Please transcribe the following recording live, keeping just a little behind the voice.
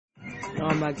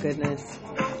Oh my goodness.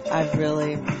 I've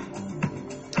really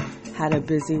had a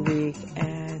busy week,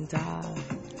 and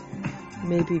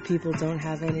maybe people don't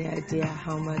have any idea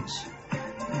how much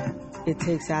it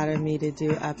takes out of me to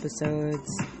do episodes.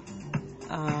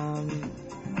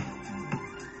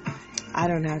 I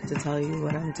don't have to tell you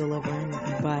what I'm delivering,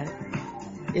 but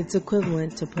it's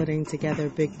equivalent to putting together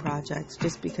big projects.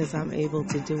 Just because I'm able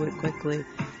to do it quickly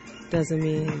doesn't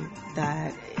mean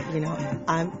that,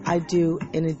 I do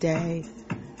in a day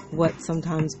what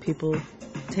sometimes people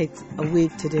take a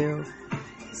week to do.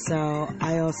 So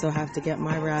I also have to get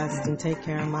my rest and take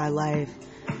care of my life.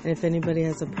 And if anybody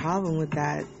has a problem with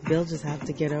that, they'll just have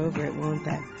to get over it, won't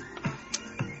they?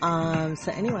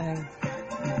 So anyway,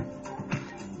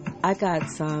 I got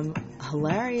some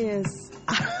hilarious...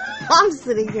 I'm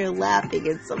sitting here laughing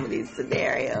at some of these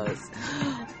scenarios.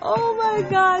 Oh my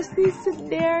gosh, these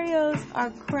scenarios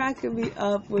are cracking me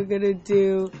up. We're gonna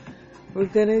do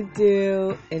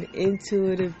an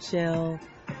intuitive chill.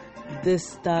 This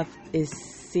stuff is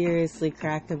seriously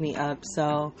cracking me up.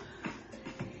 So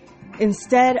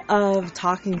instead of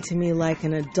talking to me like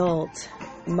an adult,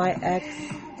 my ex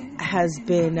has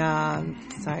been,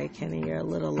 sorry Kenny, you're a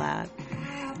little loud.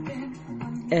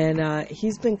 And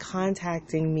he's been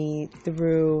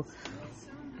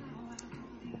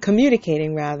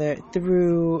communicating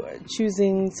through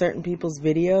choosing certain people's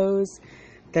videos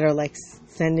that are like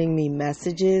sending me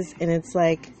messages. And it's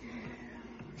like,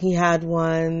 he had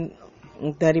one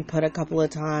that he put a couple of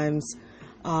times,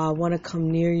 want to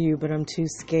come near you, but I'm too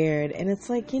scared. And it's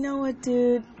like, you know what,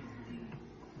 dude?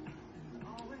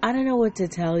 I don't know what to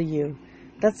tell you.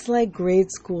 That's like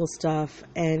grade school stuff,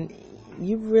 and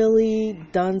you've really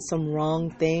done some wrong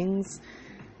things.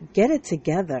 Get it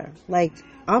together. Like,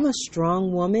 I'm a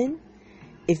strong woman.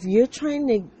 If you're trying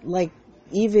to, like,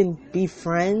 even be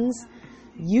friends,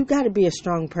 you got to be a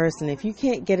strong person. If you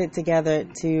can't get it together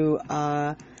to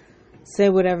say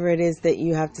whatever it is that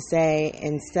you have to say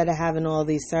instead of having all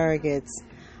these surrogates,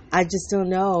 I just don't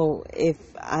know.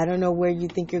 I don't know where you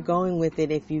think you're going with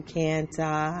it if you can't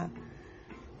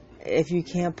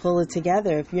pull it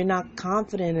together, if you're not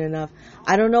confident enough.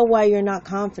 I don't know why you're not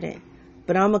confident,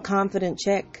 but I'm a confident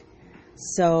chick.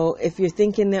 So if you're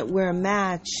thinking that we're a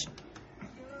match,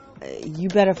 you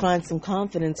better find some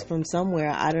confidence from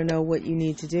somewhere. I don't know what you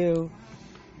need to do.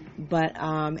 But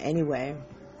anyway,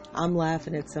 I'm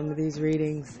laughing at some of these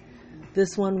readings.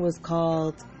 This one was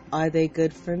called, Are They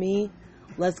Good For Me?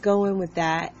 Let's go in with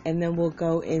that, and then we'll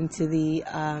go into the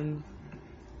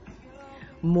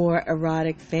more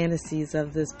erotic fantasies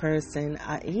of this person.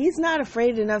 He's not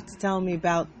afraid enough to tell me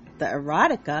about the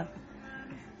erotica,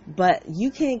 but you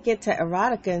can't get to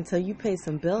erotica until you pay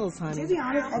some bills, honey. To be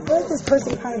honest, I feel like this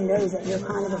person kind of knows that you're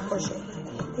kind of a pusher.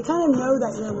 They kind of know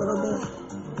that you're a little bit...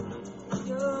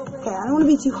 Okay, I don't want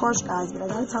to be too harsh, guys, but I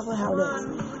gotta tell you how it is.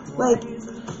 Like,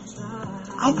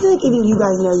 I feel like even you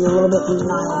guys know you're a little bit in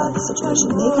denial about the situation.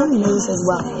 They kind of know this as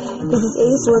well. Because this Eight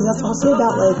of Swords, that's also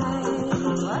about, like,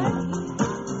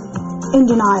 in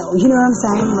denial, you know what I'm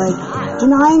saying? Like,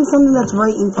 denying something that's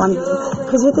right in front of you.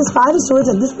 Because with this Five of Swords,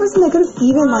 like, this person, they could have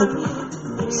even, like,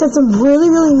 said some really,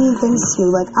 really mean things to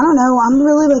you. Like, I don't know, I'm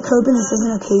really, like, hoping this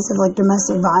isn't a case of, like,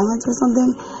 domestic violence or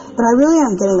something. But I really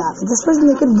am getting that. Like, this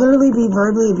person, they could literally be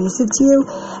verbally abusive to you.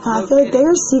 And I feel like they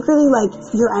are secretly, like,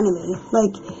 your enemy.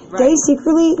 Like, they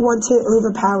secretly want to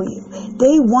overpower you.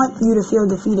 They want you to feel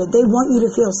defeated. They want you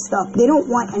to feel stuck. They don't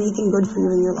want anything good for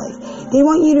you in your life. They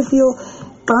want you to feel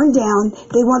burned down.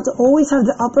 They want to always have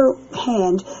the upper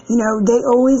hand. You know, they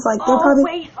always, like, they're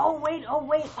probably...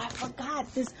 Wait, I forgot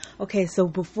this. Okay, so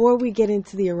before we get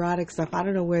into the erotic stuff, I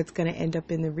don't know where it's going to end up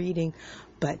in the reading,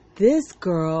 but this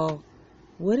girl,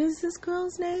 what is this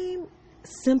girl's name?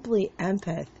 Simply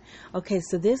Empath. Okay,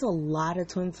 so there's a lot of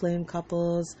twin flame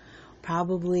couples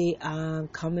probably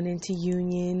coming into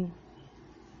union,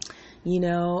 you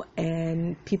know,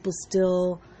 and people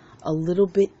still a little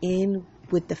bit in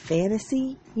with the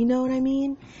fantasy, you know what I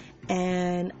mean?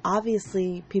 And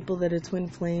obviously people that are twin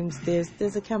flames,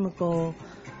 there's a chemical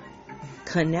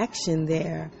connection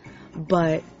there.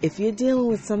 But if you're dealing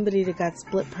with somebody that got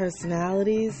split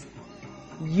personalities,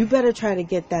 you better try to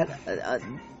get that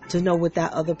to know what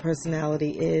that other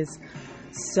personality is.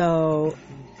 So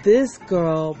this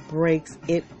girl breaks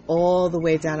it all the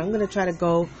way down. I'm going to try to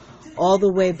go all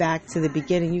the way back to the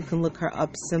beginning. You can look her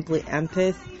up, Simply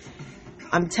Empath.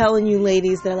 I'm telling you,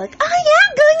 ladies, they're like, oh yeah,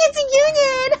 I'm going into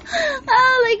union.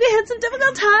 Oh, like we had some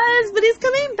difficult times, but he's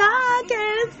coming back,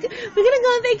 and we're gonna go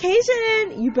on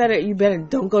vacation. You better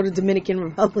don't go to Dominican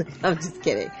Republic. I'm just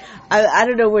kidding. I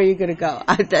don't know where you're gonna go.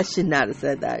 I should not have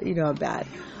said that. You know I'm bad,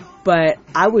 but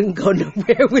I wouldn't go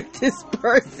nowhere with this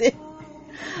person.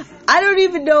 I don't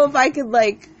even know if I could,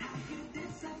 like,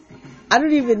 I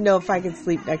don't even know if I can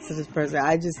sleep next to this person.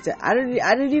 I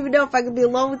don't even know if I could be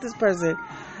alone with this person.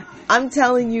 I'm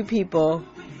telling you, people,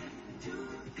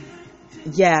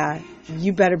 yeah,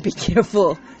 you better be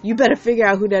careful. You better figure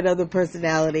out who that other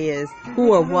personality is.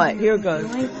 Who or what. Here it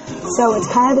goes. So it's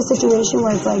kind of a situation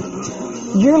where it's like,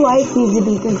 your life needs to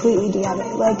be completely together.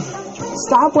 Like,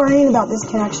 stop worrying about this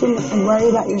connection and worry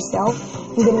about yourself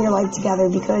and getting your life together,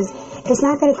 because it's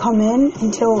not going to come in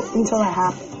until that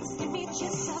happens.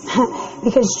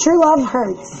 Because true love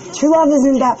hurts. True love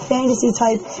isn't that fantasy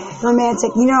type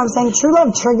romantic. You know what I'm saying? True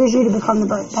love triggers you to become the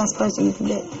best person you can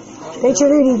be. They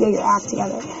trigger you to get your act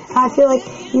together. And I feel like,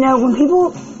 you know, when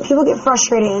people get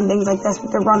frustrated and things like this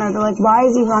with their runner, they're like, why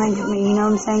is he running from me? You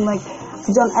know what I'm saying? Like,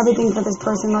 I've done everything for this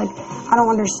person. Like, I don't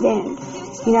understand.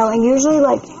 You know, and usually,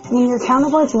 like, when your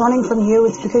counterpart's running from you,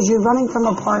 it's because you're running from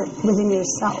a part within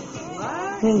yourself.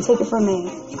 I mean, take it from me.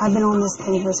 I've been on this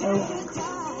thing for so long.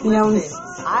 You know,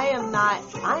 I am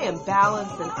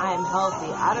balanced and I am healthy.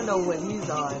 I don't know what he's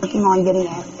on. Working on getting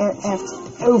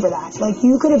over that. Like,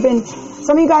 you could have been,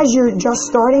 some of you guys, you're just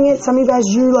starting it. Some of you guys,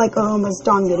 you like are almost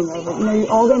done getting over it. You know,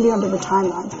 you're all going to be on different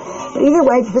timelines. But either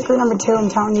way, if you pick your number 2, I'm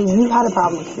telling you, you've had a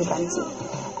problem with codependency.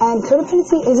 And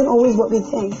codependency isn't always what we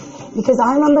think. Because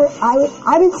I remember,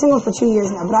 I've been single for 2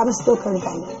 years now, but I was still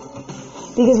codependent.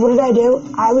 Because what did I do?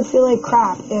 I would feel like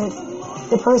crap if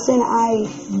the person I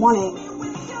wanted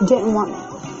didn't want me.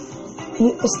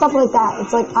 Stuff like that.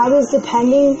 It's like I was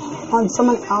depending on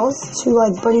someone else to,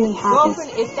 like, bring me happiness.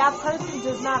 Girlfriend, if that person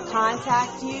does not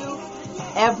contact you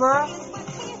ever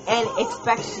and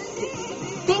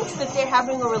thinks that they're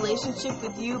having a relationship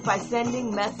with you by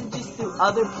sending messages through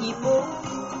other people,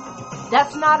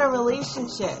 that's not a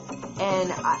relationship.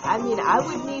 And I mean, I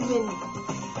wouldn't even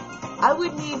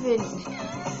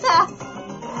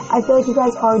I feel like you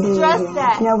guys are doing it.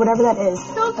 that. You know, whatever that is.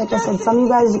 Like I said, some of you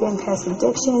guys are getting past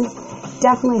addictions,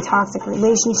 definitely toxic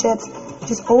relationships,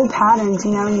 just old patterns,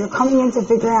 you know, and you're coming in to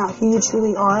figure out who you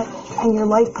truly are and your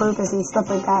life purpose and stuff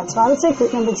like that. So I would say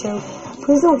group number 2,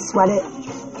 please don't sweat it.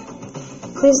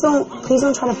 Please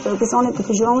don't try to focus on it,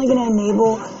 because you're only going to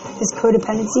enable this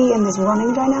codependency and this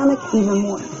running dynamic even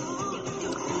more.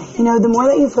 You know, the more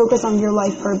that you focus on your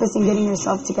life purpose and getting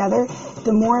yourself together,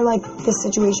 the more, like, this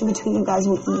situation between you guys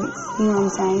will ease. You know what I'm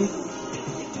saying?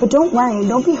 But don't worry, and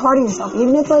don't be hard on yourself.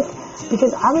 Even if, like,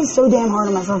 because I was so damn hard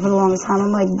on myself for the longest time.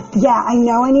 I'm like, yeah, I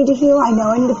know I need to heal. I know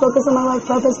I need to focus on my life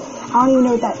purpose. I don't even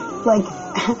know what that, like,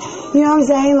 you know what I'm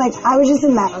saying? Like, I was just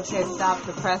in that. Okay, stop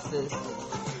the presses.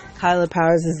 Kyla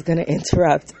Powers is going to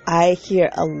interrupt. I hear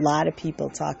a lot of people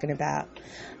talking about,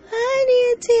 I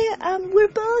need to, we're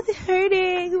both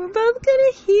hurting. We're both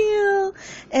going to heal.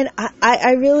 And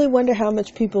I really wonder how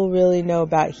much people really know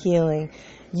about healing.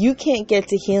 You can't get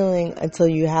to healing until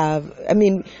you have, I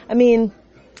mean,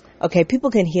 okay, people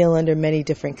can heal under many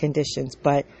different conditions,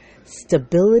 but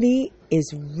stability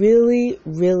is really,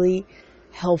 really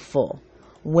helpful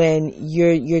when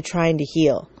you're trying to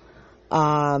heal.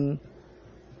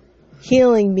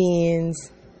 Healing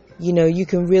means, you know, you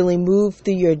can really move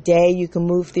through your day, you can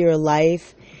move through your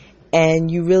life,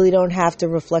 and you really don't have to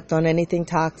reflect on anything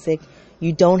toxic.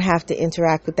 You don't have to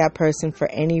interact with that person for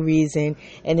any reason.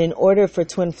 And in order for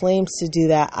Twin Flames to do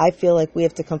that, I feel like we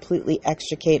have to completely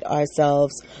extricate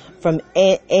ourselves from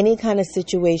any kind of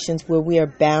situations where we are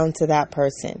bound to that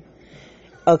person.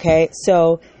 Okay?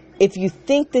 So if you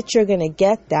think that you're going to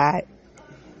get that,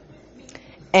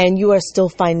 and you are still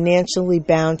financially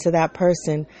bound to that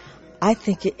person, I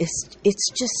think it's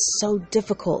just so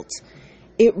difficult.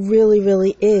 It really,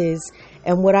 really is.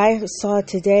 And what I saw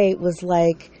today was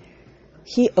like,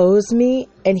 he owes me,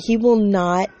 and he will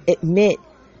not admit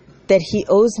that he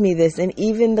owes me this. And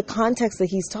even the context that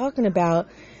he's talking about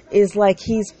is like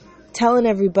he's telling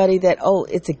everybody that, oh,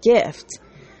 it's a gift.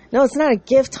 No, it's not a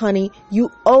gift, honey. You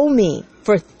owe me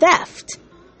for theft.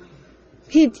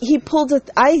 He pulled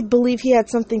I believe he had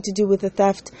something to do with the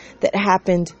theft that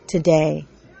happened today.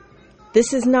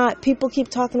 This is not, people keep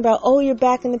talking about, oh, you're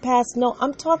back in the past. No,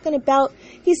 I'm talking about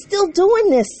he's still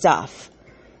doing this stuff.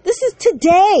 This is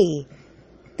today.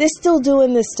 They're still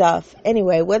doing this stuff.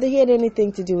 Anyway, whether he had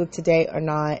anything to do with today or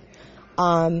not,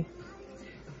 I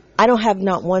don't have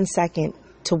not 1 second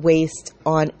to waste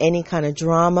on any kind of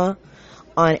drama,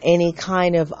 on any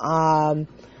kind of,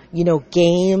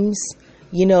 games,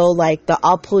 like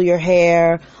I'll pull your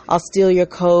hair, I'll steal your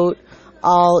coat,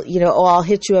 I'll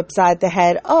hit you upside the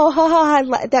head. Oh,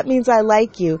 that means I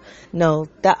like you. No,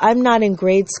 I'm not in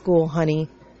grade school, honey.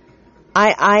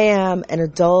 I am an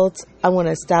adult. I want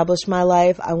to establish my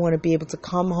life. I want to be able to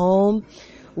come home,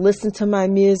 listen to my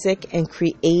music, and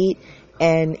create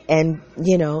and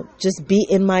just be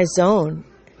in my zone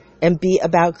and be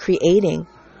about creating.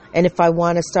 And if I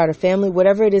want to start a family,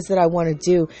 whatever it is that I want to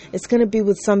do, it's going to be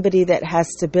with somebody that has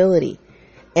stability.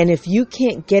 And if you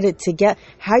can't get it together,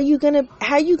 how are you going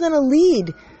to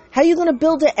lead? How are you going to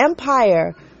build an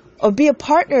empire or be a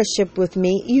partnership with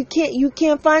me? You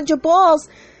can't find your balls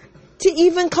to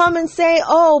even come and say,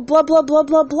 oh, blah, blah, blah,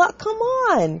 blah, blah. Come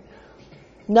on.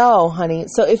 No, honey.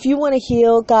 So if you want to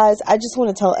heal, guys, I just want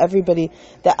to tell everybody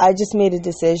that I just made a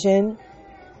decision.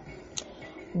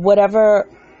 Whatever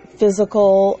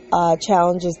physical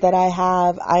challenges that I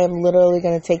have, I am literally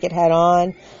going to take it head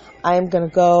on. I am going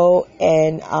to go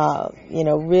and,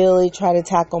 really try to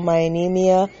tackle my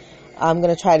anemia. I'm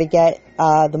going to try to get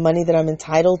the money that I'm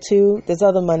entitled to. There's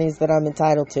other monies that I'm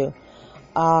entitled to.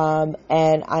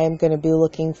 And I am going to be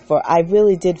looking for, I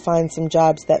really did find some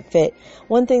jobs that fit.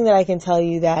 One thing that I can tell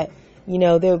you that,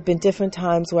 there have been different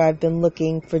times where I've been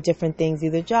looking for different things,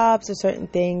 either jobs or certain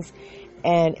things,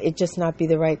 and it just not be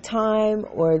the right time,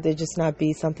 or there just not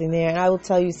be something there. And I will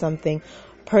tell you something,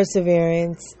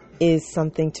 perseverance is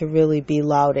something to really be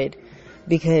lauded,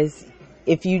 because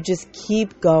if you just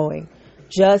keep going,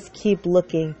 just keep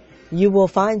looking, you will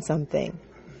find something.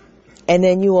 And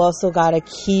then you also got to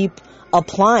keep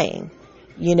applying,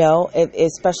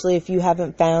 especially if you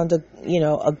haven't found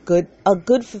a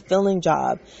good fulfilling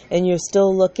job and you're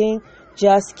still looking,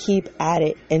 just keep at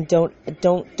it and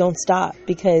don't stop.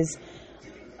 Because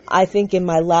I think in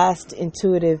my last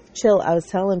intuitive chill, I was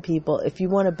telling people, if you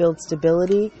want to build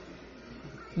stability,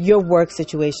 your work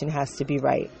situation has to be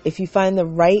right. If you find the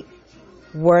right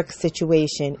work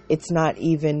situation, it's not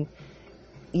even,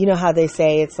 how they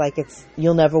say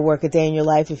you'll never work a day in your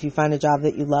life if you find a job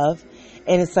that you love.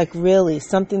 And it's really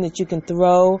something that you can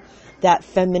throw that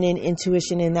feminine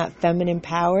intuition and that feminine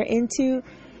power into.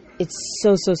 It's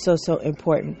so, so, so, so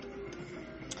important.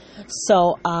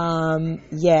 So,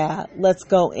 let's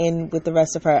go in with the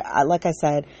rest of her. Like I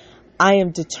said, I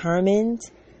am determined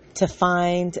to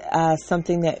find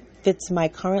something that fits my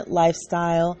current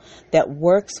lifestyle, that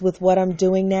works with what I'm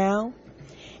doing now.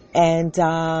 And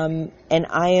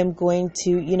I am going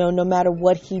to, no matter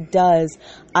what he does,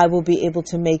 I will be able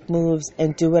to make moves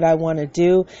and do what I want to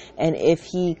do. And if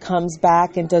he comes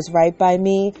back and does right by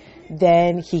me,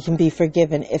 then he can be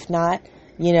forgiven. If not,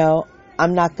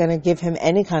 I'm not going to give him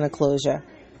any kind of closure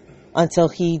until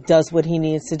he does what he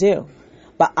needs to do.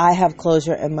 But I have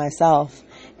closure in myself.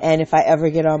 And if I ever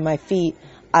get on my feet,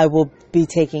 I will be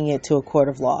taking it to a court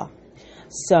of law.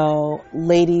 So,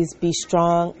 ladies, be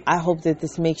strong. I hope that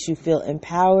this makes you feel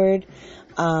empowered.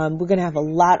 We're going to have a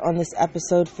lot on this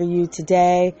episode for you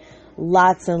today.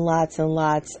 Lots and lots and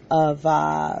lots of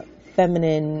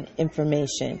feminine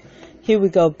information. Here we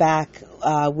go back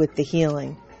with the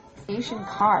healing.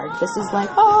 Card. This is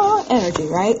energy,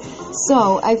 right?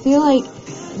 So I feel like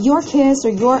your kiss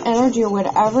or your energy or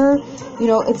whatever,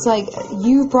 it's like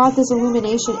you brought this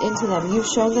illumination into them. You've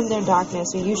shown them their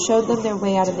darkness, or you showed them their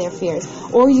way out of their fears,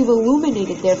 or you've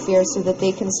illuminated their fears so that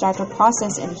they can start to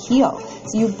process and heal.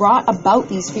 So you brought about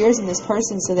these fears in this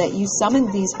person so that you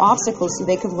summoned these obstacles so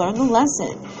they could learn the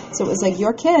lesson. So it was like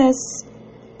your kiss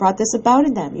brought this about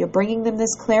in them. You're bringing them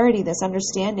this clarity, this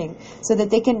understanding, so that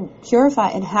they can purify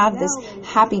and have this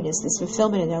happiness, this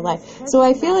fulfillment in their life. So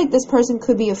I feel like this person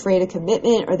could be afraid of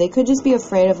commitment, or they could just be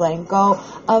afraid of letting go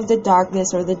of the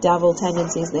darkness or the devil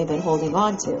tendencies they've been holding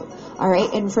on to. All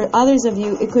right. And for others of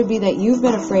you, it could be that you've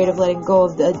been afraid of letting go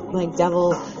of the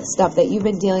devil stuff that you've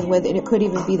been dealing with, and it could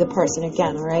even be the person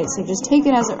again. All right. So just take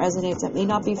it as it resonates. That may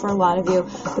not be for a lot of you,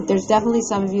 but there's definitely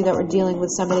some of you that were dealing with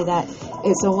somebody that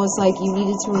it's almost like you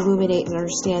needed to illuminate and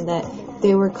understand that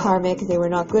they were karmic, they were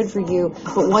not good for you.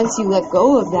 But once you let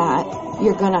go of that,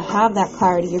 you're going to have that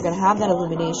clarity, you're going to have that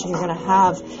illumination, you're going to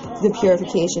have the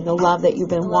purification, the love that you've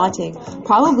been wanting,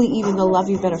 probably even the love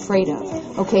you've been afraid of.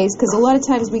 Okay? Because a lot of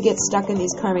times we get stuck in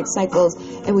these karmic cycles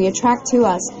and we attract to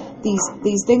us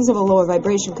these things of a lower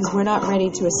vibration because we're not ready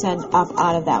to ascend up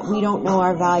out of that. We don't know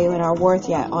our value and our worth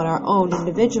yet on our own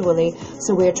individually,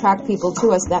 so we attract people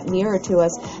to us that mirror to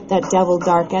us that devil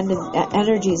dark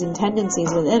energies and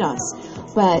tendencies within us.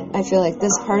 But I feel like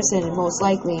this person, most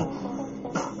likely,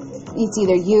 it's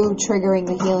either you triggering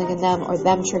the healing in them or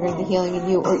them triggering the healing in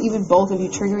you, or even both of you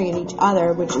triggering in each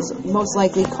other, which is most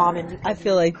likely common. I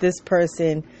feel like this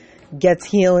person gets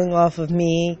healing off of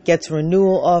me, gets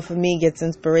renewal off of me, gets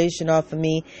inspiration off of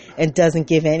me, and doesn't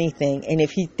give anything. And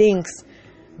if he thinks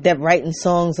that writing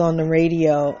songs on the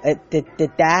radio,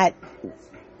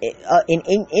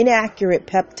 inaccurate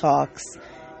pep talks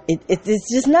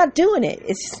it's just not doing it.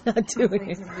 It's just not doing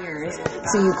it. Mirrors.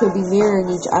 So you could be mirroring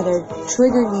each other,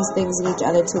 triggering these things in each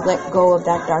other to let go of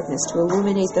that darkness, to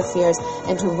illuminate the fears,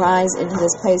 and to rise into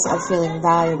this place of feeling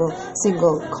valuable,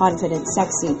 single, confident,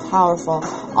 sexy, powerful.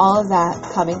 All of that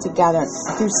coming together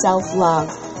through self-love,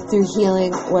 through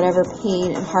healing whatever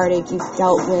pain and heartache you've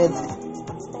dealt with.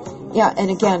 Yeah,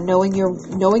 and again, knowing your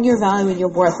value and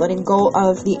your worth, letting go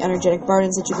of the energetic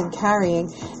burdens that you've been carrying.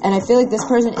 And I feel like this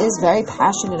person is very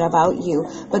passionate about you,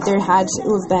 but there had to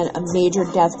have been a major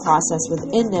death process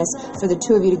within this for the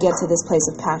two of you to get to this place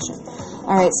of passion.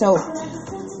 All right, so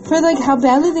for like how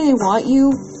badly they want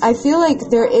you, I feel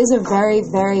like there is a very,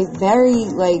 very, very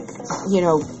like,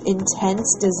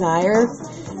 intense desire.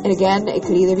 And again, it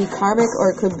could either be karmic or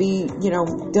it could be,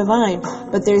 divine.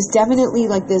 But there's definitely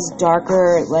like this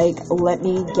darker, like, let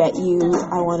me get you,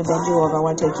 I want to bend you over, I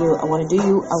want to take you, I want to do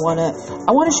you, I want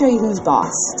to show you who's boss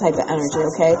type of energy,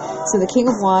 okay? So the King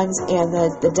of Wands and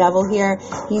the Devil here,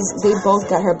 they both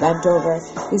got her bent over.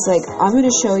 He's like, I'm going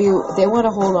to show you, they want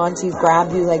to hold on to you,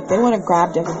 grab you, like, they want to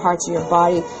grab different parts of your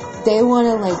body. They want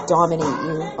to, like, dominate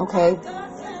you, okay?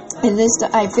 And this,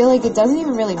 I feel like it doesn't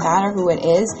even really matter who it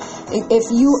is.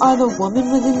 If you are the woman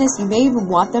within this, you may even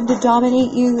want them to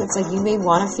dominate you. It's like you may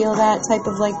want to feel that type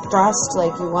of like thrust,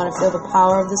 like you want to feel the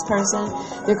power of this person.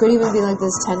 There could even be like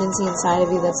this tendency inside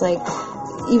of you that's like,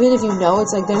 even if you know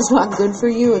it's like they're just not good for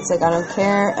you, it's like I don't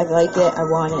care, I like it, I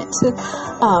want it.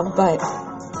 But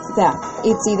that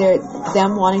it's either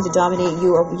them wanting to dominate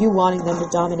you or you wanting them to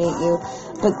dominate you.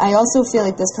 But I also feel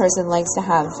like this person likes to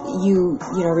have you,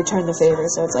 return the favor.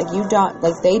 So it's like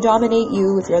they dominate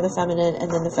you if you're the feminine, and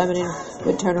then the feminine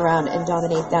would turn around and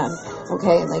dominate them.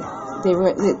 Okay, and like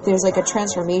there's like a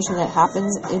transformation that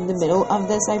happens in the middle of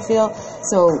this. I feel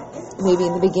so maybe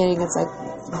in the beginning it's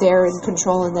like they're in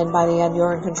control, and then by the end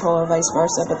you're in control, or vice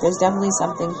versa. But there's definitely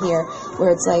something here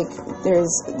where it's like there's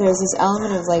this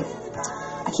element of like.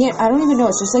 I don't even know,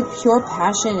 it's just like pure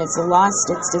passion, it's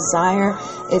lust, it's desire,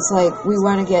 it's like we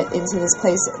want to get into this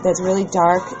place that's really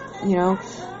dark,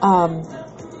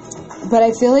 but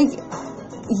I feel like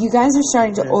you guys are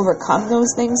starting to overcome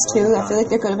those things too. I feel like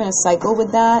there could have been a cycle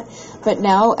with that, but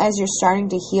now as you're starting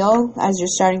to heal, as you're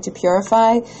starting to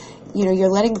purify, you're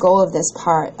letting go of this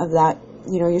part of that.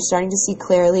 You're starting to see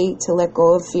clearly to let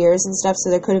go of fears and stuff.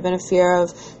 So there could have been a fear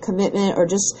of commitment or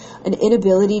just an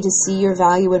inability to see your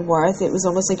value and worth. It was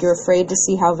almost like you're afraid to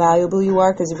see how valuable you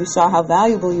are, because if you saw how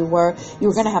valuable you were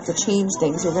going to have to change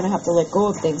things. You were going to have to let go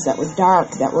of things that were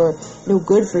dark, that were no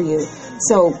good for you.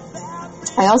 So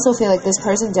I also feel like this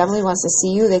person definitely wants to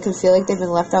see you. They could feel like they've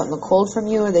been left out in the cold from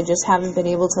you, or they just haven't been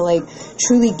able to like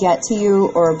truly get to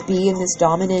you or be in this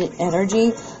dominant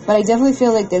energy. But I definitely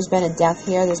feel like there's been a death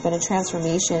here. There's been a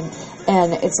transformation,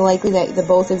 and it's likely that the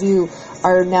both of you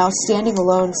are now standing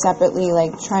alone separately,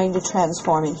 like trying to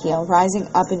transform and heal, rising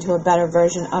up into a better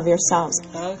version of yourselves.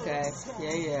 Okay.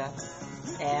 Yeah.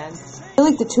 And I feel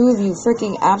like the two of you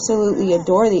freaking absolutely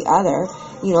adore the other.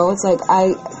 It's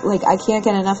like I can't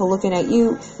get enough of looking at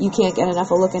you. You can't get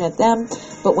enough of looking at them.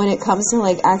 But when it comes to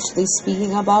like actually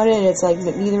speaking about it, it's like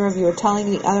neither of you are telling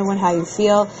the other one how you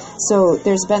feel. So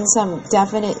there's been some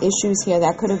definite issues here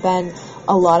that could have been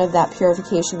a lot of that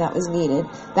purification that was needed.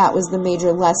 That was the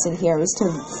major lesson here, was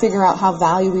to figure out how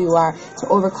valuable you are, to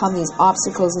overcome these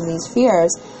obstacles and these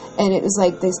fears. And it was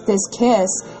like this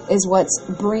kiss is what's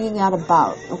bringing that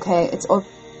about, okay? It's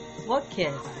what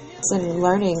kiss? And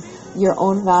learning your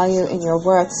own value and your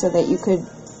worth so that you could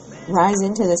rise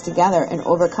into this together and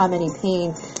overcome any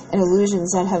pain and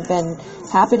illusions that have been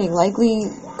happening, likely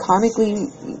karmically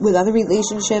with other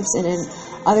relationships and in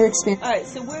other experiences. All right,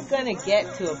 so we're going to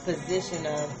get to a position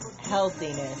of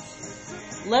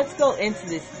healthiness. Let's go into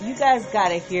this. You guys got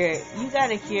to hear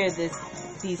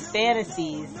these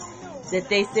fantasies that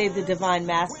they say the divine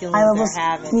masculines are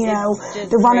having.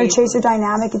 The runner chaser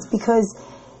dynamic, it's because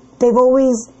they've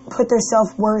always put their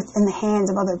self-worth in the hands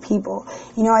of other people.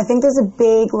 I think there's a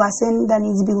big lesson that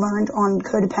needs to be learned on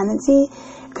codependency,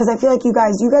 because I feel like you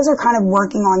guys are kind of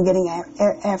working on getting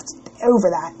over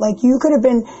that. Like, you could have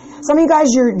been, some of you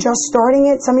guys, you're just starting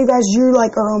it. Some of you guys, you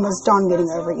like are almost done getting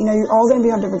over it. You're all going to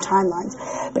be on different timelines.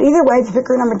 But either way, if you pick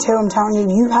your number 2, I'm telling you,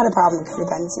 you've had a problem with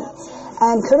codependency.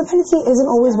 And codependency isn't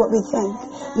always what we think.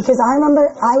 Because I remember,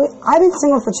 I've been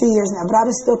single for 2 years now, but I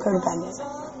was still codependent.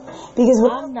 Because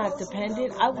I'm not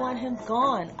dependent. I want him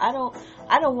gone. I don't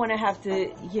want to have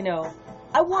to,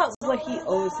 I want what he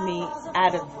owes me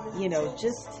out of,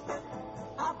 just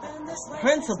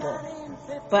principle.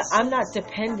 But I'm not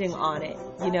depending on it,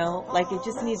 like it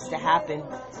just needs to happen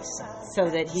so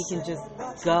that he can just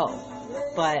go.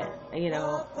 but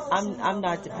I'm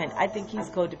not dependent. I think he's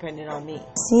codependent on me.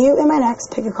 See you in my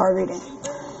next pick a card reading.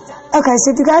 Okay,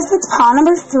 so if you guys picked pile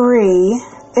number 3,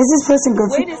 is this person good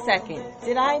for Wait a second.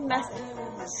 Did I mess?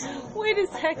 Wait a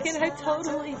second.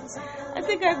 I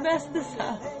think I messed this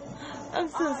up. I'm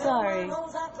so sorry.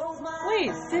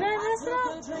 Wait, did I mess it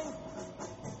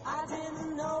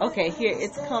up? Okay, here,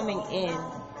 it's coming in.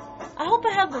 I hope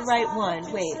I have the right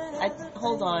one. Wait,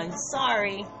 hold on.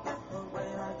 Sorry.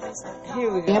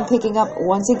 Here we go. I'm picking up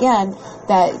once again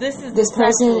that this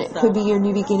person stuff. could be your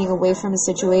new beginning away from a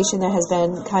situation that has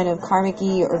been kind of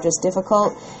karmic-y or just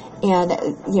difficult. And,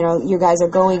 you guys are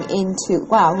going into,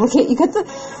 wow, look at,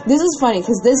 this is funny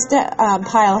because this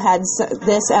pile had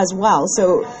this as well.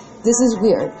 So this is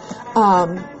weird.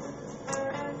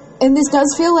 And this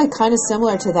does feel like kind of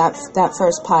similar to that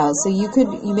first pile. So you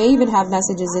may even have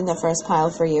messages in the first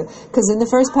pile for you. Because in the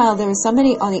first pile, there was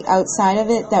somebody on the outside of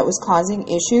it that was causing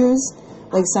issues,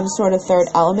 like some sort of third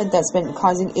element that's been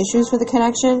causing issues for the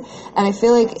connection. And I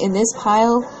feel like in this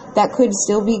pile, that could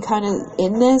still be kind of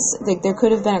in this. Like there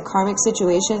could have been a karmic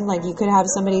situation. Like you could have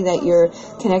somebody that you're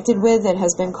connected with that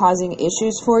has been causing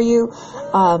issues for you.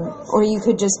 Or you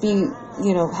could just be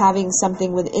having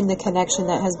something within the connection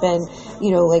that has been,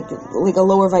 like a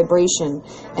lower vibration.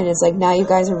 And it's like now you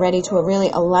guys are ready to really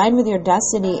align with your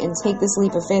destiny and take this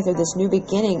leap of faith or this new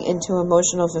beginning into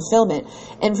emotional fulfillment.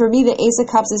 And for me, the Ace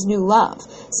of Cups is new love.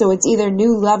 So it's either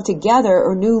new love together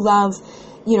or new love,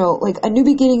 like a new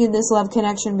beginning in this love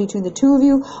connection between the two of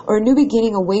you, or a new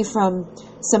beginning away from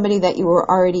somebody that you were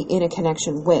already in a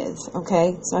connection with.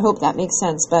 Okay. So I hope that makes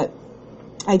sense. But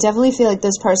I definitely feel like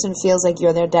this person feels like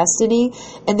you're their destiny,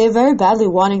 and they're very badly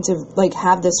wanting to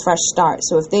have this fresh start.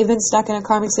 So if they've been stuck in a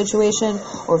karmic situation,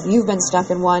 or if you've been stuck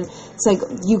in one, it's like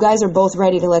you guys are both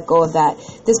ready to let go of that.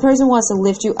 This person wants to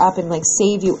lift you up and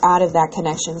save you out of that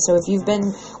connection. So if you've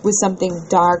been with something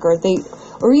dark, or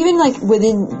even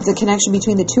within the connection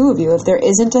between the two of you, if there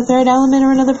isn't a third element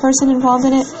or another person involved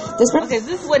in it, this person, okay,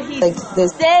 this is what he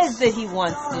says that he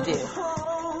wants to do.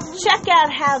 Check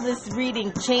out how this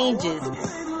reading changes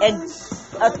and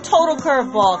a total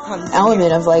curveball comes in.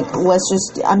 Element of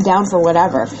I'm down for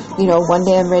whatever. One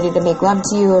day I'm ready to make love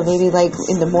to you, or maybe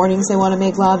in the mornings they want to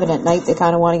make love, and at night they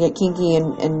kind of want to get kinky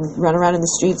and run around in the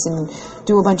streets and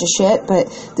do a bunch of shit. But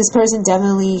this person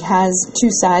definitely has two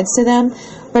sides to them.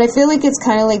 But I feel like it's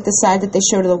kind of like the side that they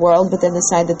show to the world, but then the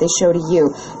side that they show to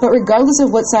you. But regardless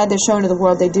of what side they're showing to the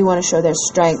world, they do want to show their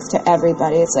strength to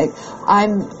everybody. It's like,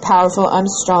 I'm powerful, I'm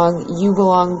strong, you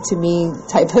belong to me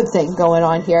type of thing going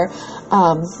on here.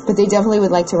 But they definitely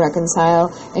would like to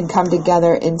reconcile and come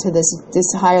together into this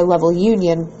higher level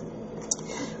union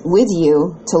with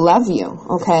you to love you.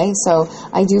 Okay, so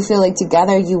I do feel like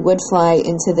together you would fly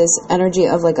into this energy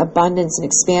of abundance and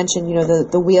expansion.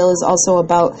 The wheel is also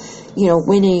about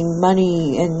winning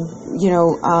money and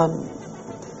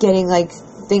getting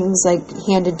things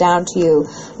handed down to you,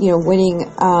 winning.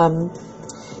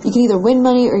 You can either win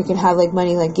money or you can have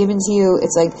money given to you.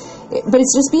 It's but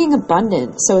it's just being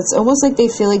abundant. So it's almost like they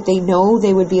feel like they know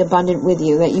they would be abundant with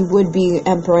you, that you would be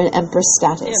emperor and empress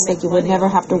status. You would never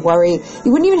have to worry.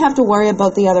 You wouldn't even have to worry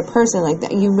about the other person.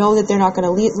 That that they're not going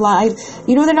to lie.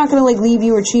 They're not going to leave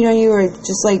you or cheat on you or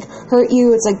just hurt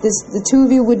you. It's this. The two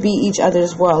of you would be each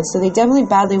other's world. So they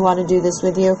definitely badly want to do this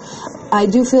with you. I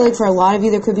do feel like for a lot of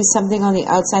you, there could be something on the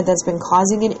outside that's been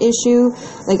causing an issue,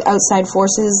 outside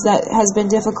forces that has been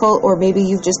difficult, or maybe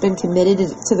you've just been committed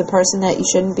to the person that you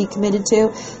shouldn't be committed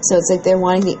to. So it's they're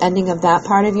wanting the ending of that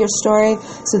part of your story,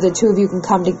 so the two of you can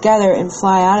come together and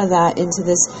fly out of that into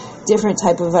this different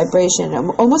type of vibration.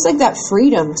 Almost like that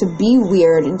freedom to be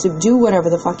weird and to do whatever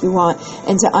the fuck you want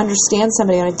and to understand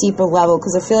somebody on a deeper level.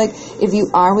 Because I feel like if you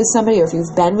are with somebody, or if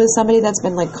you've been with somebody that's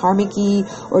been karmic-y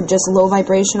or just low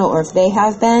vibrational, or if they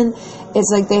have been, it's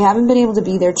they haven't been able to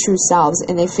be their true selves,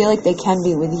 and they feel like they can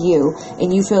be with you, and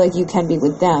you feel like you can be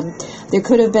with them. There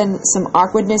could have been some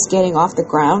awkwardness getting off the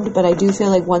ground, but I do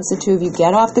feel like once the two of you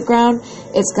get off the ground,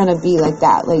 it's going to be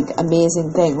that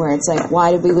amazing thing where it's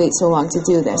why did we wait so long to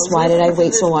do this? Why did I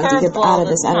wait so long to get out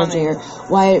of this energy? Or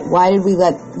why did we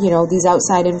let these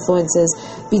outside influences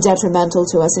be detrimental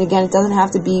to us? And again, it doesn't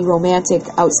have to be romantic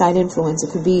outside influence.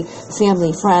 It could be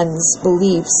family, friends,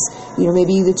 beliefs.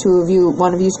 Maybe the two of you,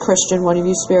 one of you's Christian, one of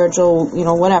you's spiritual,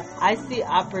 whatever. I see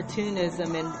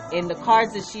opportunism in the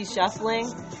cards that she's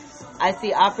shuffling. I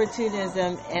see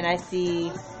opportunism, and I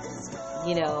see,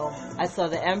 I saw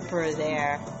the Emperor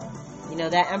there. You know,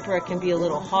 that emperor can be a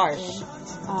little harsh.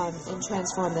 And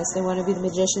transform this. They want to be the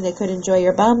magician. They could enjoy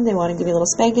your bum. They want to give you a little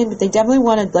spanking, but they definitely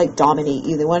want to like dominate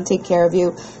you. They want to take care of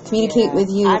you, communicate with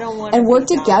you, and work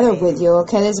together with you.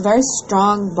 Okay, there's a very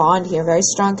strong bond here, very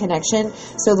strong connection.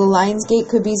 So the Lionsgate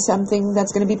could be something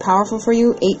that's going to be powerful for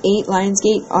you. 8/8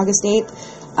 Lionsgate, August 8th.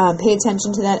 Pay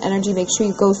attention to that energy. Make sure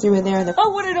you go through in there. And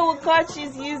I want to know what card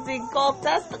she's using. Called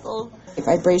testicles.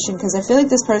 Vibration, because I feel like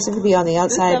this person could be on the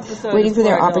outside waiting for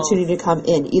their opportunity to come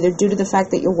in, either due to the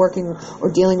fact that you're working or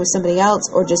dealing with somebody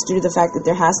else, or just due to the fact that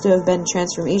there has to have been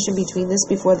transformation between this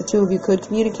before the two of you could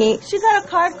communicate. She got a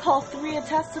card called 3 of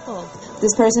Testicles.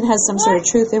 This person has some sort of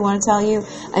truth they want to tell you,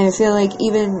 and I feel like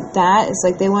even that, it's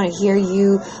like they want to hear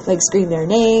you like scream their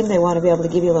name. They want to be able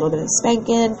to give you a little bit of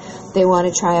spanking. They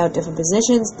want to try out different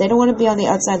positions. They don't want to be on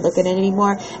the outside looking in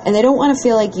anymore, and they don't want to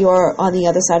feel like you're on the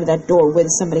other side of that door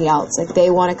with somebody else. Like they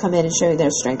want to come in and show you their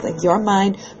strength. Like, you're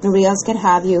mine. Nobody else can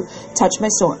have you. Touch my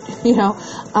sword. You know?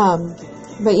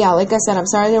 But yeah, like I said, I'm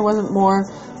sorry there wasn't more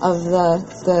of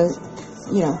the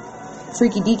you know,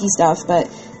 freaky deaky stuff, but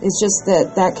it's just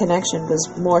that connection was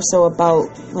more so about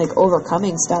like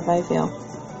overcoming stuff, I feel.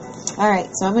 Alright,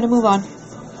 so I'm going to move on.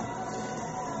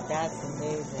 That's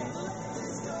amazing.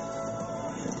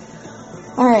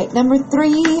 Alright, number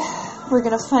 3, we're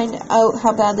going to find out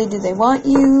how badly do they want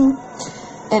you.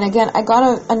 And again, I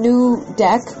got a new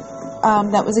deck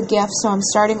that was a gift, so I'm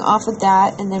starting off with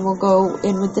that, and then we'll go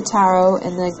in with the tarot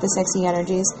and like the sexy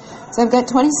energies. So I've got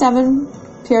 27,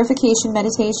 Purification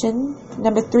Meditation.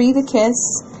 Number 3, The Kiss.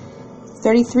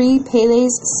 33,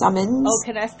 Pele's Summons. Oh,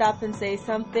 can I stop and say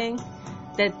something?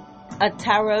 That a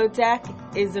tarot deck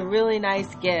is a really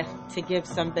nice gift to give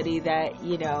somebody that,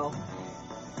 you know,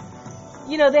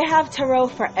 they have tarot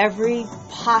for every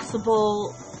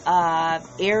possible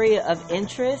area of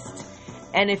interest.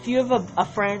 And if you have a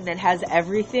friend that has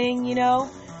everything, you know,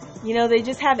 they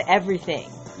just have everything,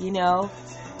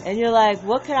 and you're like,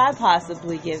 what could I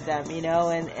possibly give them,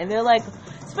 and they're like,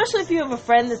 especially if you have a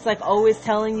friend that's like always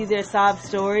telling you their sob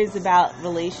stories about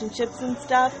relationships and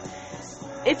stuff,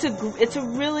 it's a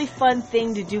really fun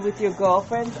thing to do with your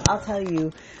girlfriends. I'll tell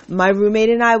you, my roommate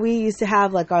and I, we used to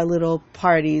have like our little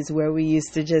parties where we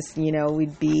used to just,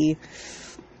 we'd be,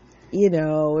 it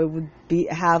would be,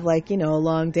 have like, a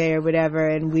long day or whatever,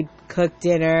 and we'd cook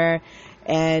dinner,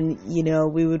 and,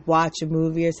 we would watch a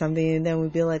movie or something, and then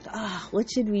we'd be like, what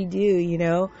should we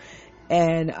do,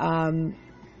 and,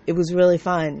 it was really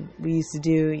fun. We used to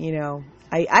do,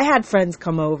 I had friends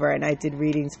come over and I did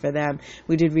readings for them.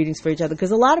 We did readings for each other,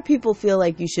 because a lot of people feel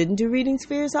like you shouldn't do readings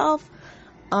for yourself.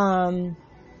 But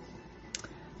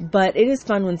it is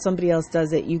fun when somebody else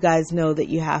does it. You guys know that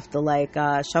you have to like,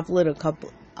 shuffle it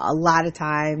a lot of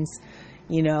times,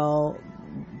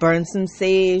 burn some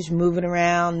sage, move it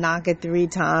around, knock it 3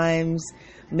 times,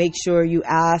 make sure you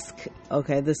ask,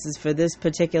 okay, this is for this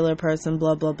particular person,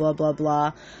 blah, blah, blah, blah,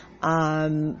 blah.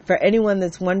 For anyone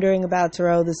that's wondering about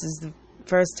tarot, this is the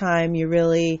first time you're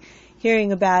really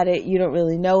hearing about it. You don't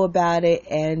really know about it,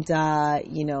 and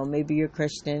maybe you're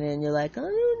Christian and you're like, I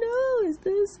don't know, is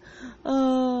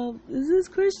this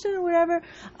Christian or whatever.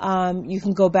 You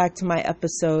can go back to my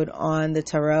episode on the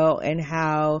tarot and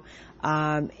how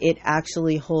it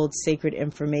actually holds sacred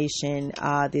information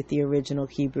that the original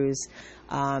Hebrews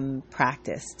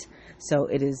practiced. So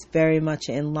it is very much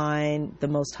in line. The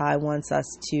Most High wants us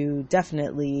to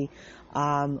definitely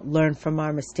learn from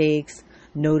our mistakes,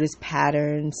 notice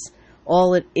patterns.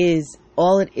 All it is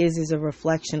a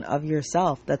reflection of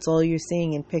yourself. That's all you're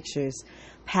seeing in pictures.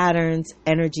 Patterns,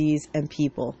 energies, and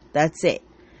people. That's it.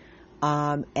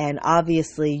 And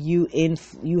obviously you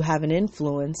have an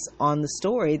influence on the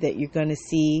story that you're going to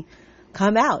see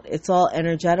come out. It's all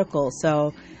energetical.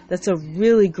 So that's a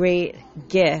really great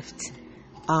gift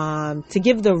to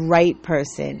give the right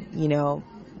person.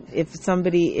 If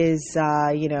somebody is,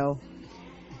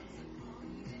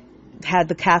 had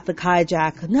the Catholic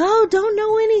hijack, no, don't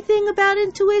know anything about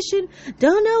intuition,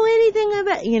 don't know anything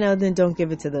about, then don't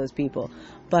give it to those people.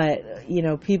 But,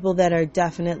 people that are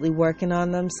definitely working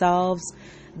on themselves,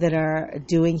 that are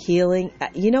doing healing,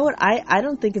 you know what, I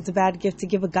don't think it's a bad gift to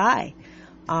give a guy.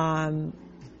 So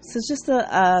it's just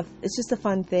a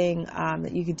fun thing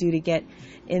that you could do to get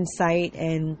insight.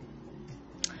 And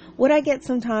what I get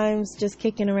sometimes just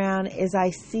kicking around is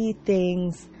I see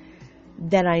things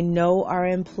that I know are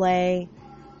in play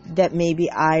that maybe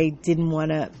I didn't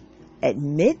want to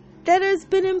admit that has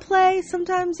been in play.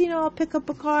 Sometimes, I'll pick up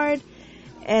a card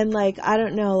and like, I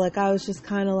don't know, like I was just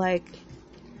kind of like,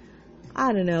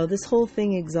 I don't know, this whole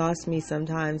thing exhausts me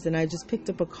sometimes, and I just picked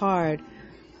up a card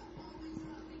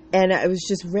And it was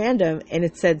just random, and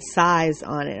it said size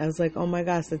on it. I was like, oh my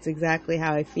gosh, that's exactly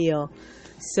how I feel.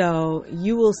 So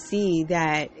you will see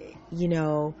that, you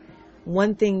know,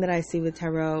 one thing that I see with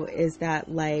tarot is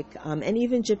that, like, and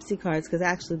even gypsy cards, because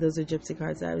actually those are gypsy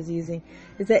cards that I was using,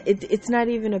 is that it's not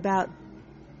even about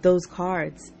those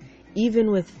cards.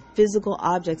 Even with physical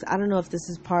objects, I don't know if this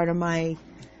is part of my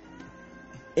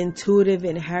intuitive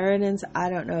inheritance. I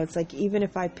don't know. It's like even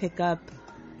if I pick up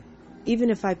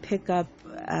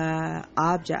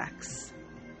objects,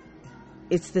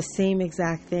 it's the same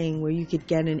exact thing where you could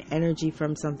get an energy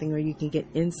from something, or you can get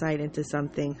insight into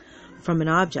something from an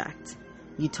object.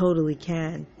 You totally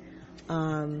can.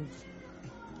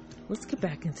 Let's get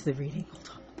back into the reading. Hold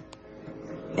on.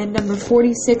 And number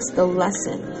 46, the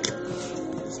lesson.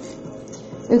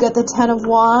 We've got the Ten of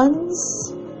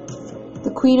Wands,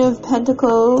 the Queen of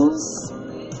Pentacles,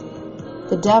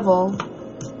 the Devil,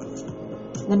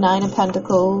 the Nine of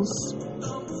Pentacles,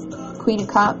 Queen of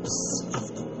Cups,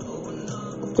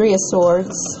 the Three of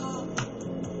Swords,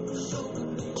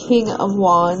 King of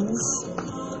Wands,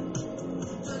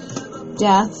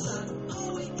 Death,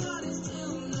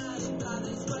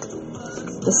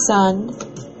 the Sun,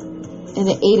 and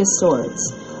the Eight of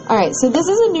Swords. Alright, so this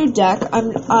is a new deck.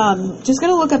 I'm just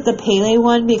going to look up the Pele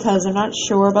one because I'm not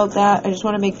sure about that. I just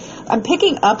want to I'm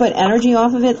picking up an energy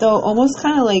off of it, though, almost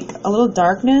kind of like a little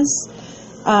darkness.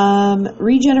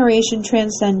 Regeneration,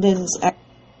 transcendence,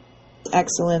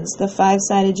 excellence, the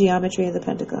five-sided geometry of the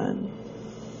pentagon.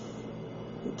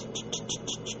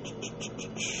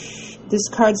 This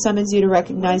card summons you to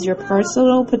recognize your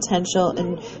personal potential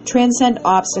and transcend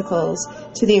obstacles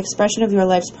to the expression of your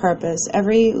life's purpose.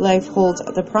 Every life holds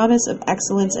the promise of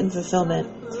excellence and fulfillment.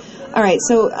 Alright,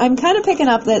 so I'm kind of picking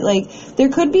up that, like, there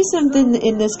could be something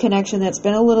in this connection that's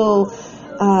been a little,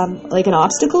 like an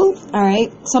obstacle,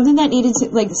 alright? Something that needed to,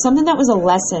 like, something that was a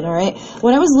lesson, alright?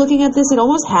 When I was looking at this, it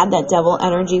almost had that devil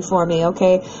energy for me,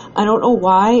 okay? I don't know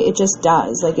why, it just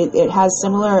does. Like, it has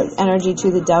similar energy to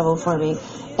the devil for me.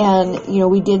 And, you know,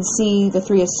 we did see the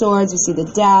Three of Swords, we see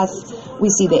the Death, we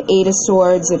see the Eight of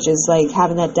Swords, which is like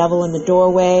having that devil in the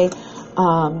doorway,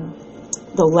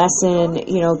 the lesson,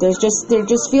 you know, there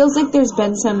just feels like there's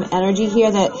been some energy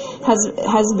here that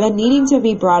has been needing to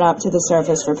be brought up to the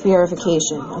surface for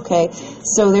purification, okay?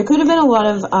 So there could have been a lot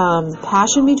of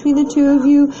passion between the two of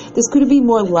you. This could have been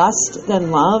more lust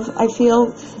than love, I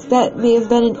feel. That may have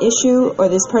been an issue, or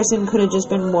this person could have just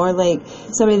been more like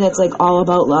somebody that's like all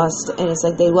about lust, and it's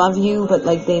like they love you, but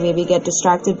like they maybe get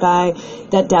distracted by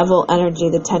that devil energy,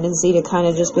 the tendency to kind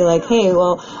of just be like, hey,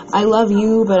 well, I love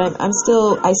you, but I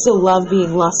still love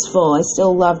being lustful. I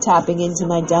still love tapping into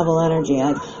my devil energy.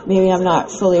 Maybe I'm not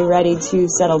fully ready to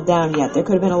settle down yet. There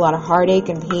could have been a lot of heartache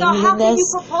and pain in this,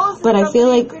 but I feel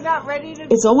like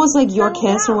it's almost like your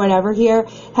kiss or whatever here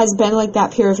has been like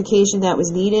that purification that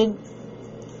was needed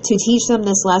to teach them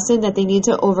this lesson that they need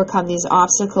to overcome these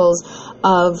obstacles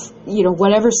of, you know,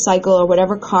 whatever cycle or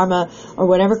whatever karma or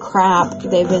whatever crap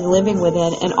they've been living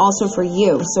within, and also for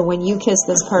you. So when you kiss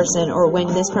this person or when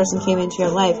this person came into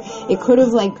your life, it could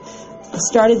have like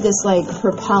started this like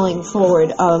propelling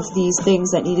forward of these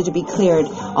things that needed to be cleared,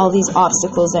 all these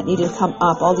obstacles that needed to come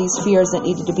up, all these fears that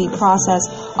needed to be processed,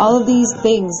 all of these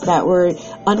things that were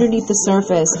underneath the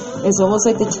surface. It's almost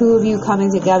like the two of you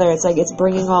coming together. It's like it's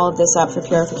bringing all of this up for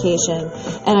purification.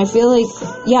 And I feel like,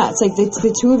 yeah, it's like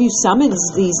the two of you summons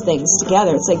these things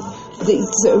together. It's like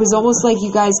it was almost like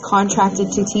you guys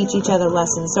contracted to teach each other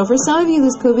lessons. So for some of you,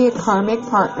 this could be a karmic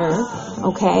partner,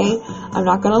 okay? I'm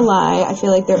not going to lie. I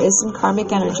feel like there is some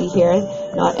karmic energy here.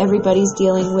 Not everybody's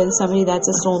dealing with somebody that's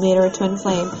a soulmate or a twin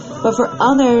flame. But for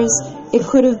others, it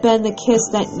could have been the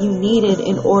kiss that you needed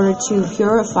in order to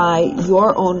purify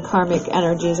your own karmic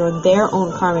energies or their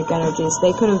own karmic energies.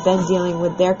 They could have been dealing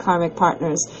with their karmic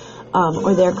partners.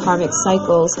 Or their karmic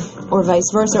cycles, or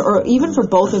vice versa, or even for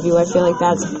both of you. I feel like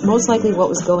that's most likely what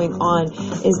was going on,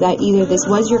 is that either this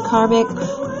was your karmic,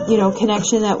 you know,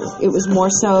 connection, that it was more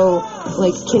so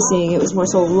like kissing, it was more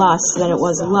so lust than it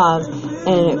was love,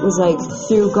 and it was like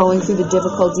through going through the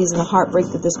difficulties and the heartbreak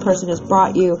that this person has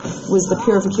brought you was the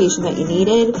purification that you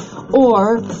needed.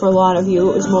 Or for a lot of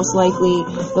you, it was most likely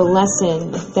the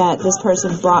lesson that this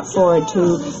person brought forward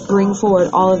to bring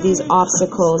forward all of these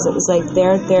obstacles. It was like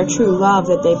their true love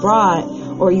that they brought,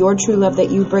 or your true love that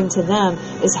you bring to them,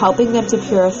 is helping them to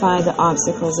purify the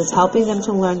obstacles. It's helping them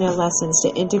to learn their lessons,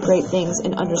 to integrate things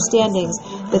and understandings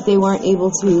that they weren't able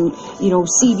to, you know,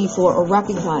 see before or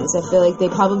recognize. I feel like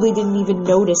they probably didn't even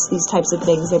notice these types of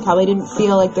things. They probably didn't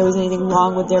feel like there was anything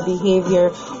wrong with their behavior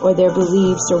or their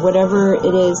beliefs or whatever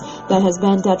it is that has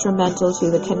been detrimental to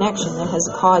the connection, that has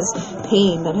caused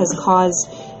pain, that has caused,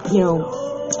 you know,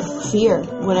 fear,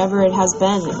 whatever it has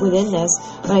been within this.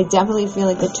 But I definitely feel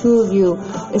like the two of you,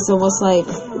 it's almost like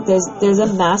there's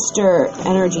a master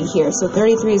energy here. So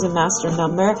 33 is a master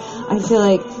number. I feel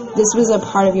like this was a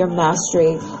part of your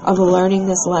mastery of learning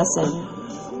this lesson.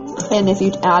 And if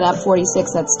you add up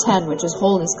 46, that's 10, which is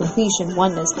wholeness, completion,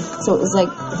 oneness. So it was like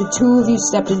the two of you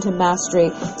stepped into mastery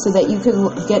so that you could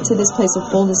get to this place of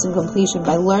wholeness and completion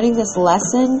by learning this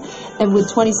lesson. And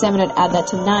with 27, I'd add that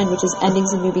to 9, which is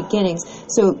endings and new beginnings.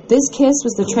 So this kiss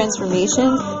was the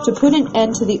transformation to put an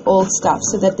end to the old stuff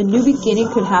so that the new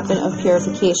beginning could happen of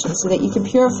purification, so that you can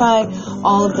purify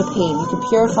all of the pain. You can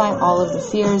purify all of the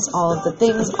fears, all of the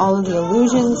things, all of the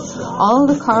illusions, all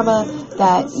of the karma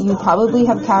that you probably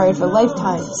have carried for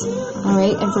lifetimes.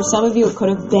 Alright? And for some of you, it could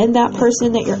have been that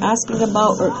person that you're asking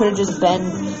about, or it could have just been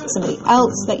somebody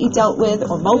else that you dealt with,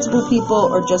 or multiple people,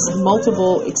 or just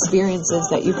multiple experiences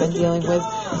that you've been dealing with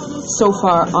so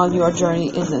far on your journey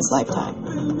in this lifetime.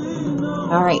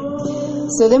 Alright.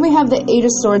 So then we have the Eight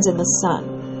of Swords and the Sun.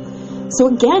 So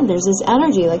again, there's this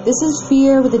energy, like this is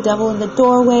fear with the devil in the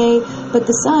doorway, but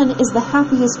the sun is the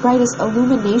happiest, brightest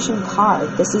illumination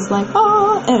card. This is like,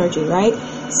 energy, right?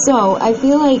 So I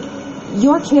feel like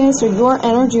your kiss or your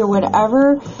energy or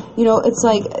whatever, it's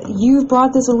like you've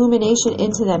brought this illumination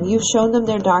into them. You've shown them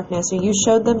their darkness, or you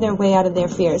showed them their way out of their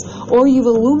fears, or you've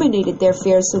illuminated their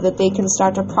fears so that they can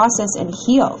start to process and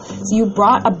heal. So you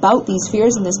brought about these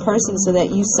fears in this person so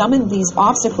that you summoned these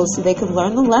obstacles so they could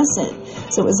learn the lesson.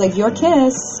 So it was like your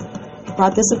kiss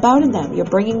brought this about in them. You're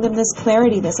bringing them this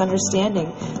clarity, this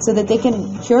understanding, so that they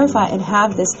can purify and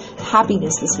have this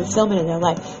happiness, this fulfillment in their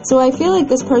life. So I feel like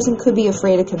this person could be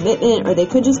afraid of commitment, or they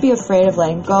could just be afraid of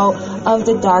letting go of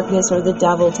the darkness or the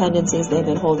devil tendencies they've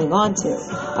been holding on to.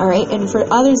 Alright? And for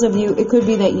others of you, it could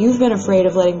be that you've been afraid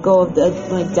of letting go of the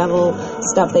devil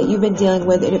stuff that you've been dealing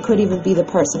with, and it could even be the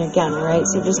person again, alright?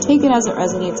 So just take it as it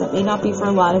resonates. It may not be for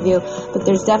a lot of you, but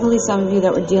there's definitely some of you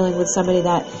that were dealing with somebody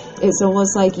that it's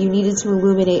almost like you needed to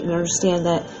illuminate and understand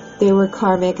that they were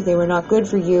karmic, they were not good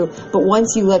for you. But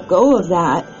once you let go of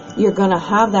that, you're going to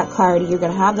have that clarity, you're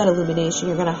going to have that illumination,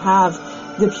 you're going to have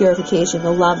the purification,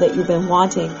 the love that you've been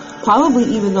wanting, probably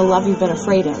even the love you've been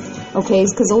afraid of. Okay?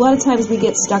 Because a lot of times we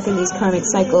get stuck in these karmic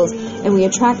cycles and we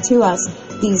attract to us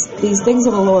these things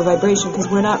of a lower vibration because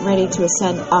we're not ready to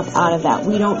ascend up out of that.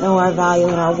 We don't know our value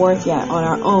and our worth yet on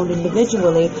our own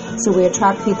individually, so we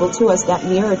attract people to us that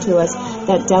mirror to us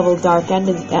that devil dark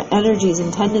energies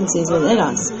and tendencies within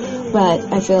us.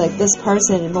 But I feel like this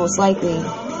person, most likely,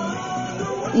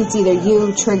 it's either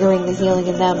you triggering the healing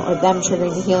in them or them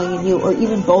triggering the healing in you, or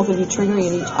even both of you triggering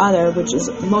in each other, which is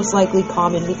most likely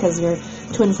common because your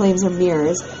twin flames are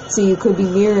mirrors. So you could be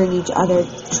mirroring each other,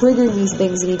 triggering these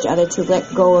things in each other to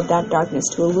let go of that darkness,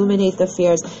 to illuminate the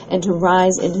fears, and to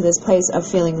rise into this place of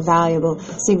feeling valuable,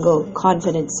 single,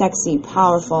 confident, sexy,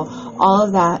 powerful, all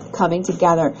of that coming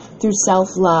together through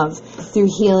self-love, through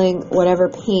healing whatever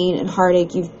pain and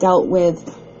heartache you've dealt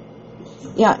with.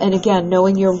 Yeah, and again,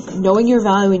 knowing your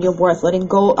value and your worth, letting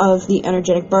go of the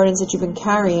energetic burdens that you've been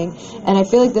carrying. And I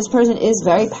feel like this person is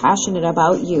very passionate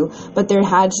about you, but there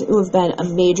had to have been a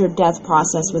major death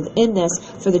process within this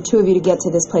for the two of you to get to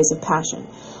this place of passion.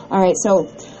 Alright, so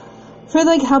for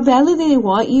like how badly they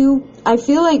want you, I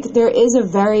feel like there is a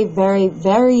very, very,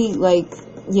 very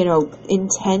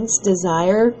intense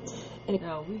desire.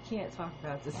 No, we can't talk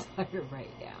about desire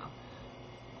right now.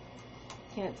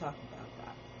 Can't talk about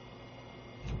that.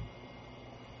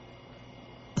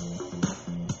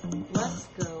 Let's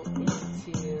go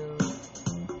into...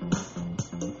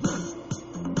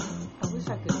 I wish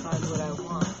I could find what I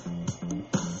want.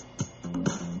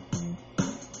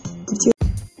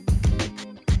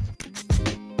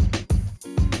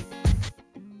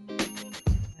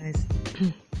 Guys,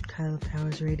 Kyla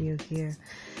Powers Radio here.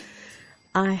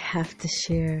 I have to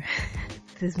share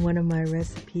this one of my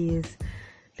recipes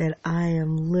that I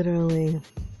am literally...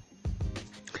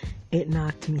 It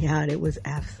knocked me out. It was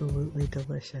absolutely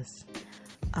delicious.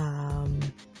 I'm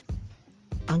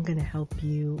going to help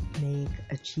you make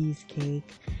a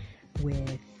cheesecake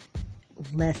with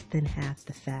less than half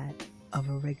the fat of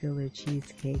a regular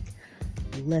cheesecake,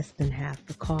 less than half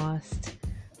the cost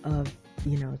of,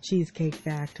 Cheesecake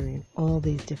Factory and all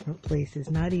these different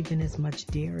places, not even as much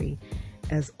dairy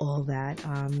as all that.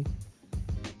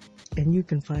 And you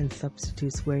can find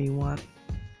substitutes where you want.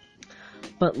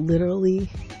 But literally...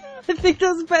 I think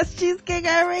that's the best cheesecake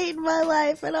I ever ate in my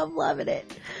life, and I'm loving it.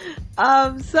 So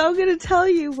I'm going to tell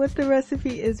you what the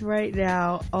recipe is right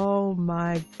now. Oh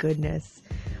my goodness.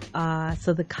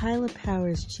 So the Kyla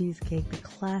Powers cheesecake, the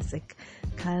classic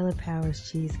Kyla Powers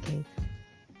cheesecake.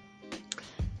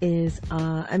 is,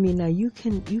 I mean, now you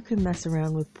can mess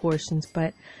around with portions,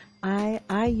 but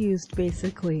I used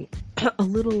basically a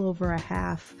little over a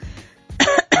half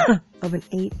of an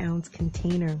 8-ounce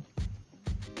container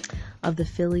of the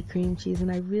Philly cream cheese,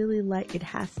 and I really like, it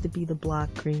has to be the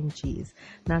block cream cheese,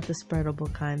 not the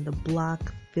spreadable kind, the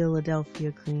block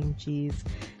Philadelphia cream cheese.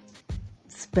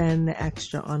 Spend the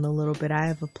extra on a little bit. I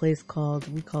have a place called,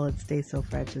 we call it Stay So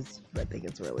Fresh. I think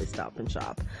it's really Stop and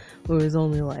Shop, where it was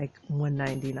only like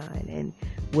 $1.99, and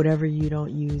whatever you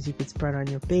don't use, you could spread on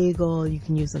your bagel. You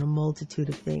can use on a multitude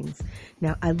of things.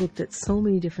 Now, I looked at so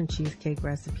many different cheesecake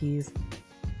recipes,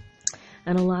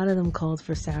 and a lot of them called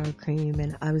for sour cream,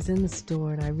 and I was in the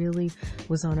store and I really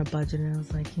was on a budget, and I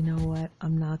was like, you know what,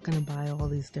 I'm not going to buy all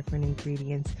these different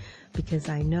ingredients, because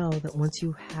I know that once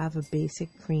you have a basic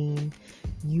cream,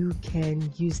 you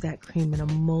can use that cream in a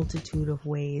multitude of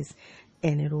ways,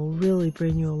 and it'll really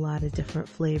bring you a lot of different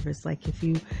flavors. Like if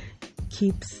you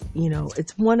keep,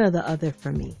 it's one or the other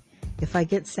for me. If I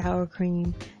get sour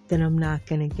cream, then I'm not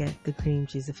going to get the cream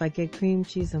cheese. If I get cream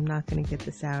cheese, I'm not going to get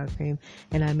the sour cream.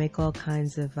 And I make all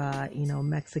kinds of,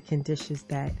 Mexican dishes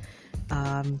that,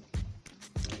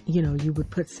 you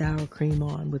would put sour cream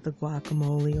on with the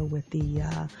guacamole or with the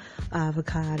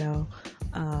avocado.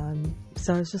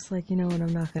 So I was just like, you know what,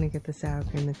 I'm not going to get the sour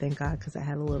cream, and thank God, because I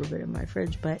had a little bit in my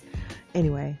fridge. But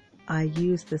anyway, I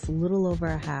used this little over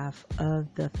a half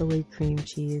of the Philly cream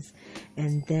cheese,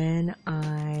 and then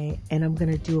I'm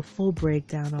going to do a full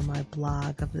breakdown on my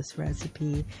blog of this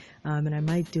recipe, and I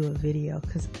might do a video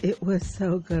because it was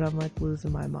so good. I'm like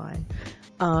losing my mind.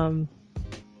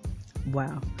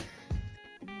 Wow.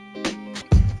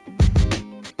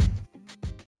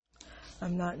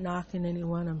 I'm not knocking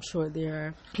anyone. I'm sure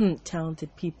there are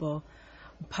talented people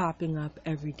popping up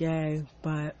every day,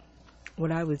 but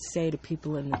what I would say to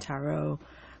people in the tarot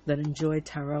that enjoy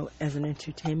tarot as an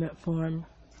entertainment form,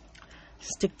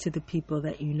 stick to the people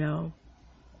that you know.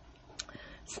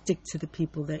 Stick to the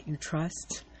people that you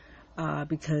trust,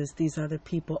 because these other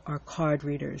people are card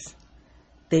readers.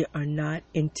 They are not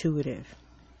intuitive.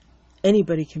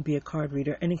 Anybody can be a card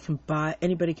reader.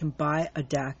 Anybody can buy a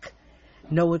deck,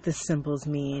 know what the symbols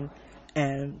mean,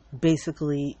 and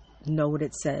basically know what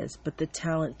it says. But the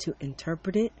talent to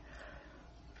interpret it,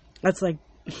 that's like,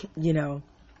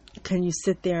 can you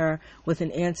sit there with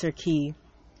an answer key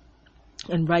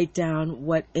and write down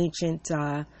what ancient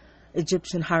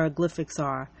Egyptian hieroglyphics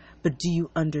are, but do you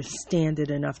understand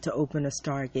it enough to open a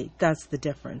Stargate? That's the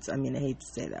difference. I mean, I hate to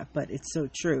say that, but it's so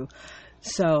true.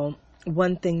 So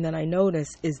one thing that I notice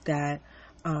is that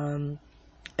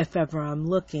if ever I'm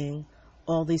looking,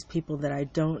 all these people that I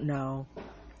don't know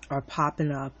are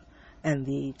popping up, and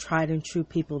the tried and true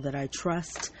people that I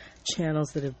trust,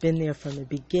 channels that have been there from the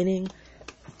beginning,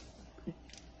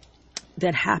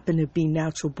 that happen to be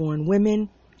natural born women,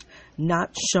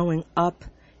 not showing up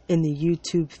in the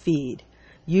YouTube feed.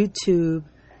 YouTube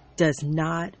does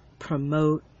not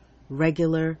promote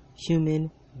regular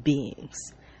human beings.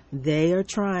 They are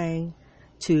trying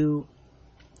to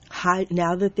hide,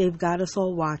 now that they've got us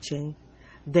all watching,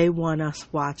 they want us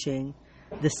watching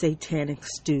the Satanic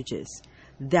Stooges.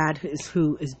 That is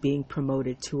who is being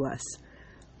promoted to us.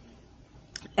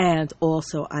 And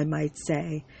also, I might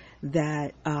say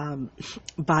that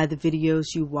by the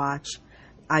videos you watch,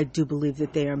 I do believe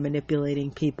that they are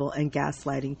manipulating people and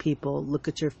gaslighting people. Look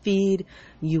at your feed,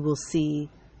 you will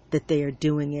see that they are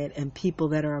doing it. And people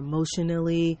that are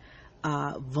emotionally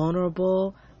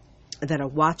vulnerable, that are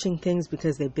watching things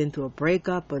because they've been through a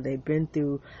breakup or they've been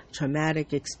through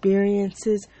traumatic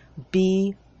experiences,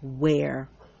 beware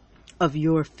of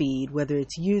your feed, whether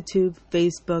it's YouTube,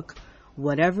 Facebook,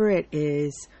 whatever it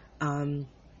is.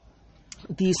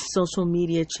 These social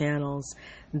media channels,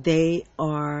 they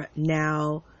are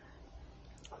now,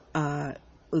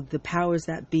 the powers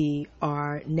that be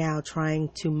are now trying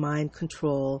to mind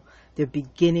control. They're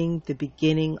beginning the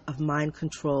beginning of mind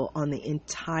control on the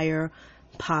entire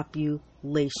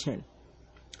population.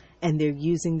 And they're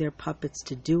using their puppets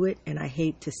to do it. And I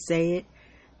hate to say it,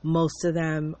 most of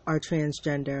them are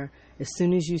transgender. As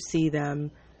soon as you see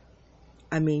them,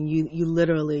 I mean, you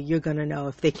literally, you're going to know.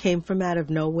 If they came from out of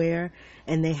nowhere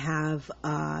and they have,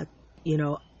 a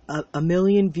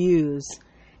million views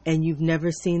and you've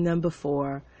never seen them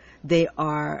before, they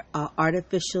are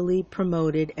artificially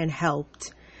promoted and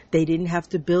helped. They didn't have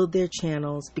to build their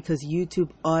channels because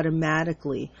YouTube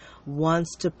automatically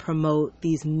wants to promote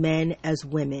these men as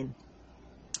women.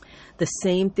 The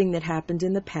same thing that happened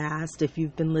in the past. If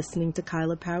you've been listening to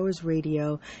Kyla Powers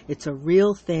Radio, it's a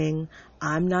real thing.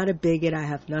 I'm not a bigot. I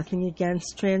have nothing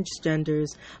against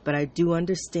transgenders, but I do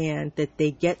understand that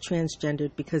they get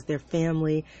transgendered because their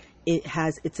family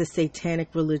it's a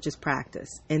satanic religious practice,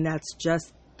 and that's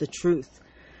just the truth.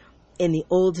 In the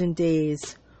olden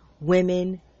days,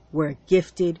 women were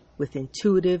gifted with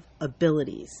intuitive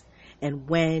abilities, and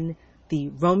when the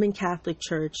Roman Catholic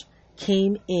Church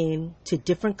came in to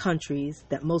different countries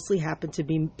that mostly happened to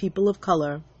be people of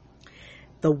color,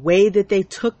 the way that they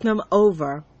took them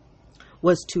over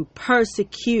was to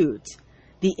persecute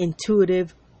the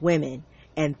intuitive women.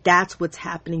 And that's what's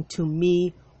happening to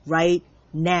me right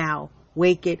now.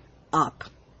 Wake it up.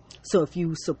 So if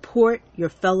you support your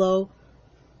fellow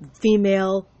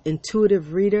female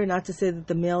intuitive reader, not to say that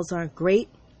the males aren't great,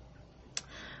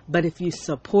 but if you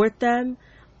support them,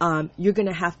 you're going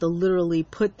to have to literally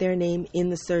put their name in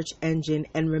the search engine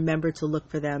and remember to look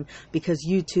for them, because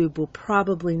YouTube will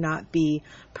probably not be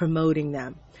promoting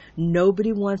them.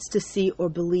 Nobody wants to see or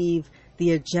believe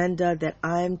the agenda that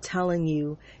I'm telling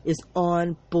you is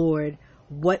on board.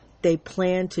 What they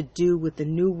plan to do with the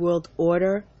New World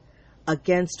Order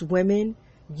against women,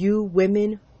 you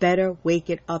women better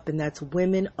wake it up. And that's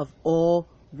women of all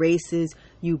races.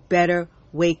 You better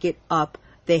wake it up.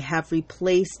 They have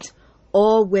replaced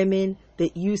all women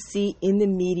that you see in the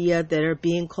media that are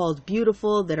being called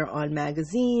beautiful, that are on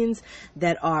magazines,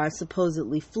 that are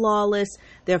supposedly flawless.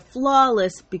 They're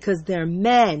flawless because they're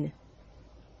men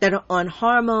that are on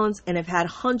hormones and have had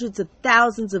hundreds of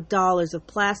thousands of dollars of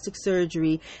plastic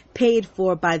surgery paid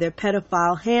for by their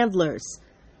pedophile handlers.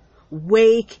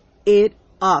 Wake it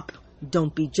up.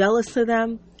 Don't be jealous of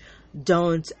them.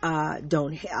 Don't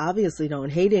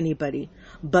hate anybody,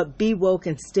 but be woke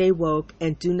and stay woke,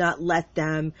 and do not let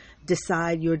them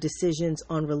decide your decisions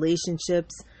on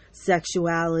relationships,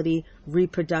 sexuality,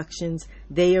 reproductions.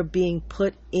 They are being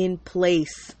put in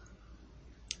place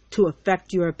to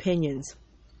affect your opinions.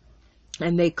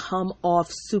 And they come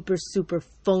off super, super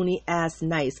phony ass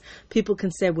nice. People can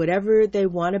say whatever they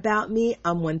want about me.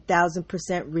 I'm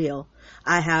 1000% real.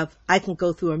 I can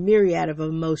go through a myriad of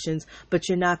emotions, but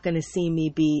you're not going to see me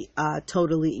be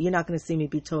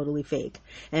totally fake.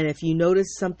 And if you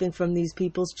notice something from these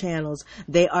people's channels,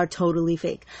 they are totally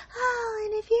fake. Oh,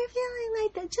 and if you're feeling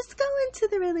like that, just go into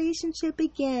the relationship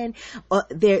again.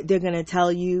 They're going to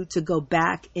tell you to go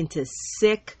back into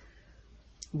sick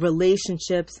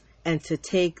relationships and to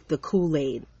take the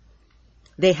Kool-Aid.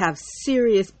 They have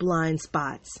serious blind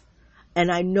spots.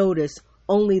 And I notice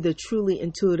only the truly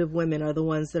intuitive women are the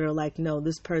ones that are like, no,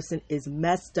 this person is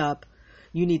messed up.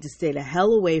 You need to stay the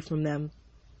hell away from them.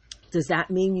 Does that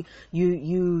mean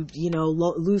you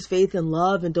lose faith in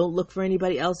love and don't look for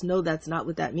anybody else? No, that's not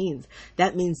what that means.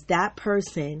 That means that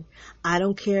person, I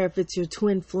don't care if it's your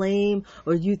twin flame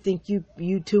or you think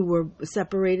you two were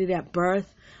separated at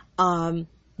birth,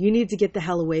 you need to get the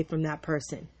hell away from that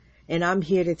person. And I'm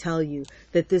here to tell you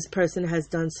that this person has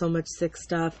done so much sick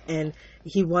stuff and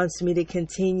he wants me to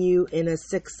continue in a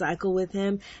sick cycle with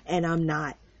him, and I'm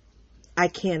not. I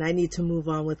can't. I need to move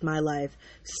on with my life.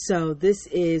 So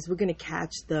we're going to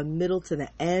catch the middle to the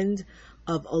end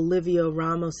of Olivia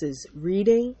Ramos's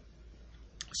reading.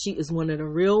 She is one of the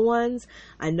real ones.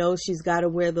 I know she's got to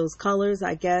wear those colors,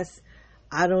 I guess.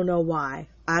 I don't know why,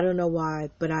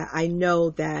 but I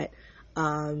know that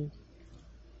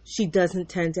she doesn't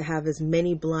tend to have as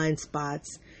many blind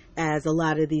spots as a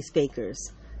lot of these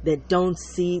fakers that don't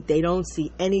see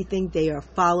anything. They are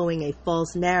following a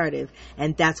false narrative,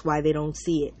 and that's why they don't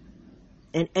see it.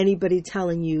 And anybody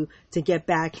telling you to get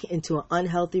back into an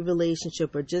unhealthy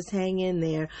relationship or just hang in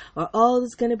there or, oh,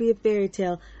 it's going to be a fairy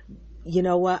tale, you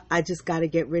know what? I just got to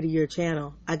get rid of your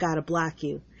channel. I got to block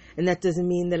you. And that doesn't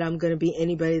mean that I'm going to be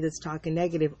anybody that's talking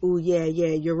negative. Ooh, yeah,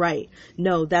 you're right.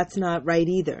 No, that's not right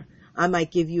either. I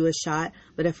might give you a shot,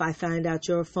 but if I find out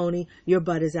you're a phony, your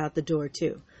butt is out the door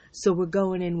too. So we're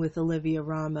going in with Olivia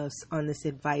Ramos on this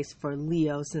advice for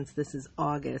Leo since this is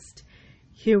August.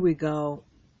 Here we go.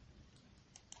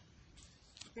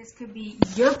 This could be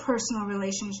your personal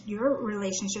relationship, your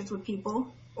relationships with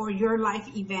people, or your life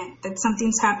event, that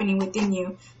something's happening within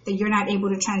you that you're not able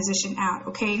to transition out,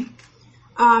 okay?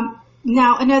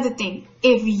 Now, another thing,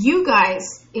 if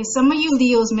some of you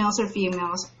Leos, males or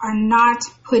females, are not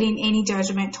putting any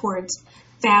judgment towards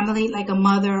family, like a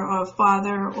mother or a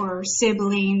father or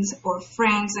siblings or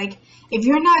friends, like if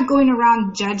you're not going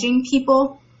around judging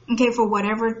people, okay, for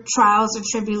whatever trials or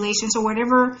tribulations or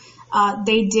whatever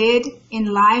they did in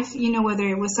life, whether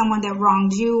it was someone that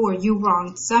wronged you or you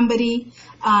wronged somebody,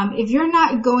 if you're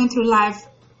not going through life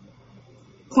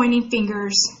pointing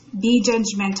fingers, be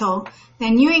judgmental,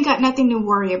 then you ain't got nothing to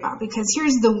worry about, because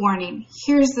here's the warning.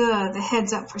 Here's the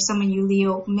heads up for some of you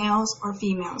Leo males or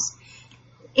females.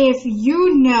 If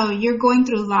you know you're going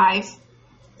through life,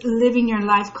 living your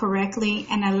life correctly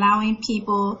and allowing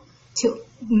people to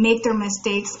make their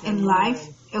mistakes in life,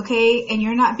 okay? And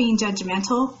you're not being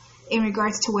judgmental in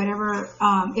regards to whatever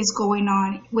is going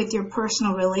on with your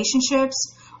personal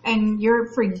relationships, and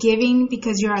you're forgiving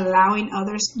because you're allowing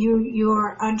others,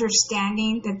 you're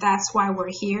understanding that that's why we're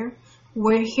here.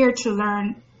 We're here to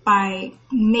learn by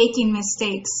making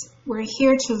mistakes. We're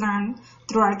here to learn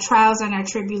through our trials and our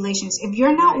tribulations. If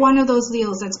you're not one of those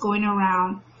Leos that's going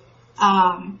around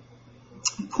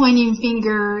pointing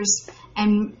fingers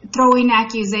and throwing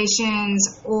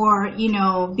accusations, or,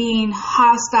 being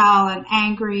hostile and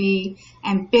angry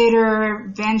and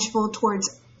bitter, vengeful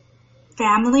towards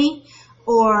family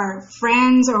or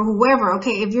friends or whoever,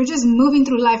 okay, if you're just moving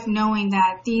through life knowing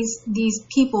that these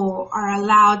people are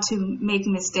allowed to make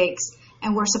mistakes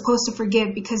and we're supposed to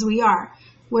forgive because we are.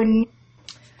 And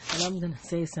I'm going to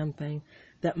say something,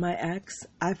 that my ex,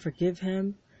 I forgive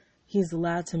him. He's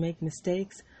allowed to make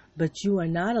mistakes, but you are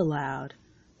not allowed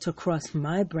to cross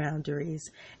my boundaries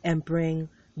and bring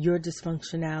your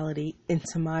dysfunctionality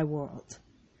into my world.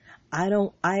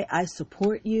 I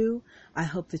support you. I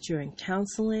hope that you're in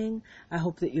counseling. I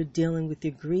hope that you're dealing with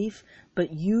your grief,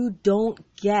 but you don't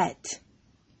get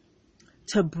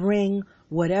to bring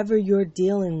whatever you're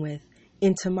dealing with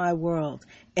into my world.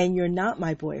 And you're not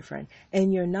my boyfriend,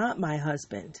 and you're not my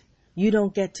husband. You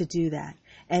don't get to do that.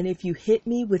 And if you hit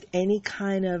me with any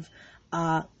kind of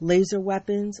laser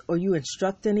weapons, or you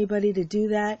instruct anybody to do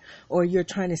that, or you're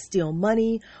trying to steal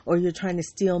money, or you're trying to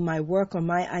steal my work or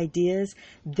my ideas,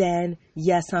 then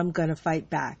yes, I'm going to fight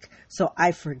back. So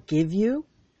I forgive you.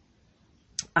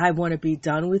 I want to be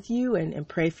done with you and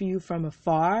pray for you from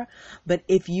afar. But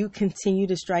if you continue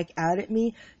to strike out at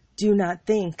me, do not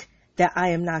think that I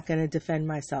am not going to defend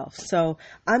myself. So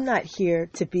I'm not here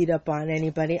to beat up on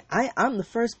anybody. I'm the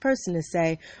first person to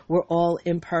say we're all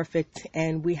imperfect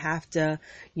and we have to,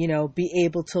 be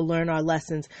able to learn our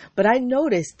lessons. But I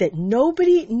noticed that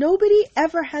nobody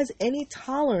ever has any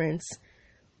tolerance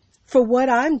for what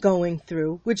I'm going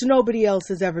through, which nobody else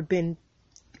has ever been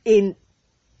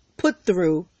put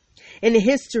through in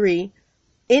history.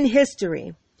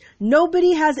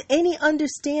 Nobody has any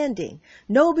understanding.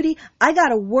 I got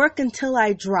to work until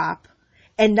I drop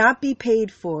and not be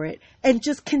paid for it, and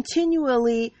just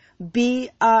continually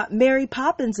be Mary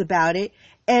Poppins about it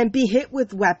and be hit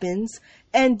with weapons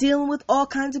and dealing with all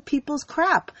kinds of people's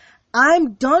crap.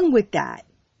 I'm done with that.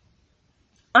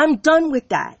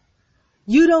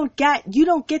 You don't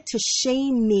get to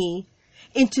shame me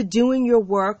into doing your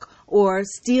work or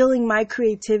stealing my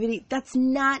creativity. That's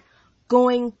not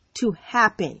going to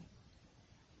happen.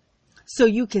 So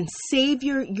you can save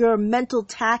your mental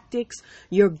tactics,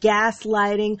 your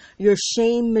gaslighting, your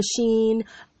shame machine,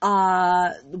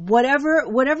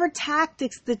 whatever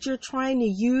tactics that you're trying to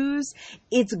use,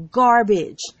 it's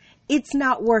garbage. It's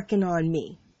not working on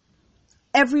me.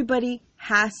 Everybody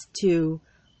has to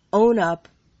own up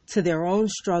to their own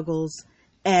struggles,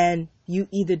 and you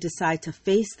either decide to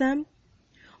face them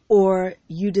or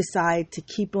you decide to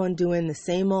keep on doing the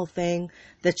same old thing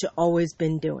that you've always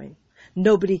been doing.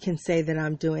 Nobody can say that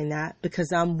I'm doing that,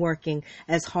 because I'm working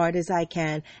as hard as I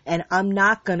can, and I'm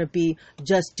not going to be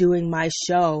just doing my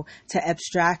show to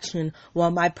abstraction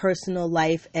while my personal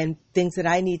life and things that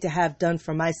I need to have done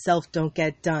for myself don't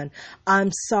get done.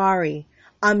 I'm sorry.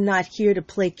 I'm not here to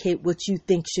placate what you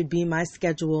think should be my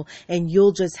schedule, and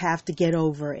you'll just have to get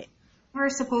over it. We're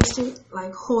supposed to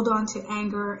hold on to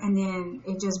anger, and then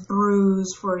it just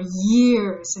brews for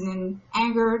years, and then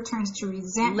anger turns to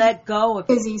resentment. Let go of it.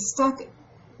 Because he's stuck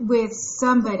with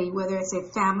somebody, whether it's a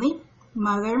family,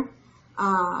 mother,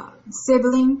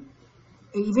 sibling,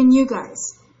 even you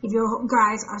guys. If you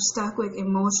guys are stuck with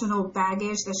emotional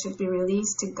baggage that should be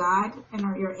released to God and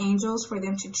your angels for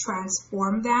them to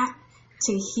transform that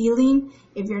to healing,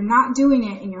 if you're not doing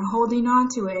it and you're holding on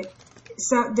to it,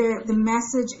 so the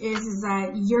message is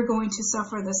that you're going to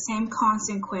suffer the same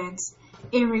consequence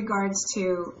in regards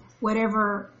to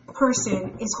whatever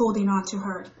person is holding on to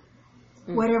her.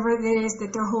 Whatever it is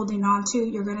that they're holding on to,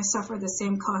 you're going to suffer the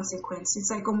same consequence.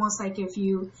 It's almost like if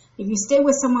you stay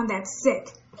with someone that's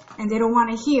sick and they don't want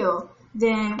to heal,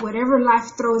 then whatever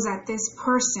life throws at this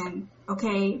person,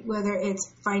 okay, whether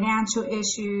it's financial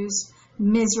issues,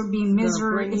 being stuck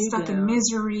in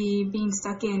misery, being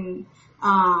stuck in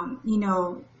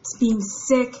being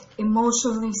sick,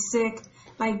 emotionally sick,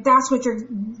 that's what is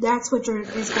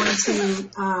going to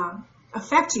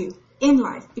affect you in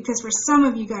life. Because for some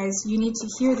of you guys, you need to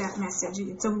hear that message.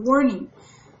 It's a warning.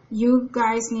 You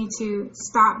guys need to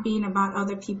stop being about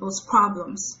other people's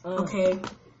problems. Okay,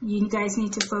 you guys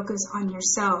need to focus on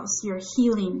yourselves, your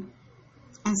healing,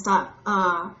 and stop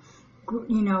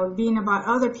being about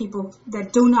other people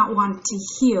that do not want to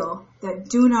heal, that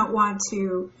do not want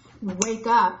to wake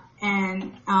up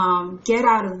and get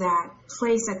out of that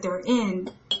place that they're in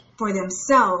for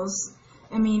themselves.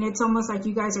 I mean, it's almost like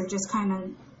you guys are just kind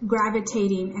of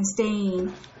gravitating and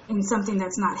staying in something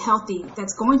that's not healthy,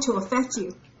 that's going to affect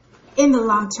you in the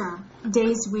long term,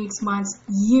 days, weeks, months,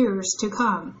 years to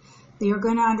come. You're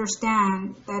going to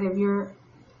understand that if you're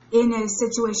in a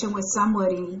situation with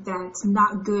somebody that's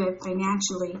not good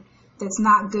financially, that's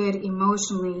not good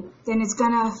emotionally, then it's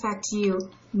going to affect you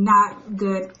not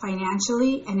good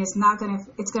financially, and it's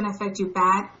going to affect you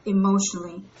bad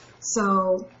emotionally.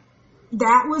 So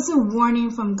that was a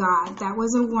warning from God. That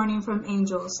was a warning from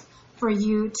angels for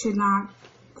you to not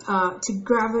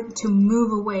to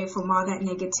move away from all that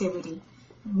negativity.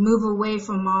 Move away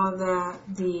from all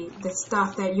the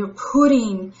stuff that you're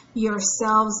putting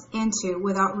yourselves into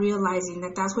without realizing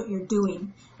that that's what you're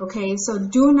doing. Okay, so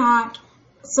do not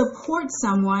support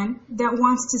someone that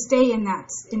wants to stay in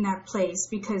that place,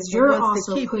 because you're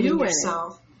also putting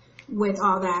yourself with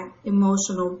all that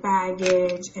emotional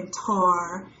baggage and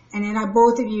tar, and then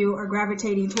both of you are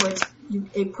gravitating towards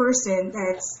a person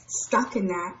that's stuck in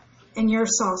that, and you're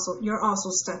also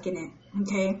stuck in it.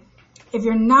 Okay. If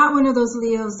you're not one of those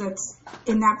Leos that's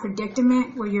in that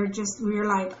predicament where you're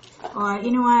like, oh,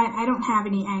 you know what? I don't have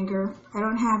any anger. I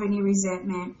don't have any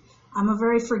resentment. I'm a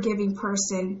very forgiving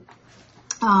person.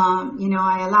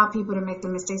 I allow people to make the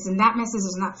mistakes, and that message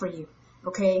is not for you.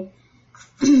 Okay.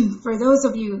 For those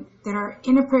of you that are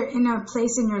in a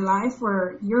place in your life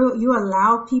where you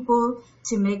allow people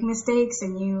to make mistakes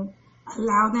and you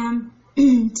allow them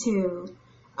to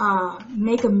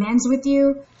make amends with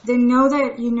you, then know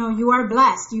that you are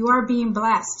blessed. You are being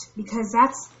blessed, because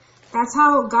that's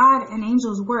how God and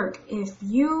angels work. If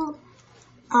you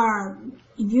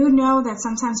know that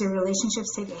sometimes your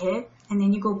relationships take a hit, and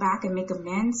then you go back and make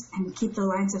amends and keep the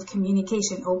lines of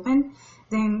communication open,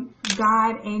 then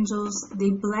God, angels, they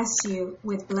bless you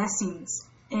with blessings,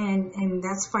 and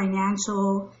that's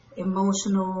financial,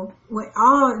 emotional,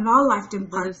 in all life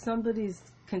departments. But if somebody's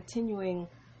continuing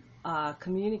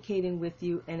communicating with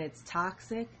you and it's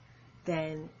toxic,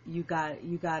 then you gotta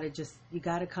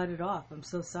cut it off. I'm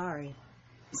so sorry.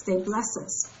 They bless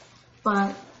us,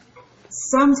 but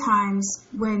sometimes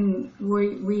when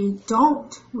we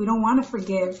don't want to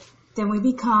forgive, then we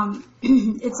become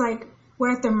it's like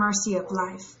we're at the mercy of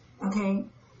life. Okay,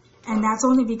 and that's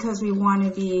only because we want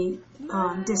to be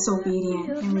disobedient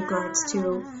in regards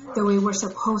to the way we're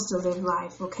supposed to live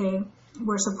life. Okay,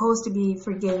 we're supposed to be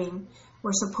forgiving.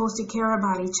 We're supposed to care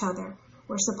about each other.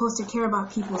 We're supposed to care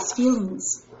about people's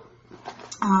feelings.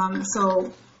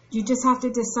 So you just have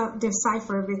to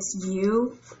decipher if it's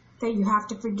you that you have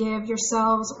to forgive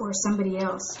yourselves or somebody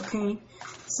else, okay?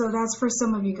 So that's for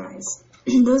some of you guys.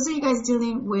 Those of you guys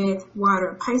dealing with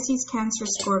water, Pisces, Cancer,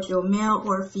 Scorpio, male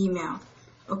or female,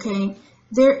 okay?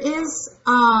 There is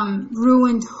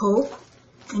ruined hope,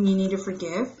 and you need to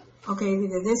forgive, okay?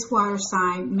 Either this water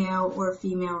sign, male or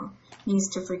female, needs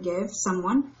to forgive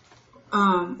someone,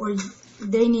 or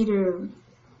they need to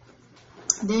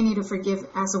forgive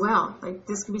as well. Like,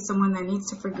 this could be someone that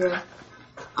needs to forgive.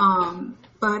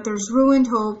 But there's ruined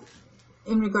hope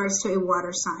in regards to a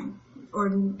water sign, or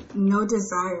no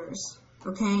desires.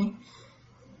 Okay,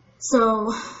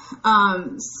 so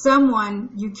someone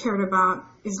you cared about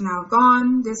is now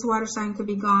gone. This water sign could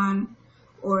be gone,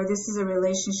 or this is a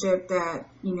relationship that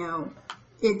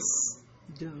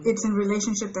it's a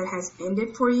relationship that has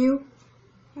ended for you.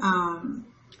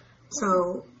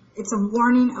 So it's a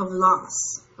warning of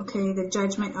loss. Okay, the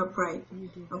judgment upright.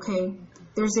 Okay,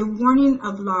 there's a warning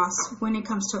of loss when it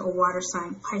comes to a water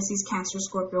sign, Pisces, Cancer,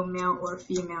 Scorpio, male or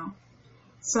female.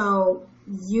 So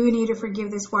you need to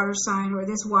forgive this water sign, or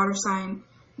this water sign.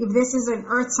 If this is an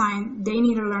earth sign, they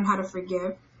need to learn how to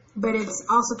forgive. But it's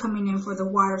also coming in for the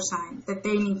water sign that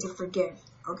they need to forgive.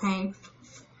 Okay,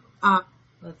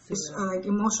 like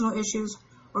emotional issues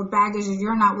or baggage that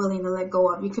you're not willing to let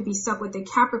go of. You could be stuck with a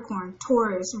Capricorn,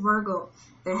 Taurus, Virgo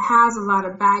that has a lot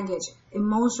of baggage,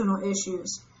 emotional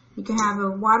issues. You can have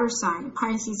a water sign,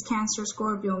 Pisces, Cancer,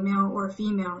 Scorpio, male or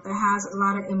female, that has a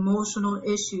lot of emotional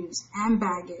issues and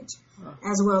baggage,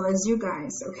 as well as you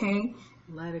guys, okay?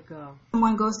 Let it go.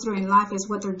 Someone goes through in life is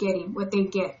what they're getting, what they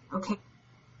get, okay?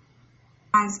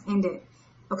 Has ended.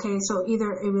 Okay, so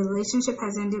either a relationship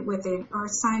has ended with an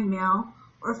earth sign, male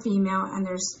or female, and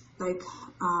there's like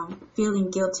feeling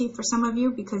guilty for some of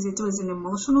you because it was an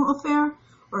emotional affair,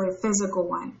 or a physical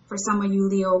one for some of you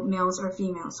Leo males or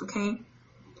females, okay?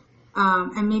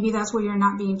 And maybe that's where you're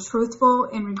not being truthful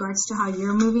in regards to how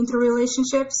you're moving through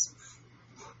relationships.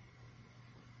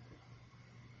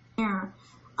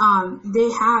 They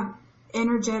have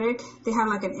they have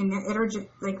like an energy,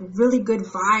 like really good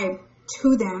vibe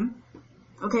to them.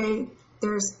 Okay,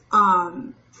 there's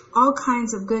all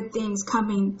kinds of good things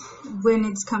coming when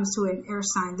it comes to an air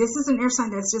sign. This is an air sign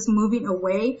that's just moving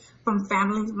away from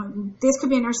family. This could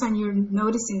be an air sign you're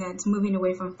noticing that it's moving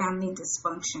away from family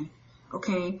dysfunction.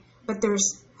 Okay, but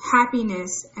there's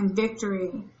happiness and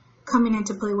victory coming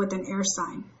into play with an air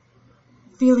sign.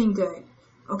 Feeling good.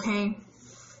 Okay.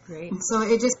 Great. So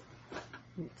it just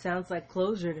sounds like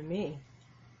closure to me.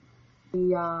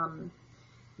 The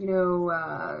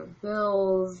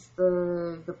bills,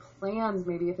 the plans.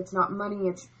 Maybe if it's not money,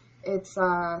 it's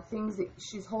things that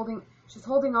she's holding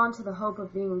on to the hope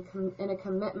of being in a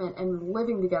commitment and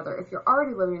living together. If you're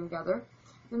already living together,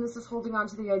 then this is holding on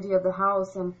to the idea of the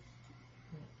house, and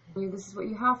this is what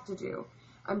you have to do.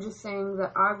 I'm just saying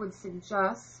that I would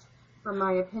suggest, from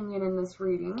my opinion in this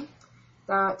reading,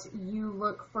 that you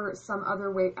look for some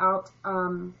other way out,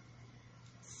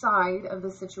 side of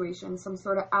the situation, some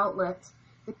sort of outlet.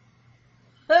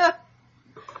 Run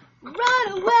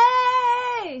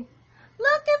away!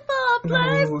 Looking for a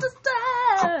place to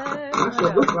stay. That's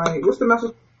what it looks like. What's the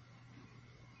message?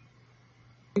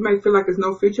 You might feel like there's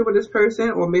no future with this person,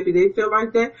 or maybe they feel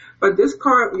like that. But this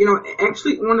card,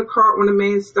 actually on the card, on the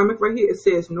man's stomach right here, it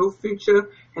says no future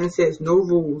and it says no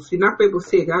rules. You're not able to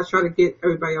see it. I try to get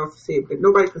everybody else to see it, but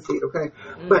nobody can see it, okay?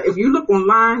 But if you look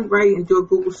online, right, and do a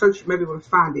Google search, you may be able to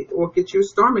find it, or get your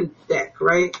Starman deck,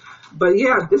 right? But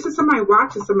yeah, this is somebody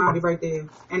watching somebody right there,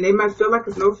 and they might feel like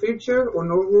there's no future or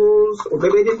no rules, or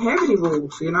maybe they didn't have any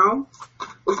rules,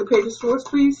 What's the page of swords,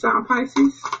 please? Sign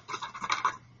Pisces.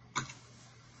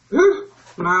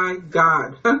 My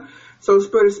God. So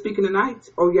Spirit is speaking tonight.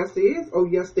 Oh, yes, it is. Oh,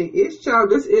 yes, there is, child.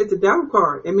 This is the Devil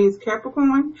card. It means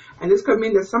Capricorn. And this could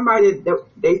mean that somebody that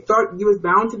they thought you was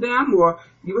bound to them, or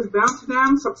you was bound to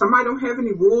them. So somebody don't have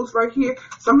any rules right here.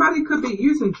 Somebody could be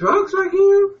using drugs right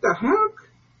here. The heck?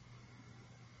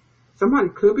 Somebody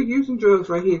could be using drugs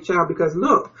right here, child. Because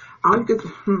look, I get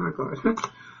to, oh my God.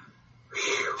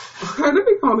 Okay, let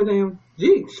me calm it down.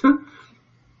 Jeez.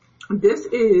 This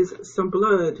is some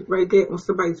blood right there on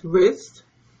somebody's wrist.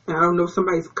 And I don't know if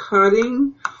somebody's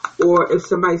cutting or if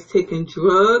somebody's taking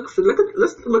drugs. So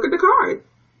let's look at the card.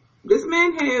 This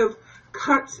man have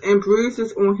cuts and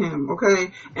bruises on him,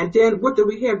 okay? And then what do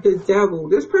we have? The Devil.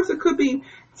 This person could be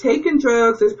taking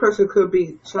drugs. This person could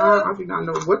be, child, I do not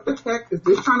know what the heck is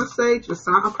this trying to say to the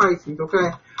sign of Pisces,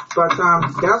 okay? But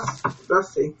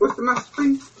let's see. What's the message,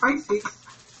 please? Pisces.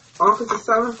 August the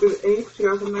 7th through the 8th,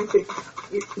 2019.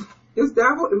 This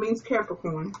Devil, it means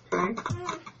Capricorn, okay?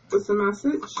 What's the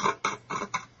message?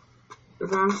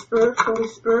 Divine Spirit, Holy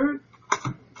Spirit.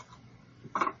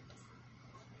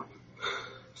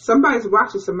 Somebody's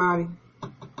watching somebody,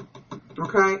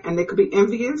 okay? And they could be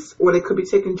envious, or they could be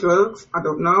taking drugs. I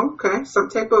don't know, okay? Some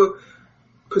type of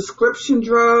prescription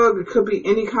drug. It could be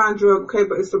any kind of drug, okay?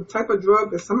 But it's some type of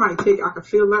drug that somebody take. I can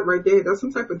feel that right there. That's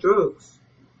some type of drugs,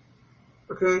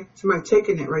 okay? Somebody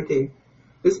taking it right there.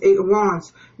 This 8 of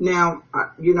Wands. Now,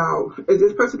 is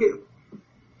this person getting...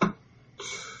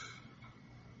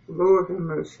 Lord have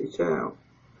mercy, child.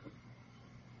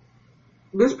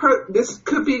 This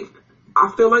could be,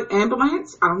 I feel like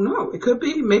ambulance. I don't know. It could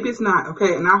be. Maybe it's not,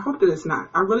 okay? And I hope that it's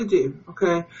not. I really do,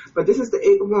 okay? But this is the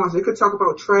 8 of Wands. They could talk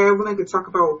about traveling. They could talk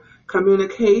about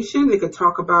communication. They could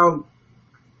talk about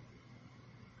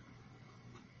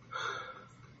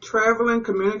traveling,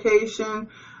 communication,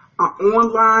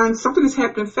 online. Something is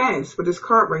happening fast with this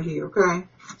card right here, okay?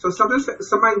 So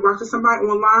somebody watching somebody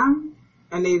online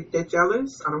and they're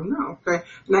jealous. I don't know, okay?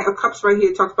 Knight of Cups right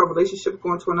here talks about relationship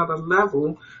going to another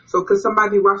level. So could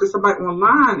somebody be watching somebody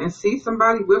online and see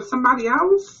somebody with somebody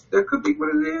else? That could be what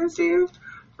it is here.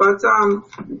 But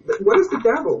what is the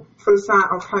Devil for the sign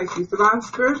of Pisces? Divine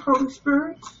Spirit, Holy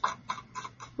Spirit?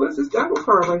 What is this Devil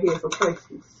card right here for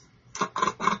Pisces?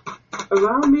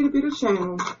 Allow me to be the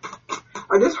channel.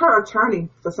 I just heard attorney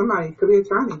for somebody. Could be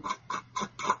attorney.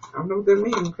 I don't know what that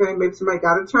means, okay? Maybe somebody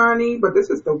got attorney, but this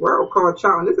is the World card,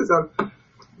 child. And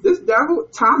this Devil,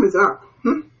 time is up.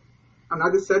 And I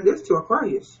just said this to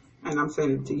Aquarius, and I'm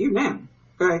saying it to you now,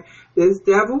 okay? This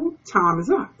Devil, time is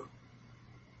up.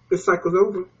 The cycle's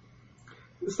over.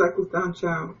 The cycle's done,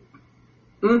 child.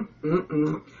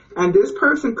 And this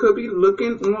person could be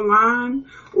looking online,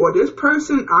 or this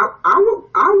person,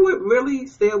 I would really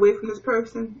stay away from this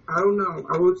person. I don't know.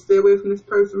 I would stay away from this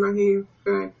person right here,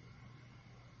 okay?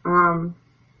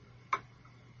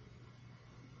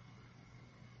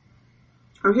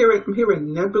 I'm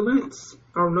hearing nebulence.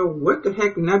 I don't know what the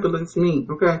heck nebulence mean.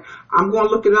 Okay, I'm going to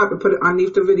look it up and put it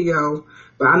underneath the video,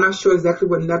 but I'm not sure exactly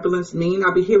what nebulence mean.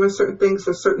 I'll be hearing certain things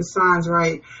for certain signs,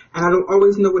 right? And I don't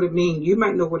always know what it mean. You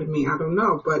might know what it mean. I don't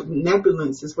know, but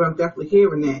nebulence is what I'm definitely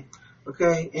hearing that.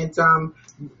 Okay, and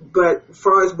but as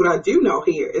far as what I do know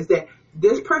here is that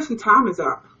this person's time is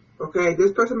up. Okay,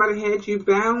 this person might have had you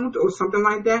bound or something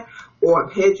like that, or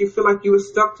had you feel like you were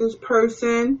stuck to this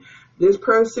person. This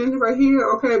person right here,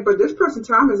 okay, but this person's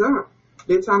time is up.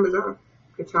 Their time is up.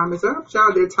 Their time is up,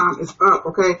 child. Their time is up,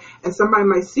 okay? And somebody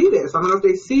might see this. I don't know if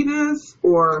they see this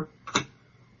or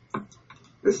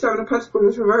the Seven of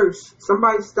Pentacles is reversed.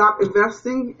 Somebody stopped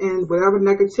investing in whatever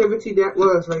negativity that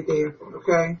was right there,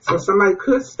 okay? So somebody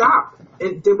could stop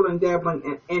dibbling,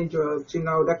 dabbling in drugs, you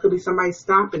know. That could be somebody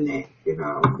stopping that, you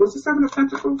know. What's the Seven of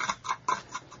Pentacles?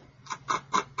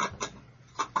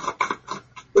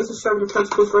 What's the Seven of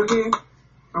Pentacles right here?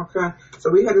 Okay,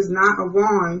 so we had this Nine of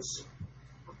Wands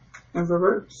in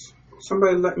reverse.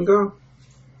 Somebody letting go.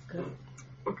 Okay.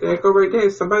 There you go right there.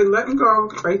 Somebody letting go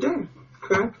right there.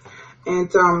 Okay.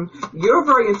 And you're a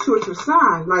very intuitive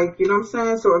sign, like, you know what I'm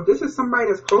saying? So if this is somebody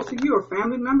that's close to you, a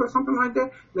family member or something like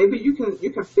that, maybe you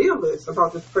can feel this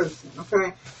about this person,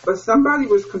 okay? But somebody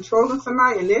was controlling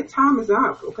somebody and their time is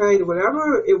up, okay?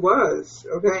 Whatever it was,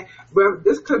 okay? Well,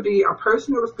 this could be a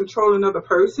person that was controlling another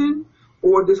person,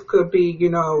 or this could be, you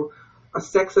know, a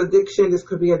sex addiction, this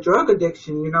could be a drug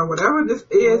addiction, you know, whatever this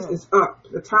is up.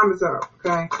 The time is up,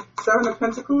 okay? Seven of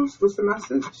Pentacles, what's the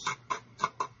message?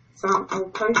 Sign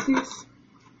of Pisces.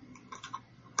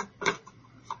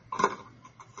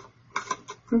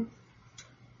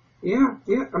 Yeah,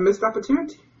 a missed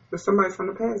opportunity for somebody from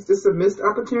the past. This is a missed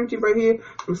opportunity right here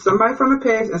from somebody from the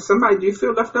past, and somebody, do you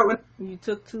feel left out you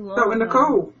took too long. In the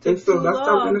cold. They feel left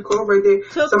out in the cold right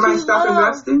there. Somebody stopped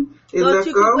investing. They let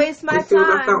go. They feel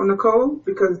left out in the cold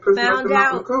because the person left them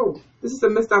out in the cold. This is a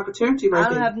missed opportunity right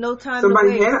there. I don't have no time Somebody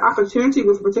to waste. had an opportunity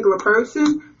with a particular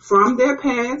person from their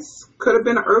past. Could have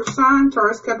been an earth sign,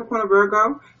 Taurus, Capricorn, or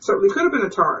Virgo. Certainly could have been a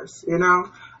Taurus, you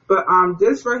know. But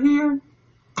this right here,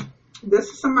 this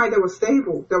is somebody that was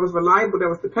stable, that was reliable, that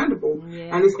was dependable.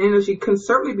 Yeah. And this energy can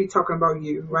certainly be talking about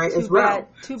you, right, as well.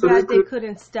 Too bad they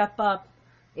couldn't step up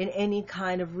in any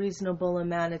kind of reasonable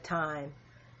amount of time.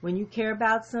 When you care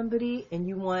about somebody and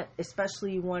you want,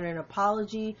 especially you want an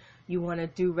apology, you want to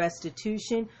do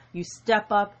restitution, you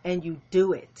step up and you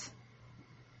do it.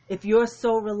 If you're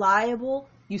so reliable,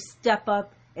 you step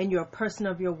up and you're a person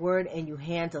of your word and you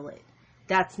handle it.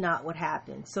 That's not what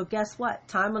happened. So guess what?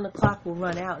 Time on the clock will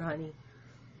run out, honey.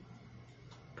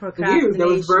 Procrastination. That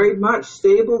was very much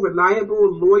stable,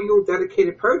 reliable, loyal,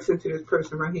 dedicated person to this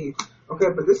person right here. Okay,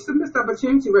 but this is a missed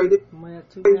opportunity right there.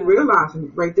 You're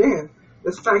realizing right there.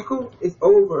 The cycle is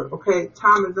over. Okay,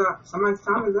 time is up. Somebody's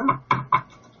time is up.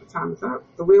 Time is up.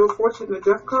 The Wheel of Fortune, the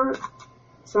Death card.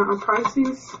 Sign of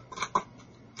Pisces.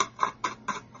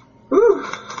 Ooh,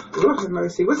 Lord have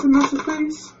mercy. What's the message,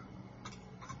 please?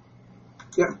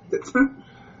 Yeah.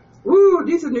 Woo,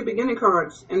 these are new beginning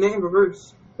cards, and they're in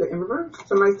reverse. They're in reverse.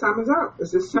 Somebody's time is up.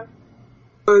 It's just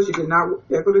because you did not.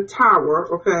 There go the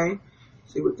Tower. Okay.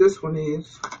 See what this one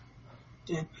is.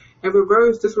 Yeah. In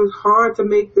reverse, this was hard to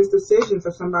make this decision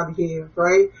for somebody here,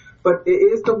 right? But it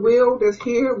is the will that's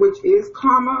here, which is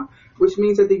karma, which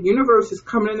means that the universe is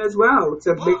coming in as well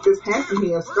to make this happen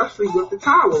here, especially with the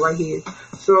Tower right here.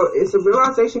 So it's a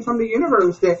realization from the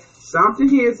universe that something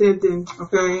here is ending,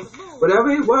 okay?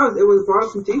 Whatever it was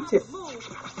brought some detail.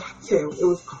 It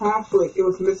was conflict. It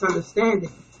was misunderstanding.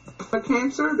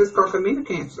 Cancer, this card can mean a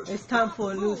Cancer. It's time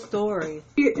for a new story.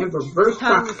 In reverse, it's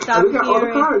time to stop we got all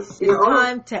the cards. It's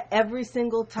time to every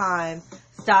single time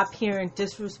stop hearing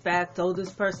disrespect. Oh,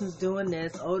 this person's doing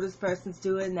this. Oh, this person's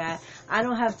doing that. I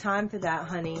don't have time for that,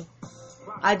 honey.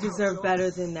 I deserve better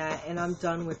than that, and I'm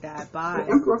done with that. Bye.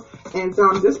 And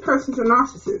this person's a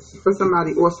narcissist for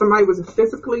somebody, or somebody was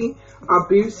physically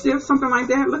abusive, something like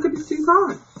that. Look at these two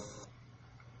cards.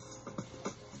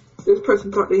 This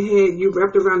person thought they had you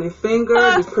wrapped around their finger.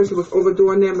 This person was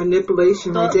overdoing their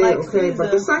manipulation right there. Like okay, Caesar.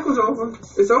 But the cycle's over.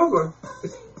 It's over.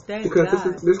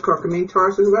 Because this card can mean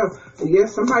Taurus as well. But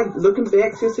yes, somebody looking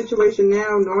back to your situation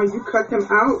now, knowing you cut them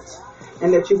out,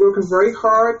 and that you're working very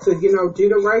hard to, do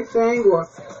the right thing or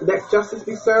let justice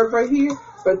be served right here.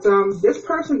 But this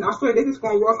person, I swear, they're just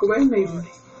gonna walk away maybe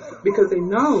because they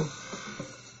know.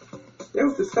 They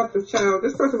was deceptive, child.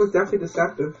 This person was definitely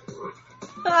deceptive.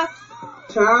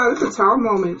 Child, it's a Tower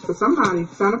moment for somebody.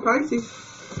 Sign of Pisces.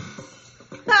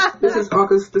 This is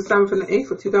August the 7th and the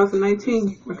 8th of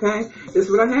 2019. Okay? This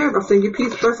is what I have. I'll send you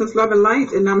peace, blessings, love, and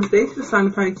light. And namaste to the sign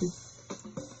of Pisces.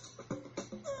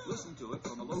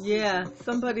 Yeah,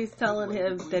 somebody's telling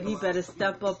him that he better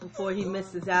step up before he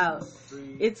misses out.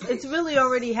 It's really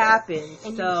already happened.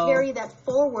 And so you carry that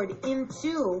forward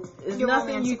into there's your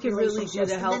nothing romantic you can really do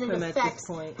relationships, to help and then him it at this affects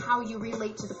point. how you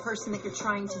relate to the person that you're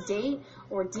trying to date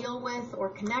or deal with or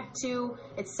connect to,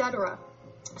 etc.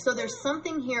 So there's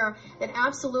something here that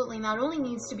absolutely not only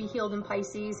needs to be healed in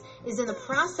Pisces, is in the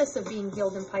process of being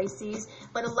healed in Pisces,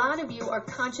 but a lot of you are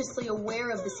consciously aware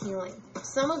of this healing.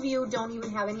 Some of you don't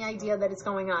even have any idea that it's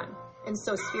going on. And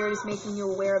so Spirit is making you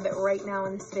aware of it right now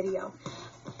in this video.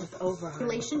 It's over. Honey.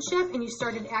 Relationship, and you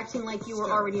started acting like you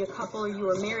were already a couple or you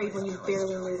were married when you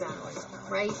barely knew them,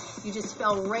 right? You just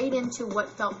fell right into what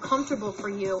felt comfortable for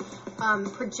you,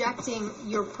 projecting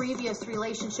your previous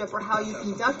relationship or how you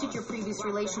conducted your previous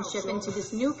relationship into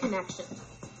this new connection.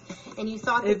 And you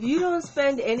thought that if you don't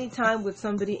spend any time with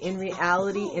somebody in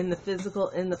reality, in the physical,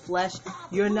 in the flesh,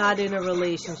 you're not in a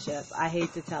relationship. I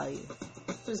hate to tell you.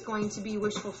 was going to be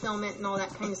wish fulfillment and all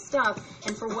that kind of stuff,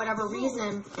 and for whatever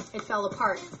reason it fell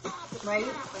apart, right?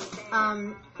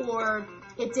 Or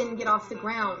it didn't get off the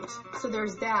ground. So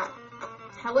there's that.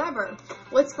 However,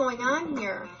 what's going on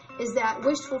here is that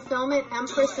wish fulfillment,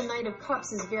 Empress and Knight of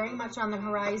Cups, is very much on the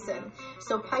horizon.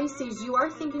 So Pisces, you are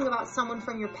thinking about someone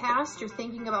from your past. You're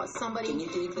thinking about somebody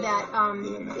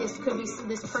that could be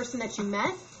this person that you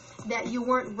met, that you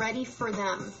weren't ready for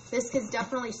them. This is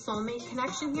definitely soulmate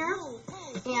connection here.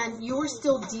 And you were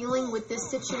still dealing with this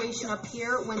situation up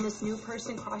here when this new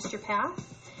person crossed your path.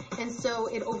 And so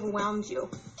it overwhelmed you.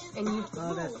 And you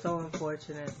that's so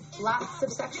unfortunate. Lots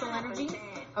of sexual energy,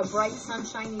 a bright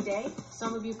sunshiny day.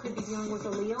 Some of you could be dealing with a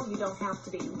Leo. You don't have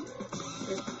to be.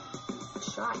 Just a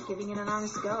shot, giving it an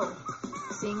honest go.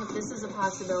 Seeing if this is a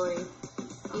possibility.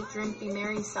 Eat, drink, be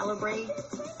merry, celebrate.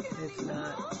 It's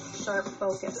not. Sharp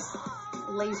focus.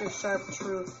 Laser sharp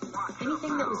truth.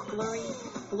 Anything that was blurry,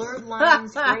 blurred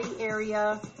lines, gray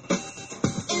area.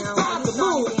 You know, any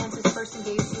song and dance this person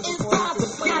gave you before you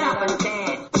didn't play that out. You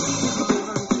gave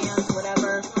them a chance,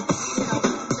 whatever. You know,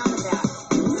 none of that.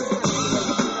 This is going to be like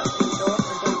beat up and show up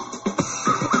or don't.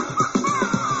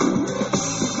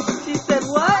 She said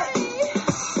what?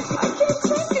 I can't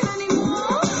take it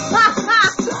anymore.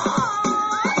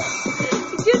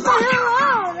 Get the hell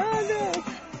out! Oh no.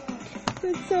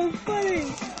 That's so funny.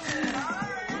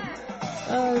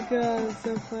 Oh god, it's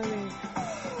so funny.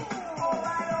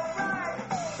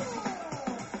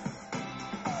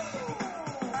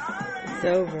 It's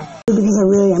over. Because I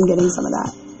really am getting some of that.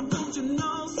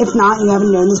 If not, you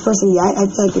haven't known this person yet, I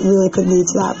feel like it really could lead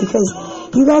to that, because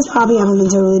you guys probably haven't been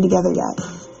totally together yet.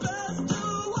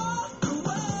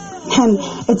 And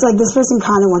it's like this person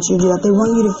kind of wants you to do that. They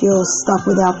want you to feel stuck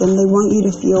without them. They want you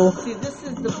to feel See, this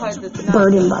is the part that's not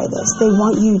burdened by this. They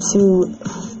want you to...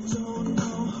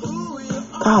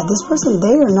 God, this person,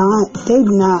 they're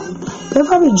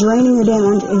probably draining your damn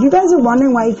energy. If you guys are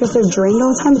wondering why you feel so drained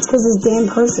all the time, it's because this damn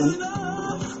person.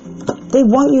 They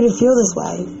want you to feel this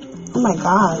way. Oh my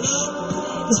gosh.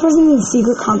 This person's in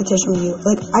secret competition with you.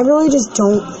 Like, I really just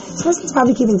don't... This person's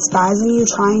probably keeping spies on you,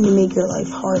 trying to make your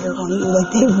life harder on you. Like,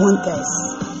 they want this.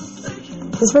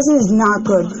 This person is not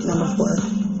good, number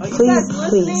 4.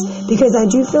 Please. Because I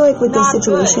do feel like with this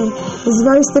situation, this is a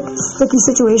very sticky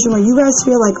situation where you guys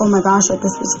feel like, oh my gosh, like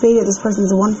this was fated, this person's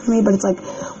the one for me, but it's like,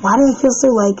 why do I feel so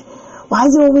like, why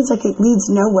is it always like it leads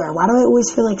nowhere? Why do I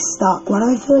always feel like stuck? Why do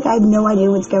I feel like I have no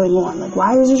idea what's going on? Like,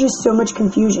 why is there just so much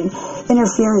confusion,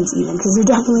 interference even? Because there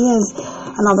definitely is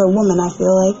another woman, I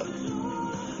feel like.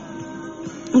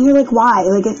 And you're like, why?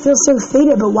 Like, it feels so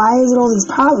fated, but why is it all these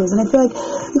problems? And I feel like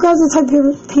you guys are the type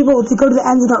of people to go to the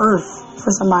ends of the earth for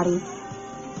somebody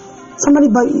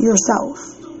but yourself.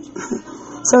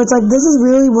 So it's like, this is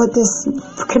really what this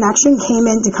connection came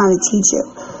in to kind of teach you.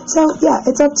 So yeah,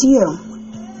 it's up to you.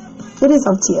 It is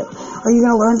up to you. Are you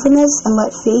going to learn from this and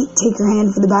let fate take your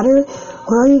hand for the better,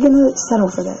 or are you going to settle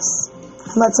for this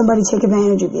and let somebody take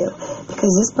advantage of you?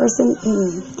 Because this person,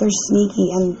 they're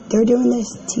sneaky and they're doing this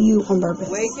to you on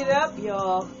purpose. Wake it up,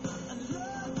 y'all.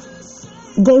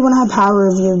 They want to have power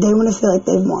of you. They want to feel like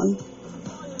they've won.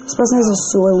 This person is a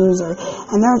sore loser,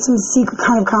 and they're in some secret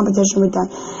kind of competition with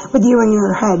you in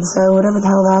your head. So whatever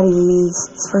the hell that even means,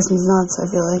 this person's nuts. I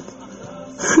feel like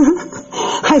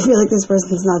I feel like this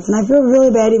person's nuts, and I feel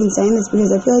really bad even saying this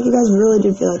because I feel like you guys really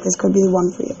do feel like this could be the one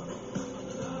for you.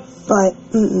 But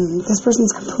this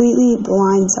person's completely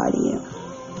blindsiding you,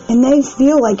 and they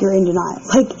feel like you're in denial.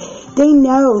 Like they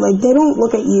know, like they don't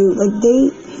look at you, like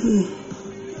they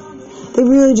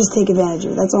really just take advantage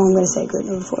of you. That's all I'm going to say, group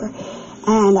number 4.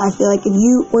 And I feel like if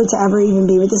you were to ever even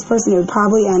be with this person, it would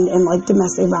probably end in like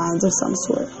domestic violence of some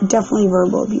sort. Definitely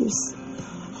verbal abuse.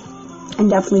 And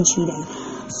definitely cheating.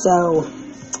 So,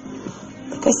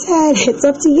 like I said, it's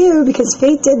up to you because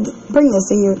fate did bring this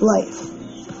in your life.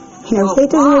 You know, fate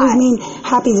doesn't always mean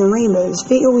happies and rainbows.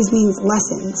 Fate always means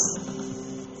lessons.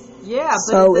 Yeah,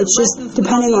 but so it's just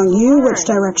depending on you which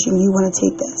direction you want to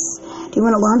take this. Do you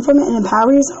want to learn from it and empower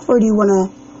yourself, or do you want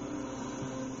to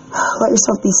let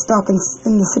yourself be stuck in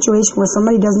the situation where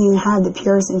somebody doesn't even have the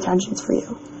purest intentions for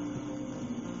you?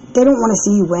 They don't want to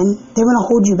see you win. They want to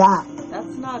hold you back.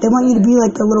 That's not They want you to be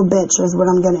like the little bitch is what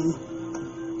I'm getting.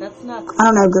 That's not I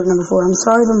don't know, group number 4. I'm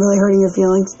sorry if I'm really hurting your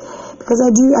feelings, because I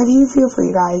do feel for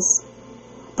you guys.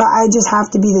 But I just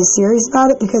have to be this serious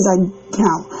about it because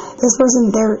this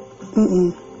person, they're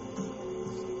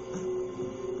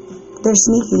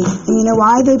sneaky. And you know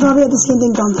why? They probably had the same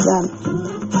thing done to them.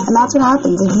 And that's what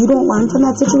happens. If you don't learn from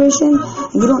that situation,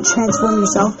 and you don't transform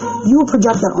yourself, you will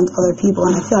project that onto other people.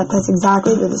 And I feel like that's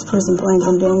exactly what this person plans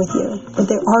on doing with you. What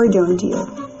they are doing to you.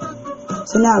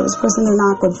 So no, this person, they're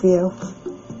not good for you.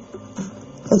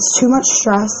 It's too much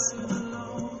stress.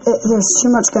 There's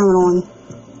too much going on.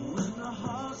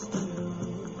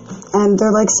 And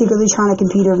they're like secretly trying to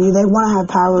compete over you. They want to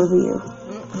have power over you.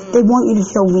 They want you to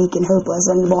feel weak and hopeless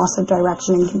and lost of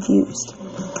direction and confused.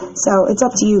 So it's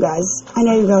up to you guys. I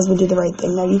know you guys would do the right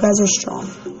thing though. You guys are strong.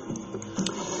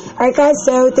 Alright guys,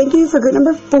 so thank you for group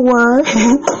number 4.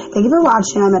 Thank you for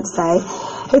watching, I meant to say.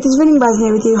 If this reading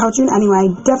resonated with you, helped you in any way,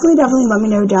 definitely let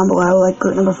me know down below, like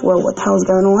group number 4, what the hell is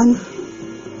going on.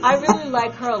 I really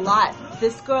like her a lot.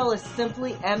 This girl is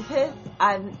simply empath.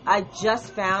 I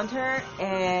just found her,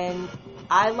 and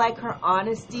I like her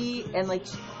honesty, and like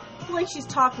she's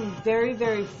talking very,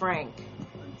 very frank.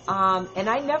 And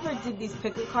I never did these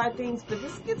pick a card things, but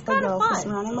this gets kind of fun.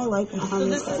 Surrounding my life and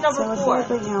harmony. So this is number 4. I feel like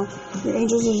right now, your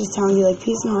angels are just telling you, like,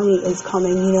 peace and harmony is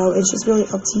coming. You know, it's just really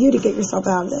up to you to get yourself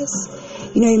out of this.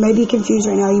 You know, you may be confused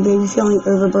right now, you may be feeling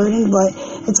overburdened, but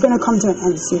it's going to come to an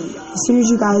end soon. As soon as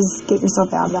you guys get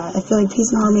yourself out of that, I feel like peace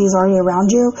and harmony is already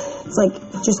around you. It's like,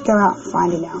 just go out and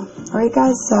find it now. Alright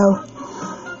guys, so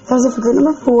that was it for group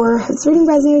number 4. If this reading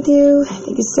resonated with you,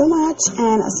 thank you so much,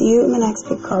 and I'll see you in my next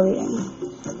big card reading.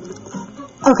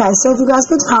 Okay, so if you guys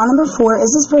picked pile number 4,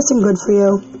 is this person good for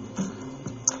you?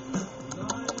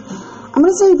 I'm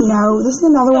going to say no. This is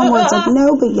another one where it's like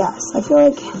no, but yes. I feel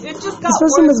like this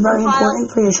person was very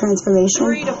important for your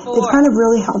transformation. It's kind of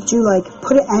really helped you, like,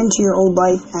 put an end to your old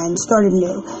life and started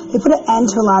new. They put an end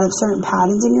to a lot of certain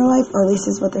patterns in your life, or at least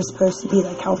is what they're supposed to be,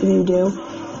 like, helping you do.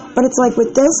 But it's like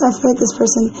with this, I feel like this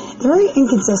person, they're very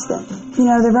inconsistent. You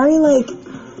know, they're very, like,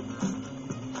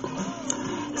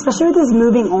 especially with this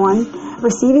moving on,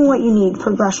 receiving what you need,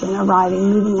 progression, arriving,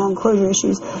 moving on, closure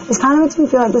issues. It kind of makes me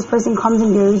feel like this person comes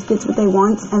and goes, gets what they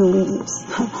want, and leaves.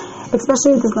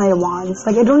 Especially with this Knight of Wands.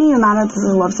 Like, it don't even matter if this is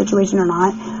a love situation or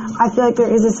not. I feel like there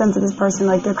is a sense of this person,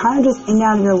 like, they're kind of just in and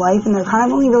out of your life, and they're kind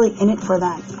of only really in it for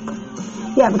them.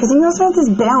 Yeah, because you also have this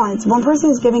balance. One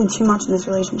person is giving too much in this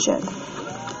relationship.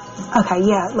 Okay,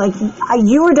 yeah, like,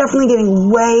 you are definitely giving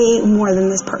way more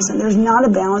than this person. There's not a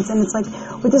balance, and it's like,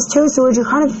 with this Two of Swords, you're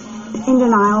kind of in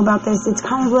denial about this. It's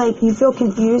kind of like you feel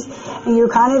confused, and you're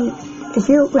kind of, if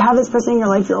you have this person in your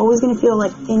life, you're always going to feel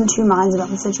like in two minds about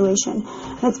the situation,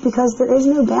 and it's because there is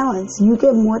no balance. You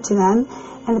give more to them,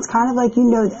 and it's kind of like you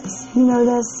know this,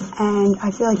 and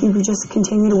I feel like you could just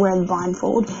continue to wear the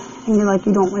blindfold, and you're like,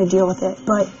 you don't want to deal with it,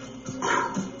 but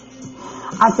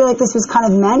I feel like this was kind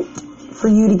of meant for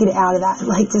you to get out of that,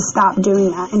 like to stop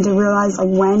doing that, and to realize like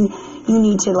when you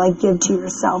need to like give to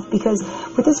yourself, because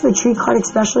with this retreat card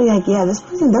especially, like, yeah, this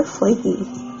person, they're flaky.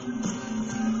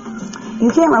 You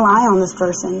can't rely on this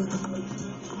person.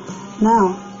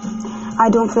 No. I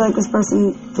don't feel like this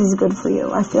person is good for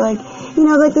you. I feel like, you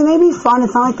know, like they may be fun,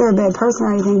 it's not like they're a bad person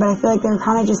or anything, but I feel like they're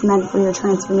kind of just meant for your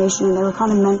transformation, and they were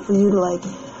kind of meant for you to like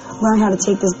learn how to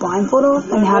take this blindfold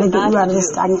off, and how to get you out of this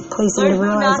stagnant place, and to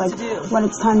realize like when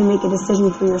it's time to make a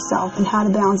decision for yourself, and how to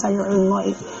balance out your own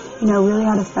life. You know, really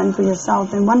how to fend for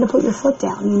yourself, and when to put your foot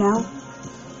down, you know?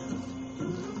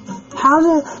 How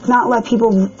to not let people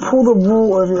pull the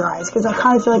wool over your eyes, because I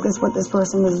kind of feel like that's what this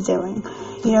person was doing.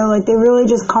 You know, like they really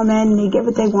just come in, and they get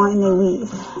what they want, and they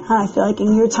leave. And I feel like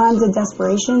in your times of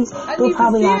desperation, they'll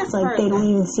probably act like they don't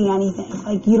even see anything.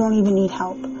 Like, you don't even need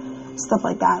help. Stuff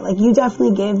like that. Like, you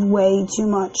definitely gave way too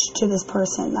much to this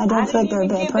person. I don't feel like they're a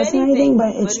bad person or anything,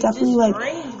 but it's definitely like,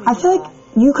 I feel like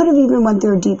you could have even went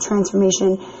through a deep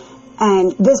transformation,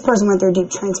 and this person went through a deep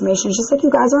transformation. It's just like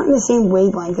you guys aren't in the same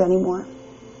wavelength anymore.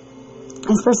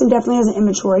 This person definitely has an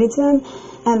immaturity to them,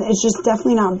 and it's just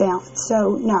definitely not balanced.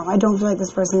 So, no, I don't feel like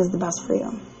this person is the best for you.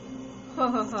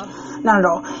 Not at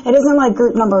all. It isn't like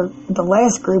the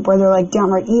last group, where they're like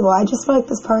downright evil. I just feel like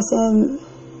this person,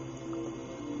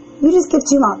 you just give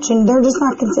too much, and they're just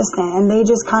not consistent, and they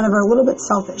just kind of are a little bit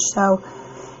selfish. So,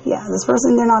 yeah, this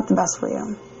person, they're not the best for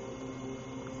you.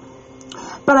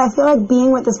 But I feel like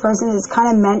being with this person is kind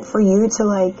of meant for you to,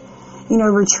 like, you know,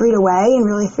 retreat away and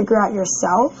really figure out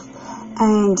yourself,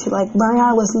 and to, like, learn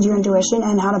how to listen to your intuition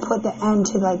and how to put the end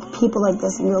to, like, people like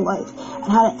this in your life, and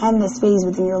how to end this phase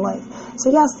within your life.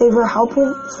 So, yes, they were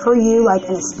helpful for you, like,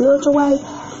 in a spiritual way,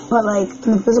 but, like,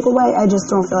 in the physical way, I just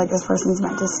don't feel like this person's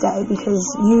meant to stay, because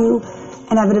you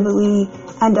inevitably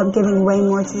end up giving way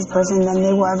more to this person than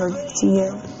they will ever give to you.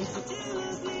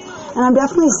 And I'm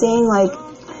definitely seeing, like,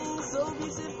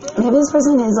 maybe this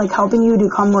person is, like, helping you to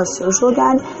become more social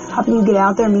again, helping you get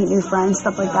out there, meet new friends,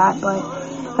 stuff like that. But,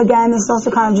 again, this is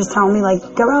also kind of just telling me,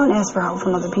 like, go out and ask for help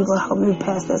from other people to help move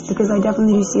past this, because I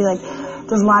definitely do see, like,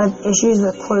 there's a lot of issues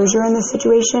with closure in this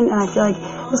situation, and I feel like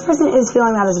this person is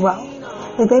feeling that as well.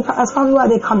 Like, that's probably why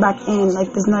they come back in,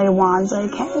 like, this Knight of Wands,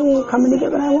 like, hey, come in to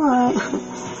get what I want.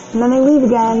 And then they leave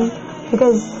again,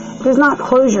 because there's not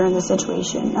closure in this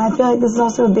situation. And I feel like this is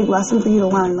also a big lesson for you to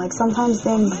learn. Like, sometimes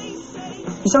you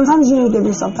need to give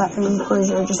yourself that own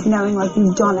closure, just knowing, like,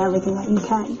 you've done everything that you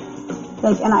can.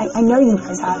 Like, and I know you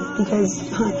guys have, because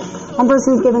one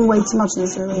person is giving way too much in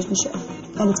this relationship.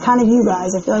 And it's kind of you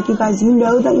guys. I feel like you guys, you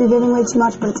know that you're giving way too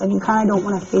much, but it's like you kind of don't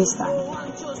want to face that.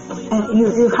 And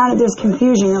you're kind of, there's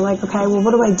confusion. You're like, okay, well,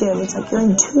 what do I do? It's like you're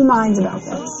in two minds about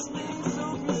this.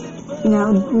 You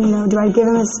know, do I give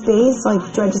him his space? Like,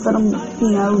 do I just let him,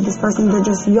 you know, this person, they're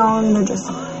just young, they're just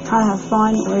trying to have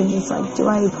fun, or just like, do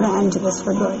I put an end to this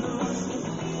for good?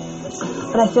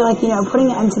 But I feel like, you know, putting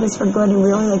an end to this for good and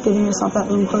really, like, giving yourself that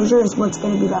own closure is what's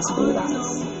going to be best for you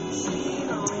guys.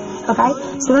 Okay?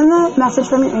 So then the message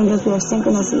from your angels, we have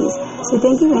synchronicities. So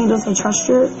thank you, angels. I trust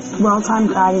your well-timed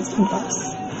guidance and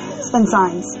gifts. And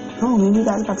signs. Oh, maybe you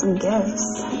guys got some gifts.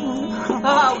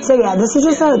 So yeah, this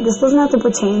doesn't have to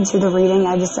pertain to the reading.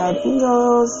 I just said,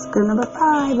 angels, group number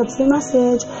 5, what's the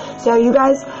message? So you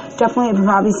guys definitely are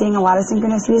probably seeing a lot of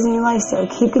synchronicities in your life, so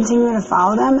keep continuing to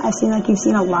follow them. I've seen, like, you've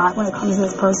seen a lot when it comes to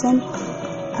this person.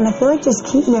 And I feel like just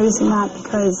keep noticing that,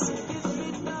 because,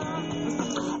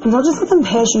 and don't just let them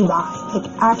pass you by. Like,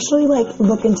 actually, like,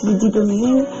 look into the deeper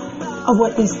meaning of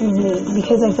what these things mean,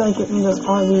 because I feel like your angels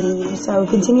are leading you. So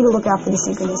continue to look out for the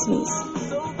synchronicities.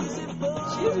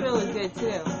 She's really good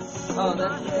too. Oh,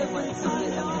 that's the same one. So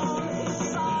good.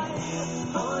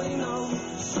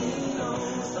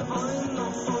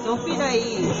 Don't be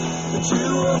naive.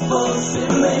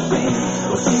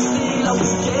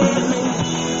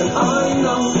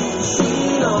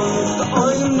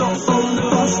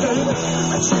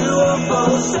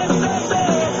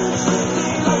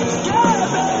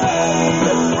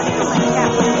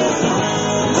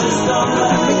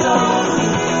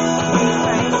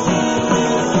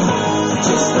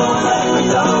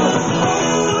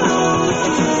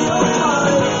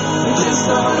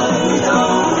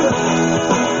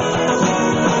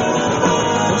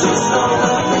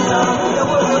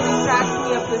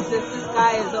 This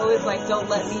guy is always like, don't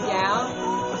let me down,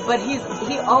 but he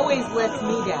always lets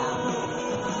me down.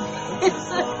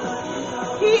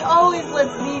 He always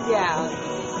lets me down,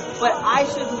 but I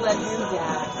shouldn't let him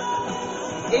down.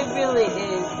 It really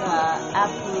is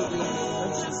absolutely,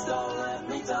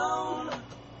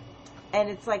 and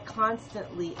it's like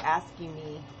constantly asking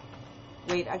me,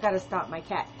 wait, I gotta stop my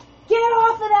cat. Get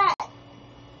off of that!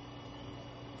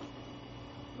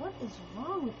 What is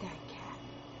wrong with that cat?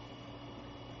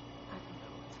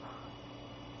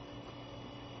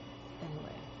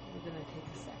 Anyway, we're going to take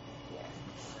a second here.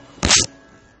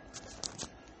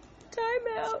 Time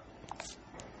out.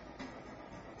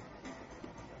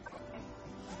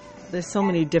 There's so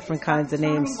many different kinds of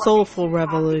names. Soulful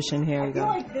Revolution. Here we go.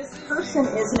 I feel like this person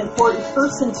is an important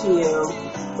person to you.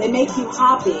 They make you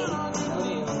happy.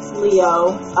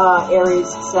 Leo,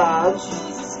 Aries, Sag.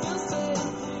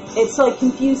 It's like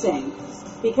confusing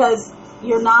because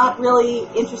you're not really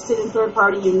interested in third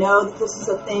party. You know that this is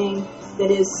a thing that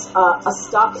is a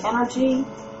stuck energy.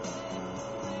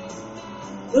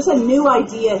 There's a new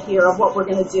idea here of what we're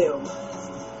going to do.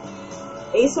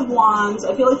 Ace of Wands,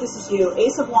 I feel like this is you.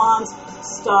 Ace of Wands,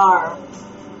 Star.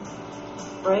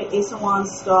 Right? Ace of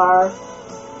Wands, Star.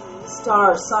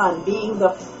 Star, Sun, being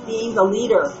the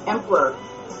leader, Emperor.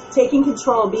 Taking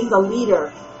control, being the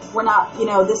leader. We're not,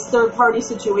 this third party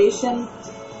situation.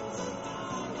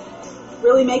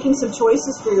 Really making some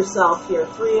choices for yourself here.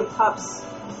 3 of Cups.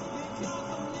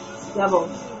 Devil.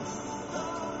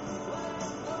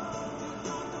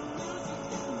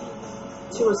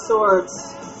 Two of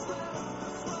Swords.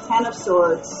 10 of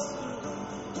Swords.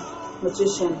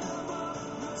 Magician.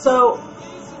 So,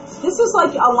 this is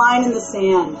like a line in the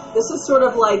sand. This is sort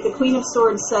of like the Queen of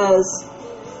Swords says,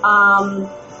 I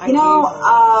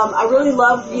really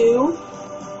love you.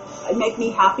 You make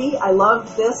me happy. I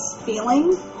love this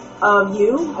feeling of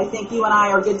you. I think you and I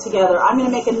are good together. I'm going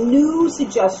to make a new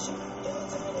suggestion.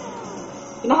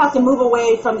 You're going to have to move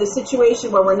away from the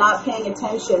situation where we're not paying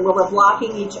attention, where we're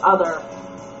blocking each other.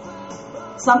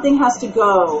 Something has to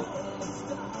go.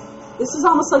 This is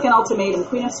almost like an ultimatum.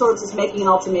 Queen of Swords is making an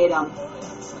ultimatum.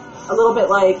 A little bit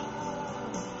like,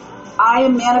 I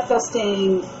am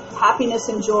manifesting happiness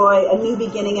and joy, a new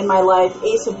beginning in my life.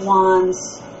 Ace of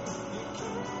Wands.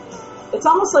 It's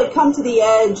almost like come to the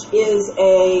edge is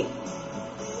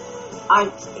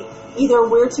either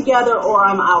we're together or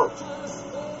I'm out.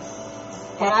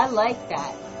 And I like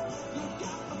that.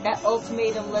 That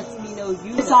ultimatum lets me know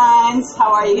you know. Signs,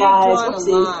 how are you guys? You've drawn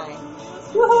a line.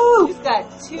 Woohoo! You've got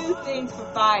 2 things for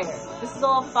fire. This is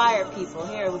all fire, people.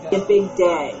 Here we go. A big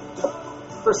day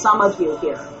for some of you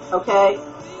here, okay?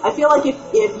 I feel like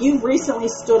if you recently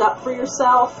stood up for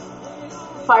yourself,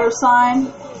 fire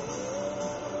sign,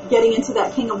 getting into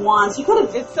that King of Wands, you could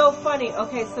have... It's so funny.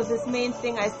 Okay, so this main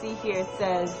thing I see here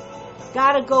says,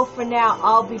 gotta go for now,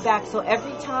 I'll be back. So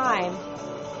every time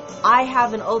I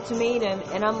have an ultimatum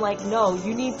and I'm like, no,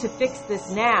 you need to fix this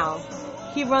now,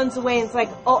 he runs away and it's like,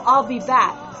 oh, I'll be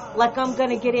back. Like I'm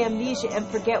gonna get amnesia and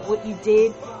forget what you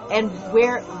did and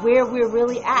where we're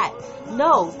really at.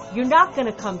 No, you're not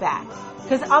gonna come back.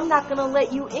 Because I'm not gonna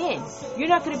let you in. You're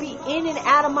not gonna be in and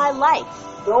out of my life.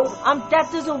 That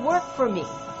doesn't work for me.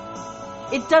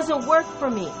 It doesn't work for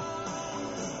me.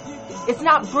 It's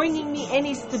not bringing me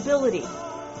any stability.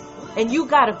 And you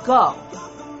gotta go.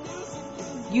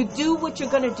 You do what you're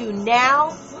gonna do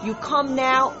now, you come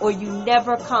now, or you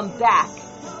never come back.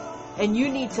 And you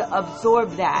need to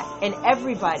absorb that. And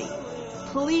everybody,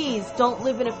 please don't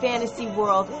live in a fantasy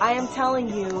world. I am telling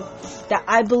you that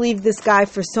I believe this guy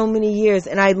for so many years,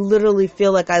 and I literally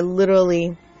feel like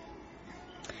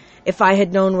if I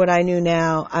had known what I knew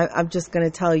now, I'm just going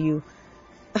to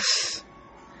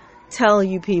tell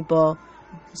you people,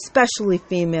 especially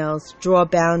females, draw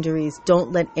boundaries.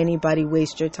 Don't let anybody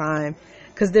waste your time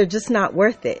because they're just not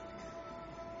worth it.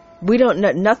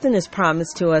 Nothing is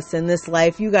promised to us in this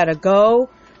life. You got to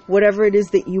go, whatever it is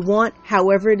that you want,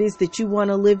 however it is that you want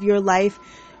to live your life.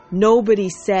 Nobody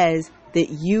says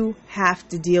that you have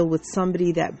to deal with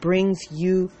somebody that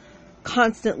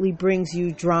constantly brings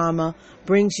you drama,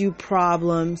 brings you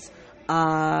problems,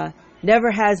 never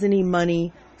has any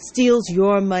money, steals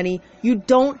your money. You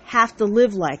don't have to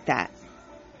live like that.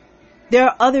 There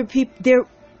are other people,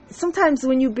 sometimes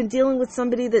when you've been dealing with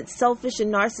somebody that's selfish and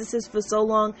narcissist for so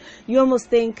long, you almost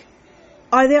think,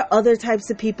 are there other types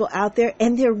of people out there?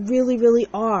 And there really, really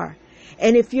are.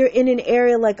 And if you're in an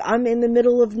area like I'm in the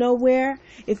middle of nowhere,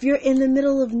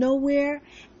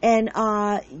 and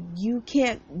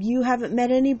you haven't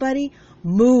met anybody,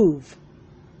 move.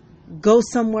 Go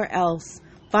somewhere else.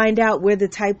 Find out where the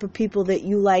type of people that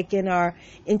you like and are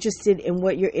interested in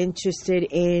what you're interested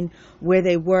in, where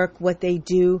they work, what they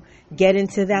do. Get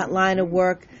into that line of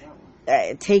work.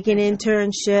 Take an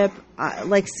internship.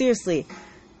 Seriously,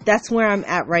 that's where I'm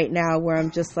at right now, where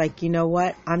I'm just like, you know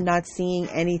what? I'm not seeing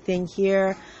anything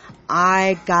here.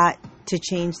 I got to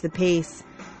change the pace.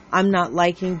 I'm not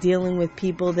liking dealing with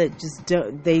people that just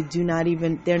they're not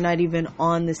even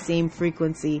on the same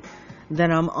frequency that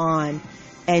I'm on.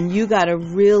 And you got to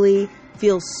really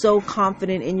feel so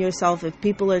confident in yourself if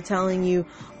people are telling you,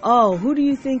 oh, who do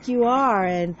you think you are?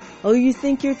 And, oh, you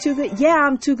think you're too good? Yeah,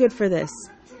 I'm too good for this.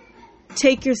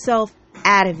 Take yourself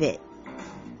out of it.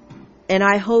 And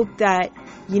I hope that,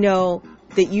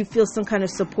 that you feel some kind of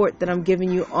support that I'm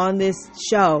giving you on this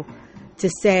show to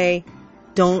say,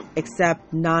 don't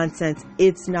accept nonsense.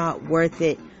 It's not worth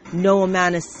it. No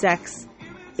amount of sex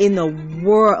in the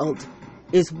world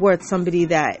is worth somebody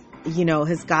that,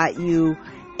 has got you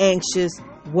anxious,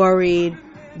 worried,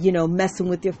 messing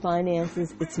with your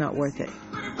finances. It's not worth it.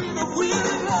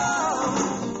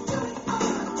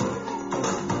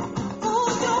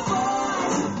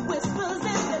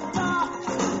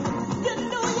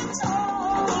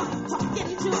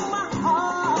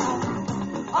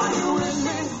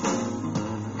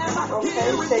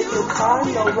 Okay, take your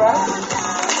time, no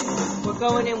rush. We're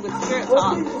going in with spirit What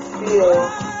talk. do you feel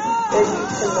that you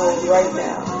should know right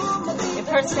now? If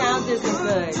her sound isn't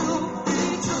good,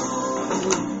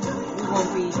 we won't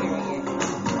be hearing it.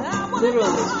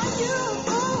 Literally.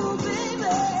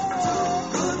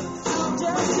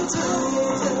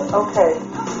 Okay,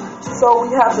 so we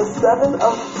have the 7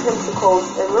 of Pentacles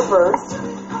in reverse.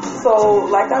 So,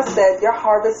 like I said, your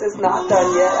harvest is not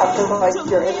done yet. I feel like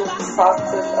you're in the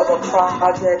process of a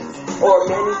project or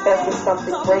manifesting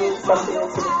something, bringing something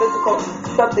into the physical,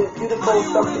 something beautiful,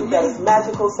 something that is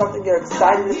magical, something you're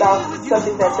excited about,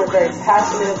 something that you're very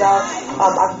passionate about.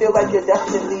 I feel like you're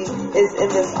definitely is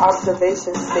in this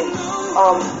observation state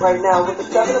right now. With the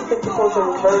Seven of Pentacles in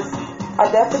reverse, I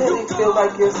definitely feel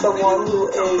like you're someone who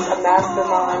is a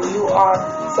mastermind. You are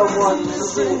someone who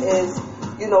is,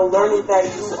 learning that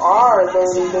you are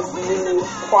learning this new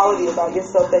quality about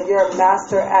yourself, that you're a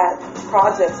master at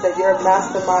projects, that you're a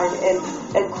mastermind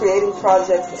and creating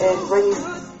projects and bringing.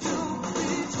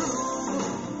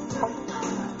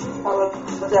 I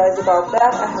apologize about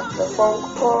that. I have the phone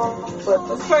call, but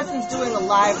this person's doing a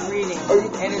live reading,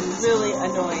 and it's really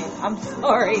annoying. I'm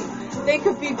sorry. They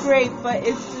could be great, but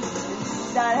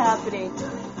it's not happening.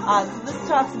 So this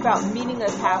talks about meeting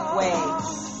us halfway.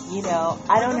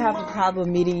 I don't have a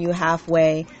problem meeting you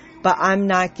halfway, but I'm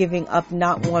not giving up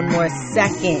not one more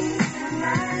second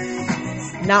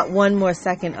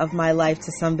of my life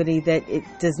to somebody that it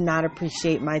does not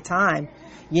appreciate my time.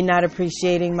 You're not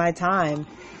appreciating my time.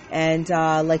 And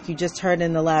like you just heard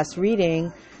in the last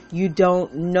reading,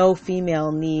 no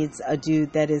female needs a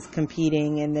dude that is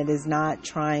competing and that is not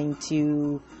trying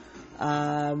to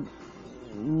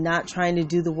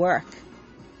do the work.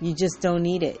 You just don't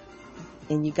need it.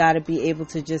 And you got to be able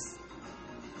to you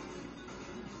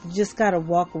just got to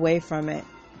walk away from it.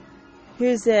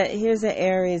 Here's an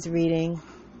Aries reading.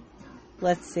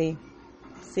 Let's see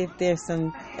if there's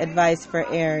some advice for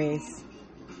Aries.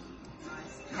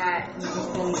 That you're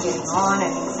just really getting on,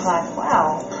 and it's like,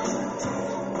 wow,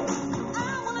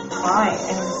 right,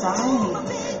 anxiety.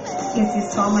 Is your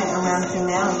soulmate around you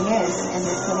now? Yes, and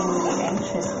they're feeling really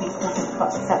anxious because they've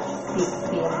got such big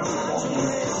feelings for you.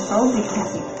 Probably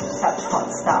because you've such hot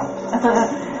stuff. And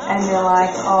they're like,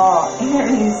 oh,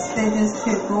 Aries, they're just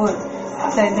too good.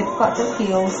 So they've got the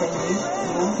feels, and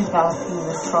you're developing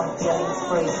the strong feelings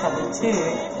for each other too.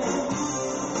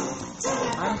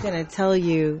 I'm going to tell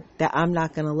you that I'm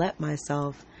not going to let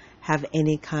myself have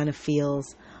any kind of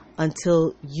feels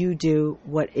until you do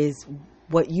what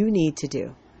you need to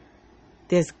do.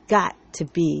 There's got to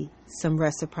be some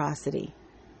reciprocity,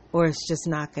 or it's just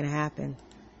not going to happen.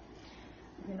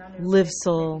 Live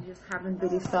soul. You just haven't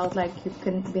really felt like you've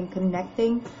been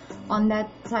connecting on that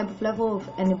type of level of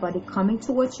anybody coming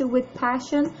towards you with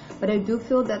passion, but I do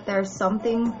feel that there's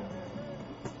something,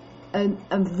 a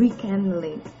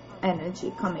rekindling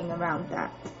energy coming around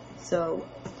that. So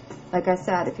like I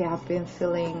said, if you have been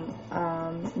feeling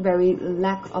very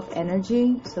lack of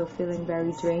energy, so feeling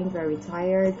very drained, very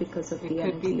tired because of the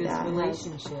energy that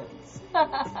relationships.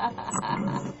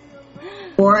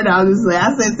 Or I was like,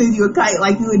 I said, send you a kite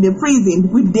like you in the prison.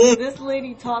 We dead. This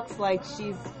lady talks like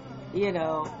she's,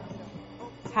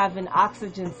 having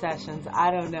oxygen sessions. I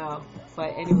don't know.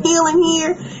 But anyway. Feeling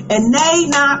here, and they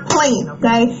not playing,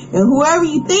 okay? And whoever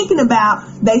you thinking about,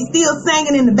 they still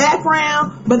singing in the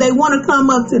background, but they want to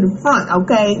come up to the front,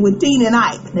 okay? With Tina and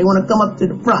Ike, they want to come up to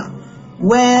the front.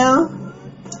 Well,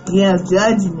 yeah,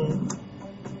 judgment.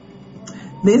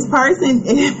 This person,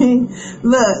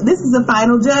 look, this is a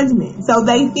final judgment. So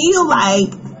they feel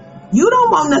like you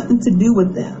don't want nothing to do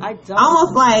with them. I don't.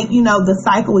 Almost like, the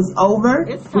cycle is over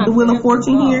with the Wheel of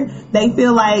Fortune here. They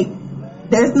feel like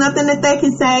there's nothing that they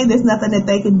can say, there's nothing that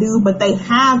they can do, but they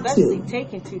have Especially to.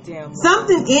 Taking too damn long.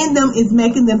 Something in them is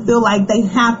making them feel like they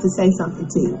have to say something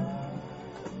to you.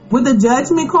 With the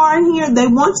Judgment card here, they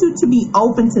want you to be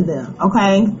open to them,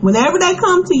 okay? Whenever they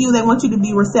come to you, they want you to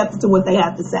be receptive to what they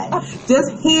have to say.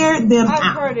 Just hear them out.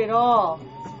 I've heard it all.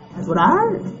 That's what I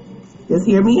heard. Just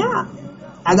hear me out.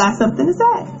 I got something to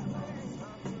say.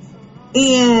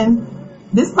 And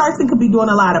this person could be doing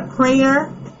a lot of prayer.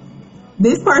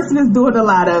 This person is doing a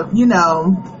lot of,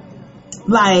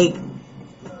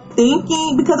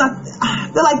 thinking, because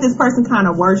I feel like this person kind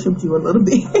of worshipped you a little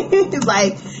bit. It's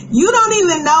like, you don't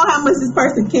even know how much this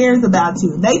person cares about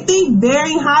you. They think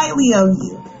very highly of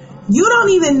you. You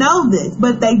don't even know this,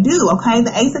 but they do, okay?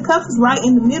 The Ace of Cups is right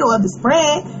in the middle of the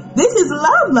spread. This is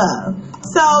love.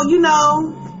 So,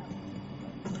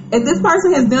 if this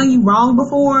person has done you wrong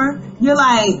before, you're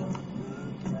like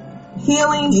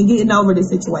healing and getting over the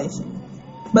situation.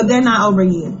 But they're not over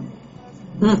you.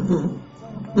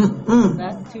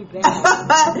 That's too bad.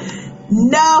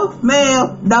 No,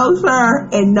 ma'am, no, sir,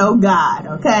 and no God,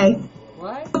 okay?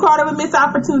 What? The card of a missed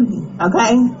opportunity,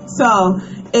 okay? So,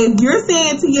 if you're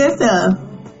saying to yourself,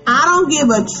 I don't give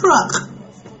a truck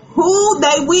who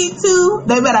they went to,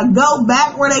 they better go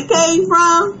back where they came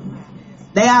from,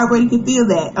 they already can feel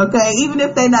that, okay? Even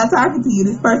if they're not talking to you,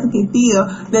 this person can feel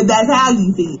that that's how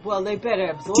you feel. Well, they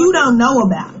better absorb You don't know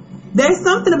about it. there's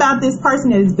something about this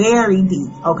person that is very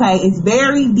deep, okay? It's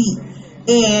very deep.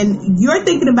 And you're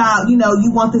thinking about, you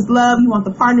want this love, you want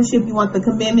the partnership, you want the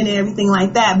commitment and everything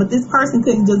like that. But this person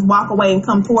couldn't just walk away and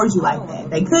come towards you like that.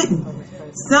 They couldn't.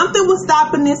 Something was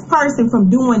stopping this person from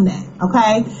doing that,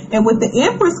 okay? And with the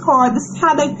Empress card, this is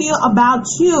how they feel about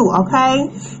you, okay?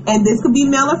 And this could be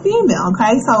male or female,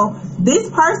 okay? So this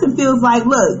person feels like,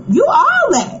 look, you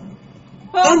all that.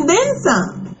 And then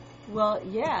some. Well,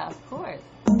 yeah, of course.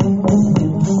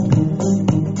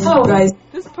 Hello guys.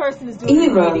 This person is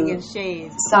doing reading in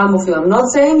shades. Some of you, I'm not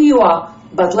saying you are,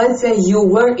 but let's say you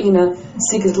were in a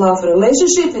secret love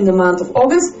relationship in the month of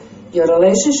August. Your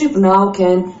relationship now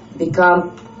can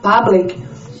become public.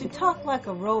 You talk like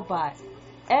a robot,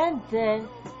 and then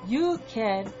you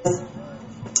can.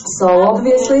 So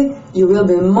obviously, you will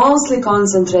be mostly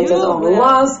concentrated on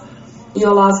love.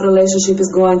 Your love relationship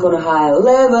is going on a higher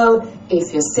level.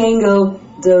 If you're single,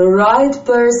 the right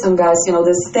person, guys,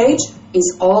 the stage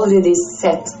is already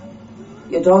set.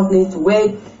 You don't need to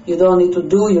wait. You don't need to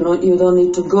do. You don't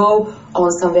need to go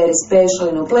on some very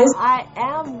special, place. I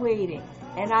am waiting.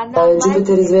 And I'm not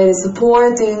Jupiter is very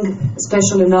supporting,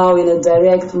 especially now in a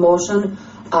direct motion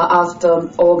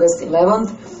after August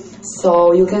 11th.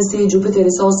 So you can see Jupiter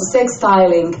is also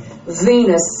sextiling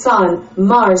Venus, Sun,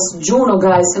 Mars, Juno,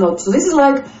 guys. So this is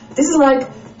like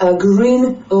a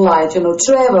green light.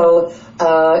 Travel,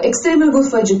 extremely good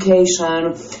for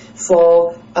education,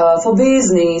 for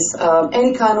business,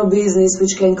 any kind of business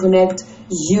which can connect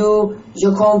you,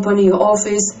 your company, your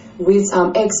office with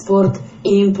export,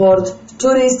 import,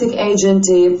 touristic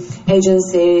agency,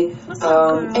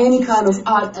 any kind of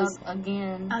artist.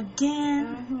 Again?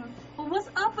 Well, what's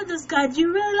up with this guy? Do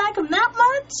you really like him that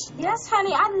much? Yes,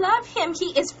 honey, I love him.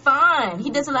 He is fine. He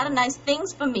does a lot of nice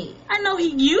things for me. I know he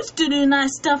used to do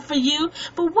nice stuff for you,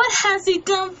 but what has he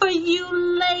done for you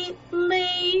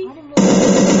lately?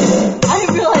 I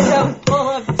didn't realize I was full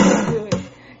up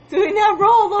doing that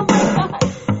roll. Oh my God.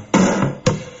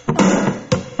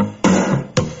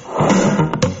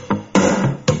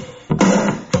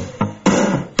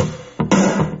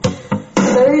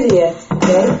 30th,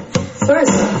 okay?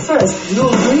 First, you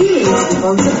really need to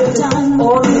concentrate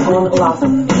only on love.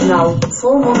 Now,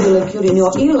 full moon will occur in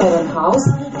your 11th house,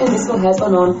 and this will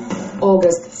happen on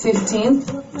August 15th,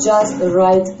 just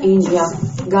right in here.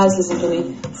 Guys, listen to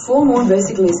me. Full moon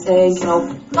basically is saying,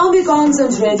 don't be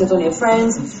concentrated on your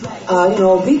friends,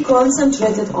 be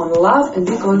concentrated on love and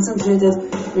be concentrated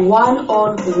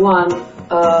one-on-one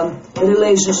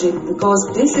relationship,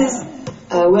 because this is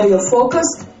where you're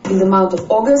focused in the month of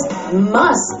August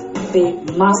must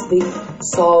be.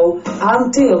 So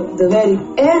until the very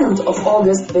end of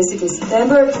August, basically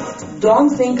September, don't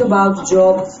think about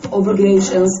job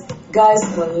obligations. Guys,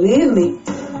 believe me,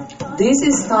 this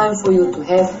is time for you to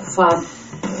have fun.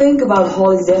 Think about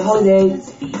holiday,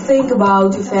 think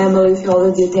about your family if you're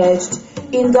already attached,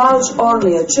 indulge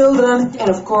only your children, and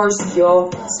of course your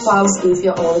spouse if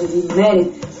you're already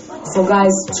married. So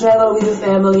guys, travel with your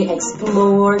family,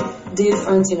 explore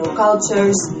different,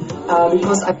 cultures,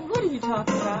 because what are you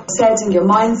talking about? Setting your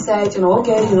mindset,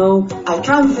 I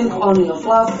can't think only of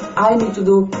love, I need to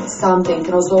do something,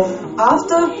 So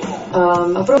after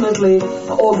approximately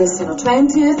August,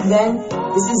 20th, then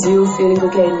this is you feeling,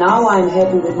 okay, now I'm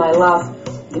happy with my love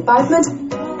department.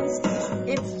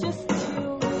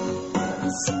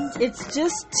 It's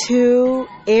just too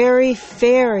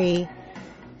airy-fairy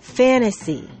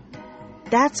fantasy.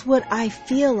 That's what I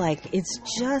feel like. It's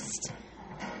just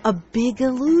a big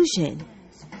illusion.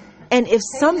 And if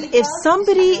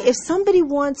somebody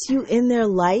wants you in their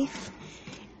life,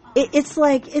 it's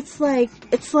like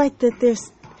that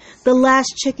there's the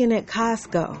last chicken at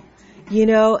Costco,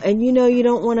 and you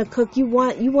don't want to cook. You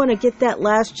want to get that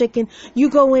last chicken. You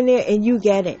go in there and you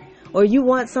get it. Or you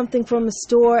want something from a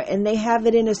store and they have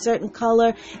it in a certain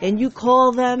color and you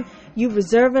call them, you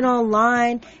reserve it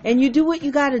online, and you do what you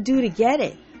got to do to get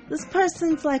it. This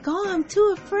person's like, oh, I'm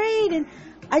too afraid and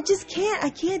I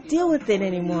can't deal with it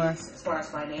anymore. As far as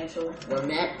financial were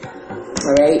met,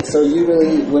 all right? So you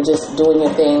really were just doing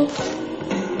your thing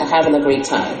and having a great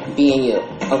time, being you,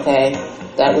 okay?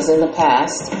 That was in the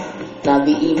past. Now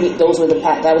that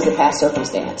was the past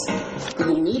circumstance.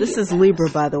 This is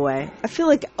Libra, by the way. I feel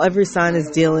like every sign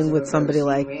is dealing with somebody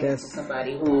like this.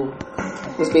 Somebody who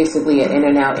was basically an in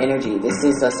and out energy. This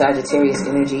is a Sagittarius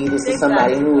energy. This is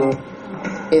somebody who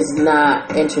is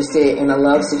not interested in a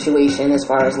love situation as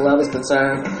far as love is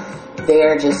concerned.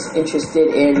 They're just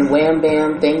interested in wham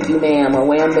bam, thank you ma'am, or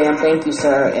wham bam, thank you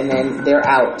sir, and then they're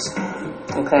out.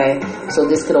 Okay? So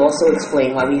this could also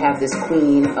explain why we have this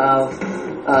Queen of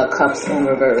Cups in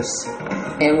reverse,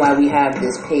 and why we have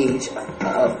this page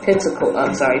of Page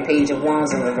of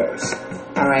Wands in reverse.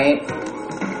 All right.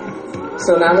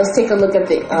 So now let's take a look at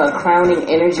the crowning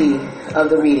energy of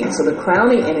the reading. So the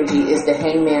crowning energy is the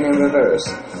Hangman in reverse.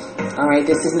 All right.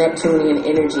 This is Neptunian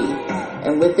energy,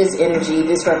 and with this energy,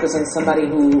 this represents somebody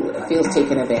who feels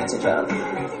taken advantage of.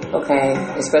 Okay,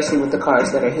 especially with the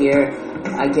cards that are here,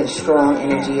 I get a strong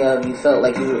energy of you felt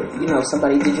like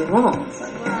somebody did you wrong.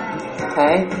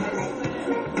 Okay.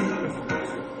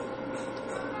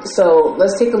 So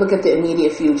let's take a look at the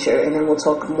immediate future, and then we'll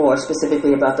talk more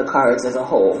specifically about the cards as a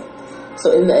whole.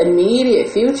 So in the immediate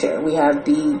future, we have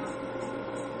the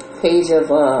Page of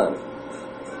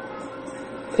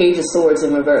Swords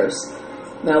in reverse.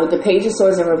 Now with the Page of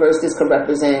Swords in reverse, this could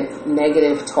represent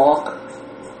negative talk.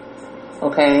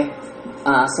 Okay,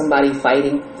 somebody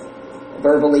fighting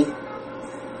verbally,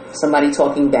 somebody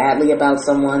talking badly about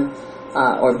someone,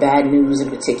 or bad news in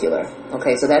particular.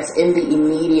 Okay, so that's in the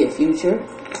immediate future.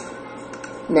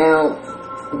 Now,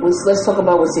 let's talk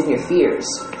about what's in your fears.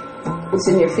 What's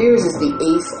in your fears is the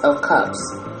Ace of Cups.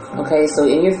 Okay, so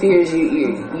in your fears,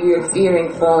 you're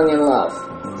fearing falling in love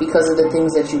because of the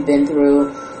things that you've been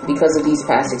through, because of these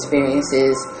past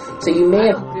experiences. So you may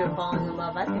have... I don't fear falling in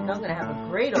love. I think I'm going to have a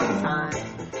great old time.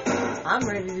 I'm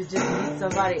ready to just meet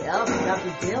somebody else and not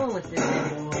be dealing with this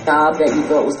anymore. Job that you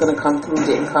thought was going to come through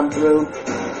didn't come through.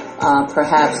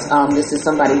 Perhaps this is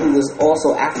somebody who was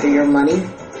also after your money,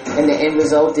 and the end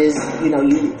result is,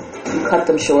 you cut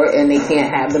them short and they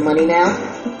can't have the money now.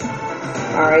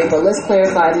 Alright, but let's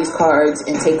clarify these cards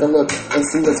and take a look and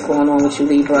see what's going on with you,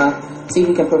 Libra. See if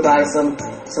we can provide some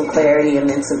clarity and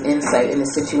then some insight in the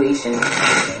situation.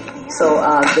 So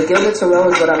the Gilded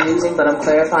Tarot is what I'm using, but I'm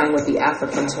clarifying with the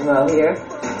African Tarot here.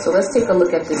 So let's take a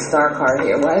look at this Star card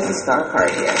here. Why is the Star card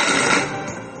here?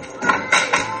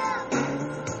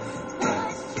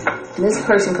 And this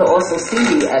person could also see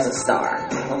you as a star,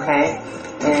 okay?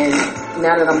 And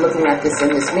now that I'm looking at this in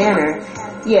this manner,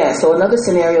 yeah, so another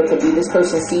scenario could be this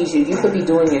person sees you. You could be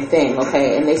doing your thing,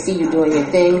 okay? And they see you doing your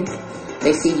thing.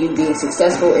 They see you being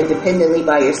successful independently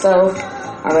by yourself,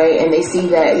 all right? And they see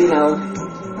that,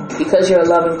 because you're a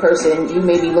loving person, you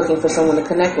may be looking for someone to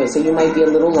connect with. So you might be a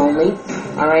little lonely,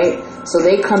 all right? So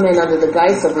they come in under the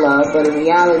guise of love, but in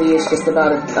reality, it's just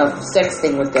about a sex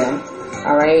thing with them,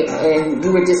 all right? And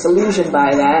you were disillusioned by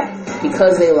that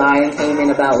because they lied and came in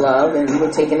about love, and you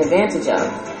were taken advantage of.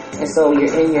 And so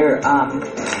you're in your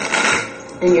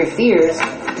fears,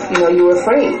 you were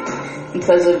afraid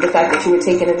because of the fact that you were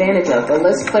taken advantage of. But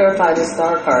let's clarify the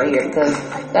Star card here, because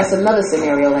that's another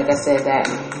scenario, like I said, that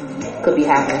could be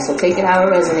happening. So take it how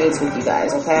it resonates with you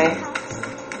guys, okay?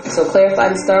 So clarify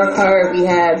the Star card. We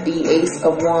have the Ace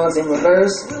of Wands in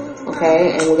reverse,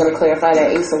 okay? And we're going to clarify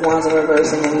that Ace of Wands in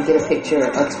reverse, and then we get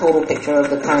a total picture of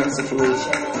the current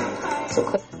situation. So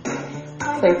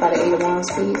clarify the Eight of Wands,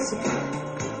 please.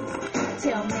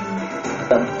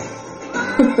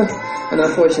 An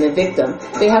unfortunate victim.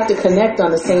 They have to connect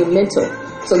on the same mental.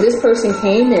 So this person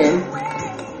came in,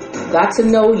 got to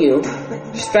know you,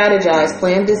 strategized,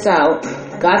 planned this out,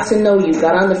 got to know you,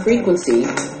 got on the frequency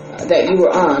that you were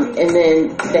on, and then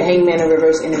the Hangman in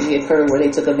reverse energy occurred where they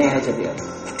took advantage of you.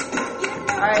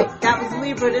 Alright, that was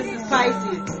Libra. This is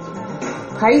Pisces.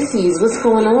 Pisces, what's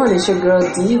going on? It's your girl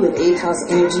D with 8th House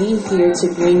Energy here to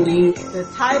bring you. The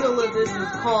title of this is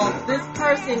called This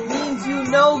Person Means You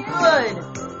No Good.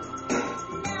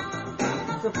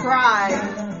 Surprise.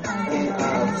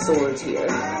 Swords here.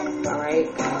 Alright?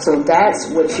 So that's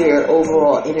what your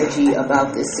overall energy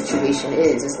about this situation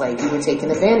is. It's like you were taken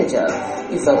advantage of.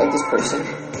 You felt like this person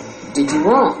did you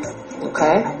wrong.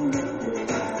 Okay?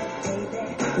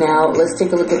 Now, let's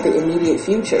take a look at the immediate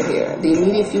future here. The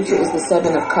immediate future is the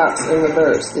Seven of Cups in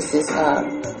reverse. This is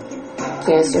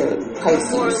Cancer,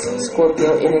 Pisces,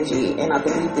 Scorpio energy, and I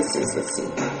believe this is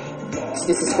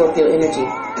Scorpio energy.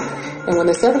 And when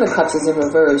the Seven of Cups is in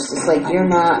reverse, it's like you're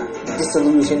not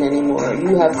disillusioned anymore.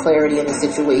 You have clarity in the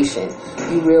situation.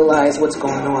 You realize what's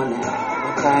going on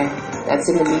now, okay? That's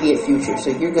in the immediate future.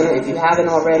 So you're going to, if you haven't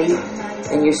already,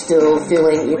 and you're still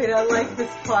feeling... Wait, I like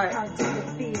this part.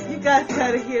 You guys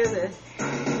gotta hear this.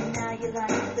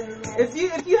 If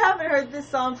you haven't heard this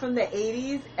song from the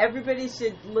 80s, everybody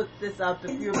should look this up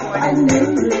if you're born in the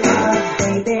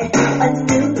 80s.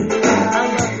 I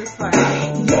love this part.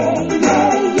 Yeah,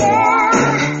 yeah, yeah.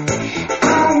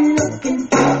 I'm looking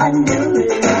for a new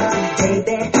love,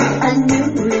 baby. A new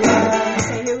love.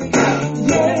 Okay, here we go.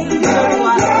 Yeah, yeah,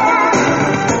 yeah.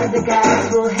 Other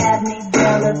guys will have me,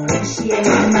 they'll appreciate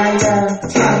my love.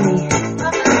 Tell me,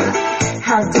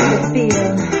 how does it feel?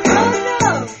 Oh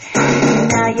no!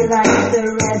 Now you're like the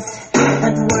rest,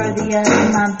 unworthy of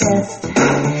my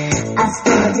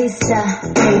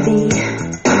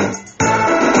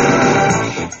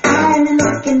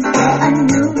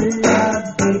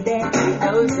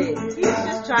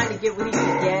get what he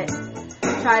can get,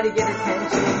 try to get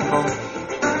attention.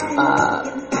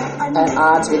 At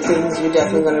odds with things, you're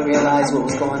definitely going to realize what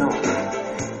was going on.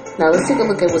 Now let's take a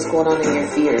look at what's going on in your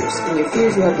fears. In your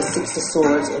fears, you have the Six of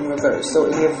Swords in reverse. So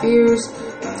in your fears,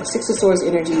 Six of Swords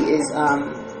energy is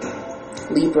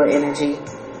Libra energy.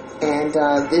 And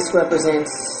this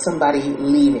represents somebody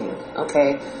leaving,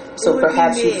 okay? So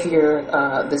perhaps you fear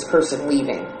this person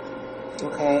leaving,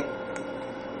 okay?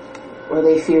 Or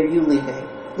they fear you leaving.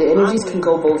 The energies can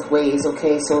go both ways,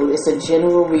 okay? So it's a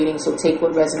general reading, so take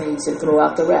what resonates and throw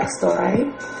out the rest, all right?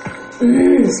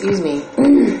 Excuse me.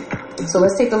 So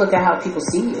let's take a look at how people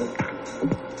see you.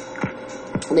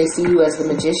 They see you as the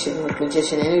magician with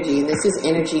magician energy. And this is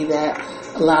energy that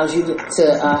allows you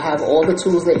to have all the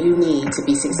tools that you need to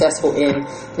be successful in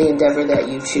the endeavor that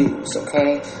you choose,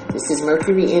 okay? This is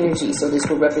Mercury energy, so this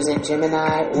would represent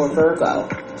Gemini or Virgo,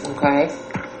 okay?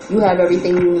 You have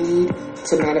everything you need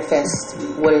to manifest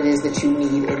what it is that you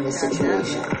need in this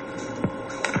situation.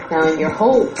 Now, in your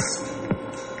hopes,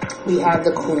 we have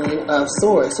the Queen of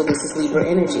Swords, so this is Libra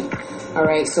energy. All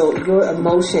right, so your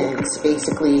emotions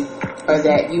basically are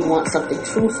that you want something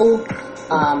truthful.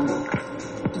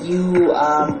 You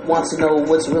want to know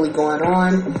what's really going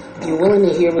on. You're willing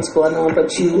to hear what's going on,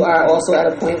 but you are also at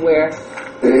a point where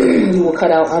you will cut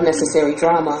out unnecessary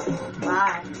drama.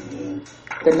 Why?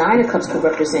 The Nine of Cups could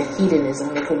represent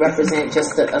hedonism. It could represent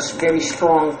just a very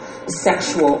strong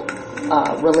sexual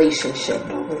relationship,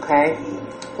 okay?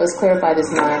 Let's clarify this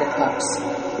Nine of Cups.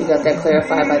 We got that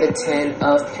clarified by the Ten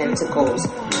of Pentacles.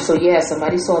 So yeah,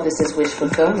 somebody saw this as wish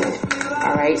fulfillment.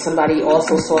 All right, somebody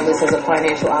also saw this as a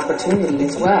financial opportunity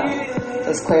as well.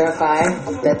 Let's clarify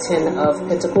that Ten of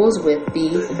Pentacles with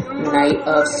the Knight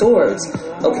of Swords.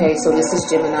 Okay, so this is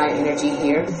Gemini energy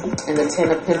here, and the Ten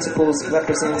of Pentacles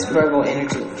represents Virgo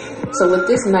energy. So with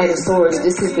this Knight of Swords,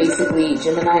 this is basically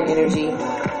Gemini energy,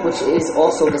 which is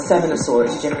also the Seven of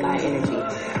Swords, Gemini energy.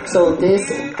 So this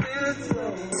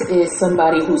is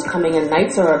somebody who's coming in.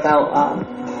 Knights are about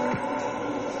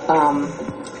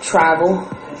travel.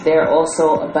 They're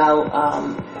also about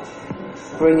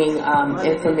bringing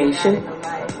information,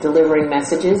 delivering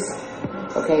messages.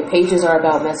 Okay, pages are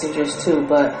about messengers too,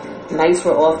 but knights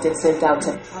were often sent out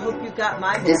to. I hope you got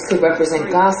my. This could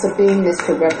represent gossiping. This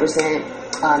could represent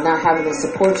not having the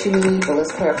support you need. But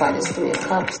let's clarify this Three of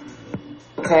Cups.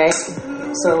 Okay,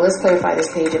 so let's clarify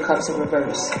this Page of Cups in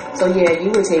reverse. So yeah,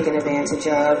 you were taken advantage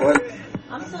of, or.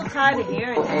 I'm so tired of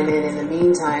hearing that. And then in the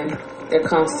meantime, they're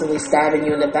constantly stabbing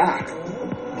you in the back.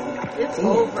 It's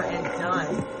over and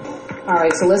done.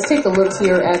 Alright, so let's take a look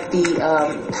here at the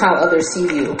how others see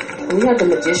you. And we have the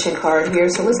Magician card here,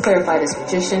 so let's clarify this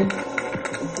Magician.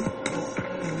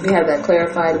 We have that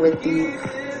clarified with the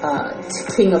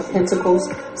King of Pentacles.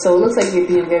 So it looks like you're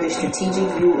being very strategic.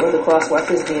 You or the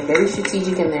crosswalker is being very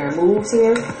strategic in their moves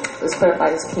here. Let's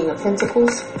clarify this King of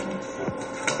Pentacles.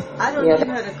 I don't need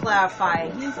her to clarify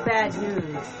it. He's bad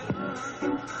news.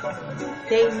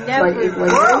 They never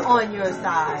were on your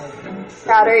side.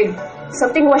 Shattered.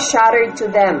 Something was shattered to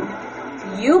them.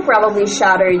 You probably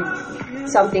shattered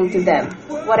something to them.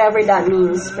 Whatever that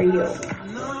means for you.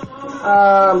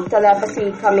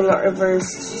 Telepathy coming out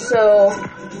reversed. So,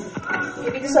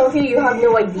 maybe to some of you, you have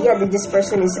no idea that this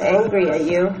person is angry at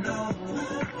you.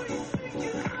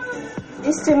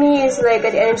 This to me is like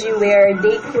an energy where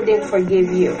they couldn't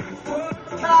forgive you.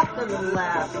 Top of the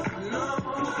left.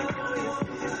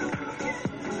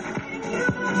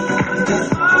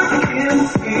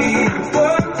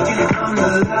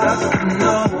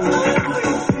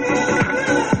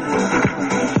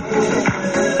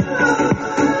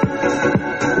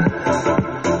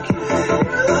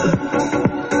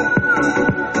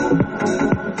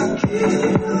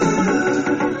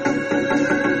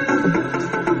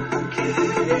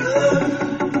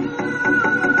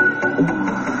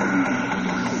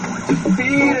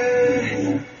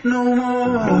 Defeated, no more.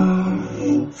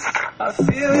 I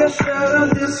feel your shadow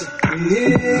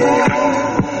disappear.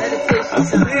 I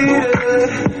feel it,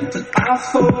 and I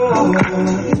fall.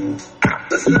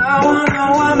 But now I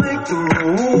know I make the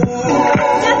rules.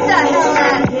 Get the hell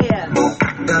out of here.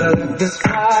 Gotta let this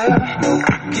fire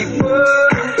keep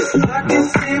burning. I can't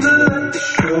seem to let the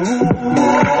show.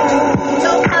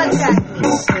 Don't contact me.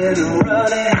 Instead of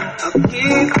running, I'll keep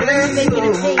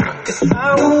it slow. 'Cause I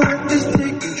won't let this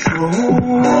take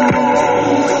control.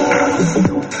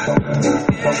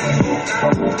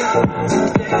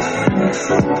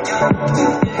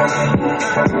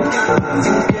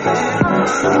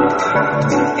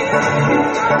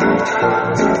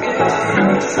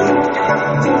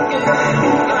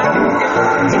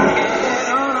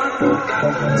 You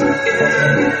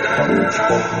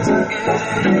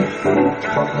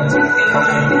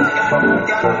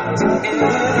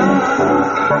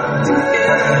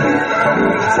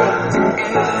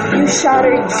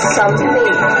shattered something.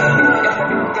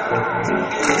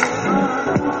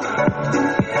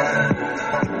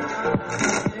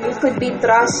 It could be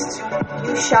trust.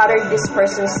 You shattered this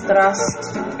person's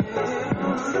trust.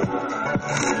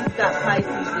 He's got Pisces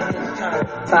in his chart.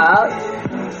 About.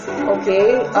 Okay,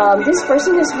 this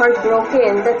person is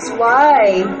heartbroken. That's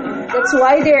why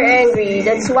they're angry.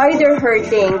 That's why they're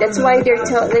hurting. That's why they're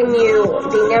telling you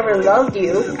they never loved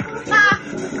you.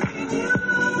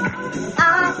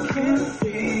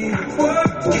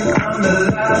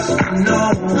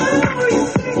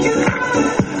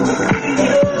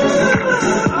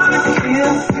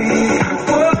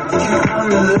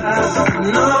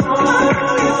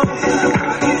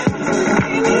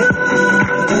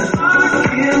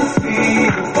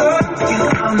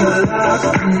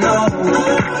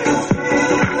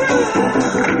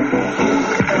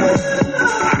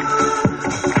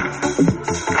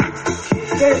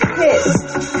 They're pissed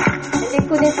and they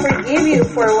couldn't forgive you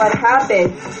for what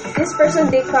happened. This person,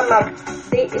 they come out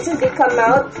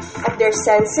of their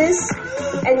senses,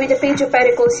 and with the Page of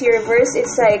Pentacles here reversed,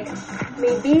 it's like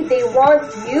maybe they want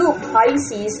you,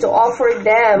 Pisces, to offer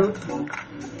them,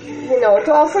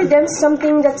 to offer them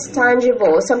something that's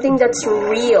tangible, something that's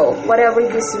real, whatever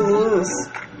this means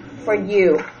for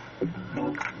you.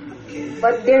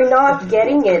 But they're not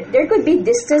getting it. There could be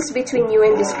distance between you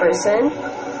and this person.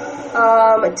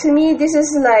 To me, this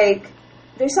is like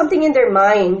there's something in their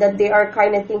mind that they are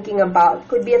kind of thinking about.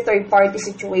 Could be a third-party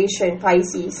situation,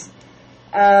 Pisces.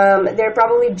 They're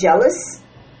probably jealous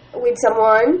with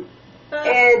someone.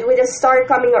 And with a star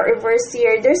coming out reversed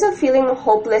here, there's a feeling of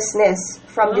hopelessness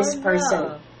from this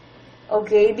person.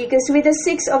 Okay? Because with the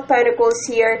Six of Pentacles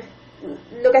here,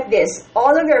 look at this.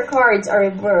 All of your cards are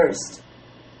reversed.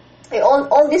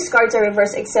 All these cards are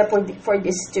reversed except for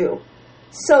these two.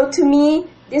 So to me,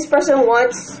 this person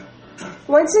wants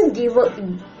a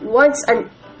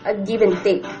give and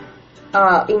take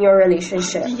in your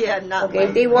relationship. Yeah, not okay.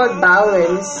 They want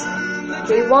balance.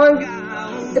 They want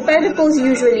the Pentacles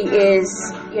usually is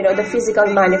the physical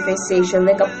manifestation,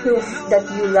 like a proof that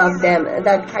you love them,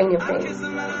 that kind of thing.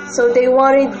 So they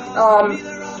wanted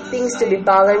things to be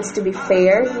balanced, to be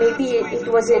fair. Maybe it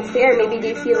wasn't fair. Maybe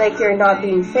they feel like you're not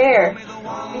being fair.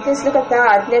 Because look at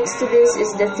that. Next to this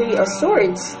is the Three of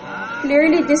Swords.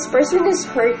 Clearly, this person is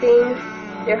hurting.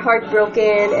 They're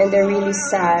heartbroken and they're really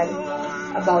sad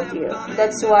about you.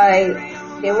 That's why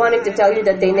they wanted to tell you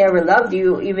that they never loved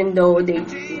you, even though they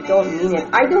don't mean it.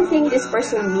 I don't think this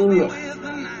person means it.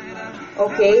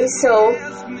 Okay, so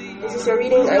this is a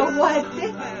reading. You know what?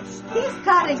 He's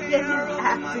got to get his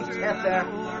act together.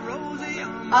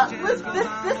 This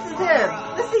is him.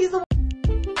 He's the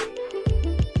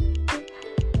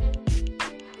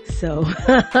So,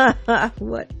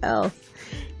 what else?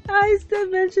 I still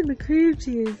mentioned the cream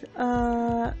cheese.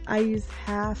 I use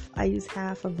half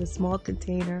of a small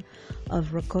container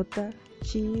of ricotta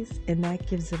cheese, and that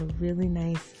gives it a really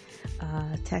nice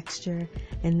texture.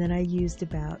 And then I used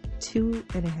about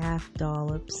 2.5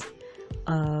 dollops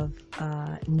of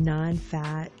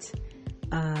non-fat,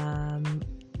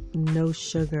 no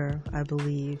sugar, I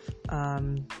believe,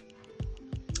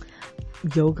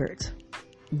 yogurt,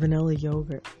 vanilla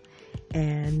yogurt.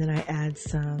 And then I add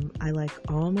I like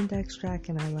almond extract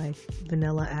and I like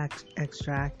vanilla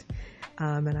extract.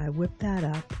 And I whip that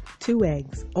up. 2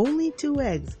 eggs. Only 2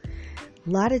 eggs. A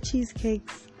lot of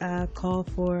cheesecakes call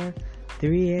for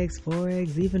 3 eggs, 4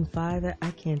 eggs, even 5.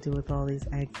 I can't do with all these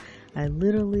eggs. I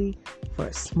literally, for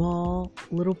a small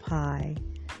little pie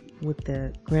with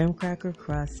the graham cracker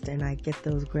crust, and I get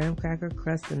those graham cracker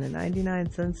crusts in the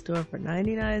 99-cent store for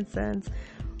 99 cents.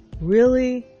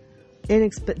 Really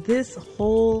inexpensive. This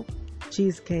whole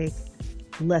cheesecake,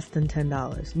 less than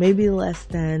 $10. Maybe less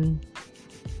than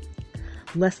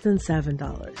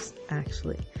 $7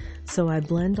 actually. So I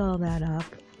blend all that up,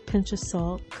 pinch of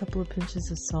salt, couple of pinches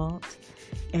of salt,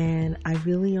 and I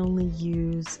really only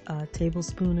use a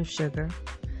tablespoon of sugar.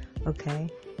 Okay,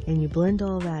 and you blend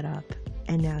all that up,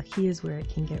 and now here's where it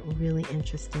can get really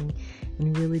interesting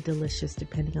and really delicious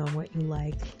depending on what you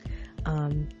like.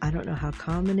 I don't know how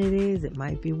common it is. It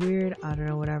might be weird. I don't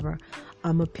know, whatever.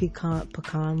 I'm a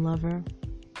pecan lover.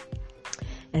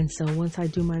 And so once I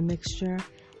do my mixture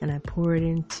and I pour it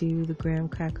into the graham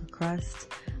cracker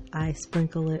crust, I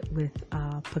sprinkle it with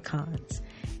pecans.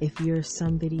 If you're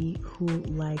somebody who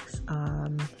likes,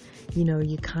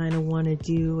 you kind of want to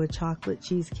do a chocolate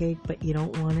cheesecake, but you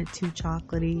don't want it too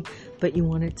chocolatey, but you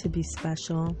want it to be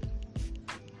special,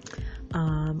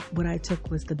 what I took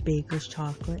was the baker's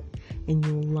chocolate, and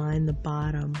you line the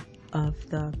bottom of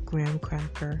the graham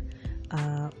cracker.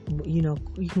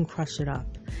 You can crush it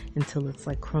up until it's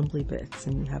like crumbly bits,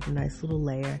 and you have a nice little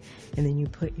layer, and then you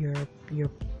put your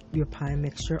pie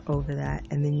mixture over that,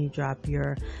 and then you drop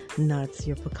your nuts,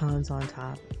 your pecans on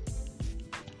top.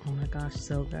 Oh my gosh,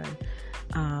 so good.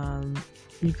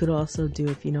 You could also do,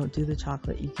 if you don't do the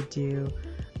chocolate, you could do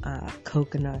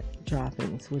coconut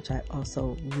droppings, which I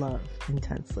also love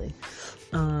intensely.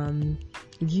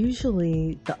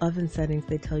 Usually the oven settings,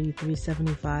 they tell you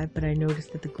 375, but I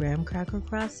noticed that the graham cracker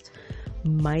crust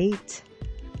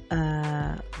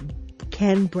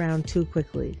can brown too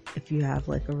quickly if you have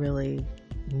like a really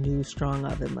new strong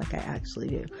oven like I actually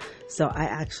do. So I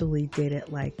actually did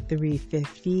it like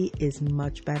 350 is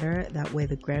much better. That way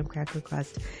the graham cracker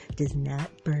crust does not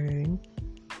burn.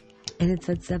 And it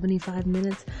said 75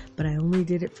 minutes, but I only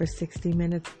did it for 60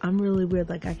 minutes. I'm really weird.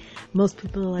 Like most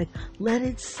people are like, let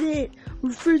it sit,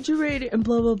 refrigerate it, and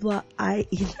blah, blah, blah. I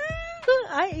eat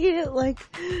it like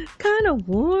kind of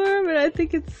warm, and I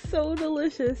think it's so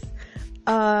delicious.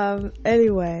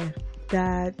 Anyway,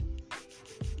 that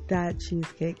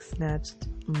cheesecake snatched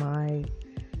my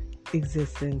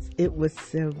existence. It was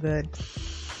so good.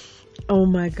 Oh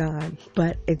my God.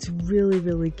 But it's really,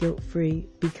 really guilt-free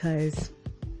because,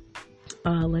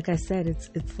 like I said,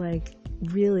 it's like,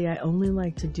 really, I only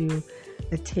like to do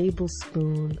a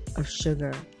tablespoon of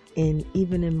sugar. And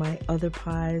even in my other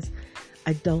pies,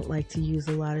 I don't like to use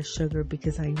a lot of sugar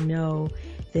because I know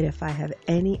that if I have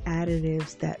any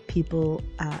additives that people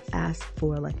ask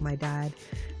for, like my dad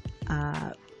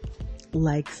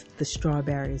likes the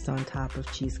strawberries on top of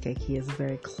cheesecake. He has a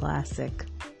very classic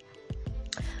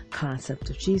concept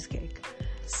of cheesecake.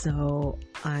 So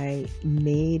I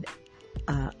made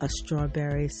a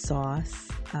strawberry sauce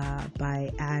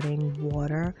by adding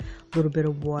water, a little bit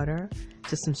of water,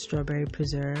 to some strawberry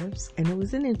preserves, and it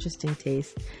was an interesting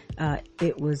taste.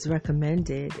 It was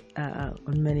recommended on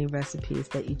many recipes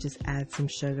that you just add some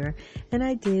sugar, and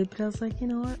I did, but I was like, you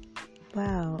know what?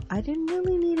 Wow, I didn't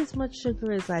really need as much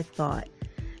sugar as I thought.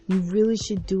 You really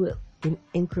should do it in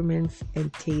increments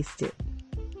and taste it.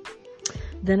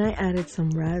 Then I added some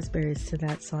raspberries to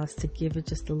that sauce to give it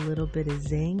just a little bit of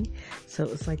zing. So it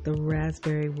was like the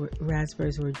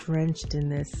raspberries were drenched in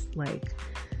this like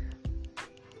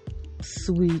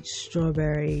sweet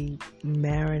strawberry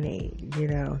marinade, you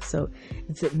know. So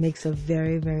it makes a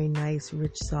very, very nice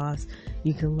rich sauce.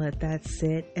 You can let that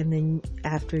sit, and then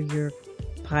after your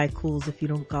pie cools, if you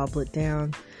don't gobble it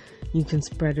down, you can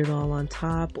spread it all on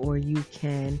top, or you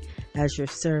can, as you're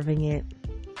serving it,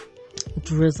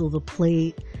 drizzle the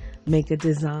plate, make a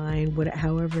design,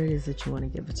 however it is that you want to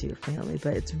give it to your family.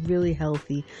 But it's really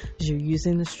healthy because you're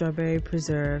using the strawberry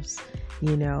preserves,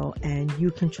 you know, and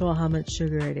you control how much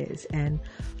sugar it is. And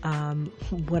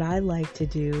what I like to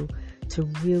do to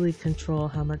really control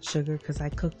how much sugar, because I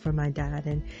cook for my dad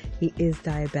and he is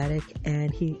diabetic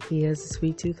and he has a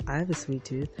sweet tooth. I have a sweet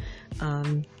tooth.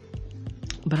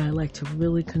 But I like to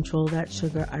really control that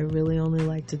sugar. I really only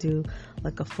like to do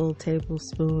like a full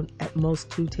tablespoon, at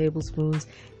most 2 tablespoons.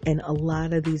 And a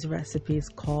lot of these recipes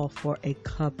call for a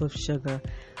cup of sugar.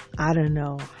 I don't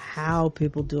know how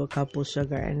people do a cup of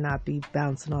sugar and not be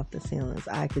bouncing off the ceilings.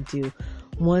 I could do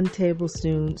 1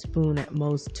 tablespoon, at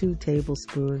most 2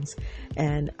 tablespoons.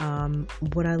 And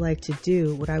what I like to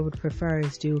do, what I would prefer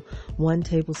is do 1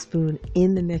 tablespoon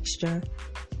in the mixture,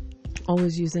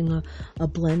 always using a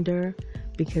blender,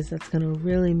 because that's going to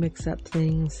really mix up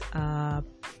things,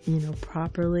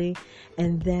 properly.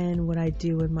 And then what I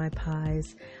do in my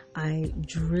pies, I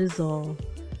drizzle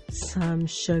some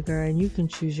sugar, and you can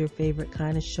choose your favorite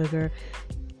kind of sugar.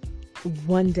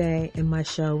 One day in my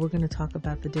show, we're going to talk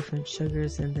about the different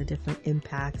sugars and the different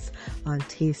impacts on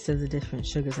taste of the different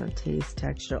sugars, on taste,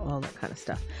 texture, all that kind of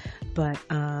stuff. But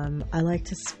I like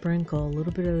to sprinkle a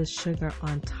little bit of the sugar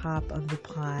on top of the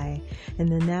pie, and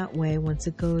then that way, once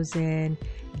it goes in,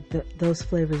 those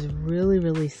flavors really,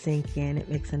 really sink in. It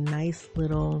makes a nice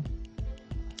little,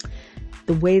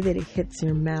 the way that it hits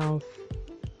your mouth,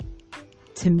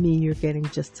 to me, you're getting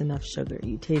just enough sugar.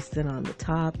 You taste it on the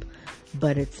top,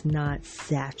 but it's not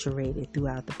saturated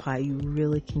throughout the pie. You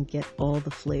really can get all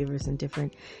the flavors and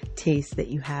different tastes that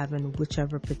you have in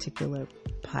whichever particular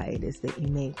pie it is that you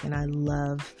make. And I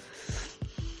love,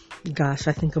 gosh,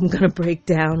 I think I'm going to break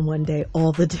down one day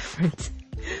all the different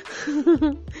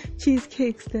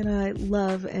cheesecakes that I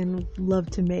love and love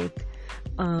to make.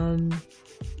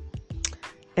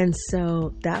 And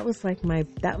so that was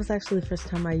actually the first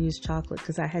time I used chocolate,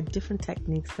 because I had different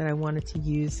techniques that I wanted to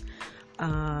use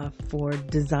for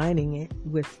designing it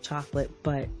with chocolate,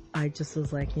 but I just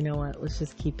was like, you know what, let's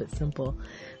just keep it simple.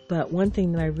 But one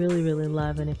thing that I really, really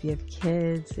love, and if you have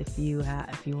kids, if you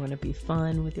want to be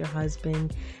fun with your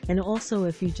husband, and also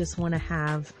if you just want to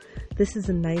have, this is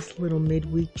a nice little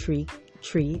midweek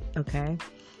treat, okay?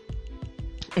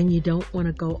 And you don't want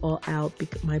to go all out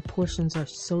because my portions are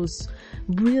so,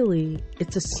 really,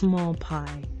 it's a small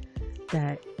pie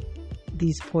that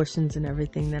these portions and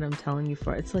everything that I'm telling you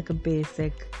for. It's like a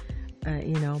basic,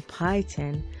 pie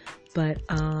tin. But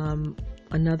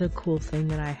another cool thing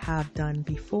that I have done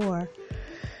before,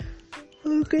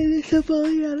 oh goodness, I'm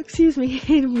falling out, excuse me,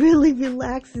 it really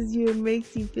relaxes you and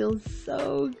makes you feel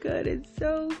so good. It's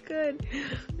so good.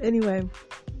 Anyway,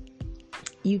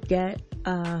 you get,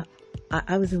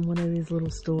 I was in one of these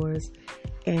little stores,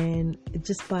 and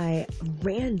just by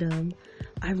random,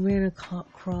 I ran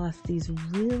across these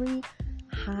really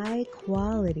high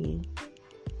quality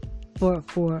for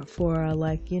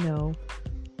like,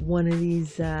 one of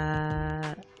these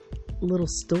little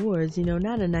stores,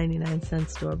 not a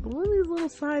 99-cent store, but one of these little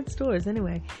side stores.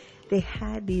 Anyway, they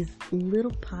had these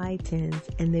little pie tins,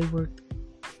 and they were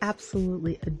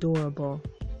absolutely adorable.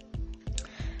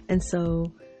 And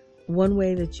so one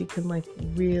way that you can like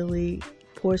really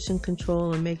portion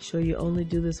control and make sure you only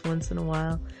do this once in a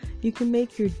while, you can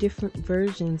make your different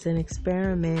versions and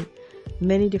experiment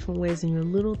many different ways in your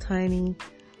little tiny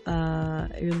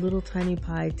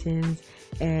pie tins.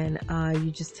 And you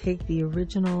just take the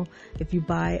original, if you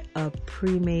buy a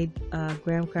pre-made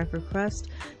graham cracker crust,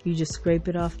 you just scrape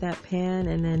it off that pan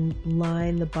and then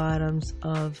line the bottoms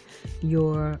of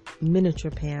your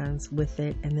miniature pans with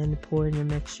it, and then pour in your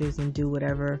mixtures and do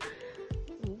whatever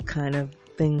kind of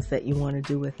things that you want to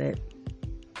do with it.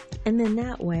 And then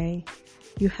that way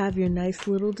you have your nice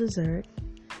little dessert.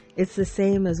 It's the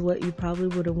same as what you probably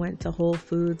would have went to Whole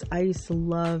Foods. I used to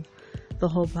love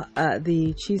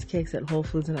the cheesecakes at Whole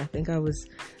Foods, and I think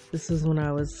this was when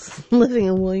I was living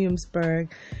in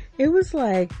Williamsburg. It was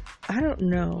like, I don't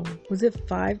know, was it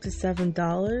 $5 to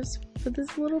 $7 for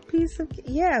this little piece of,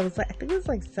 yeah, it was like, I think it was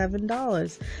like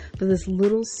 $7 for this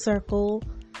little circle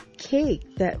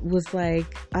cake that was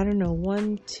like, I don't know,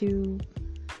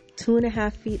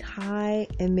 2.5 feet high,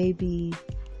 and maybe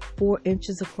 4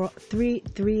 inches across, 3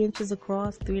 inches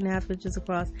across, 3.5 inches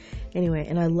across. Anyway,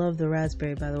 and I love the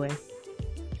raspberry, by the way,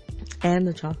 and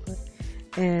the chocolate.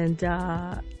 And,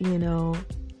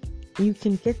 you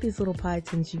can get these little pie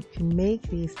tins. You can make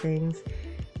these things.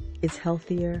 It's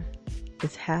healthier.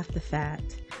 It's half the fat.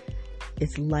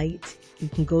 It's light. You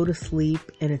can go to sleep,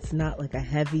 and it's not like a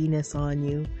heaviness on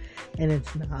you. And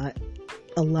it's not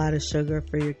a lot of sugar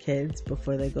for your kids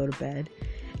before they go to bed.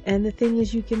 And the thing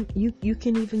is, you can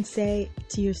even say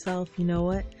to yourself, you know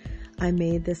what? I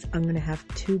made this. I'm going to have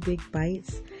 2 big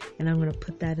bites, and I'm going to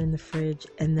put that in the fridge,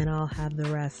 and then I'll have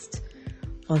the rest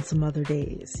on some other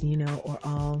days, or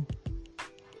I'll,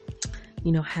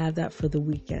 have that for the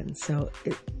weekend. So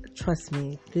trust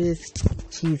me, this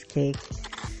cheesecake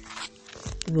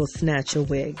will snatch a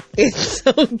wig. It's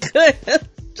so good.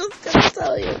 Just gonna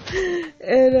tell you.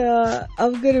 And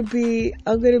I'm gonna be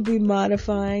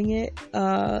modifying it,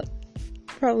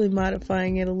 probably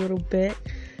modifying it a little bit,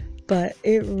 but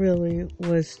it really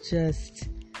was just,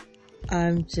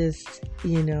 I'm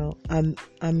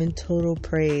in total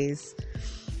praise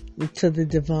to the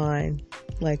divine.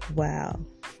 Like, wow.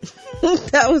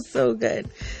 That was so good.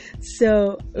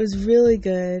 So it was really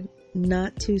good,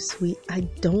 not too sweet. I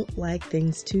don't like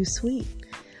things too sweet.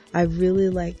 I really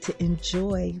like to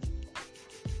enjoy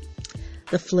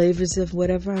the flavors of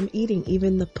whatever I'm eating,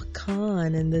 even the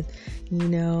pecan and the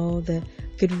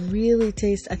could really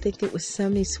taste, I think it was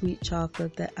semi-sweet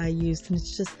chocolate that I used, and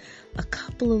it's just a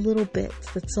couple of little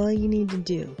bits. That's all you need to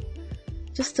do.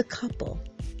 Just a couple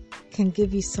can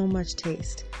give you so much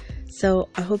taste. So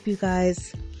I hope you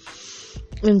guys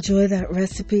enjoy that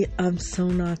recipe. I'm so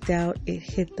knocked out. It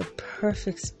hit the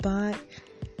perfect spot.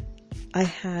 I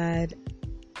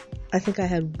think I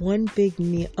had one big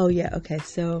meal. Oh yeah, okay.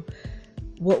 So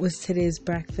what was today's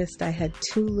breakfast? I had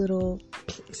 2 little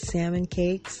salmon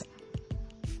cakes.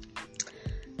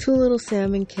 2 little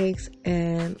salmon cakes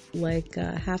and like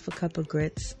half a cup of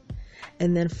grits.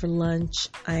 And then for lunch,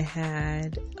 I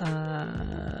had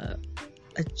a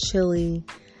chili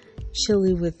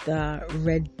with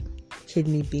red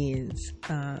kidney beans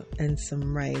and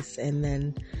some rice. And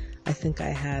then I think I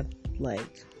had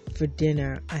for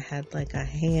dinner, I had like a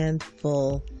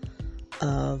handful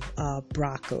of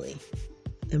broccoli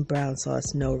and brown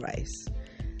sauce, no rice.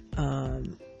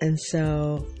 And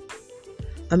so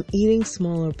I'm eating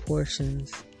smaller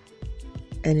portions,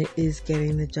 and it is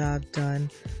getting the job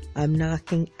done. I'm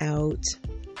knocking out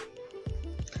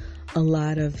a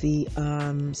lot of the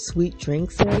sweet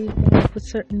drinks that I used to have with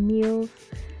certain meals.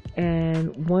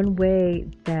 And one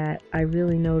way that I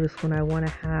really notice when I want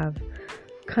to have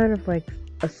kind of like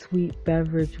a sweet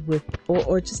beverage with,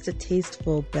 or just a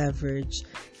tasty beverage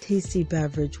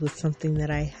with something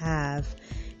that I have,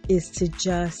 is to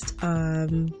just,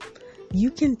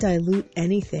 you can dilute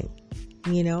anything,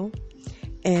 you know,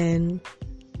 and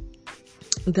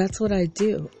that's what I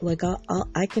do. Like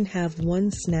I can have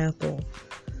one Snapple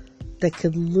that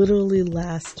could literally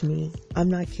last me, I'm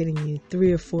not kidding you,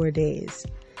 3 or 4 days.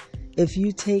 If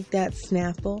you take that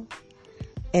Snapple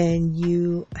and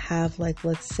you have, like,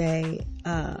 let's say,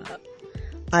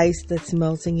 ice that's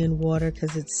melting in water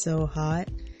because it's so hot,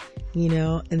 you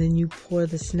know, and then you pour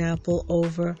the Snapple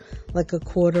over, like a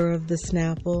quarter of the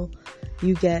Snapple,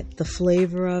 you get the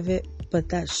flavor of it, but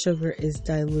that sugar is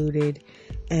diluted,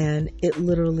 and it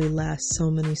literally lasts so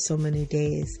many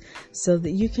days. So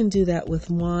that you can do that with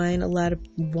wine. A lot of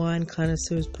wine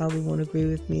connoisseurs probably won't agree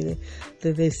with me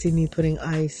that they see me putting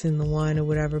ice in the wine or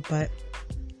whatever, but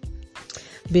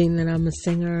being that I'm a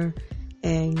singer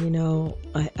and, you know,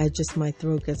 I just, my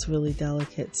throat gets really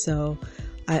delicate, so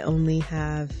I only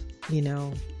have, you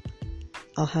know,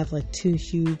 I'll have like 2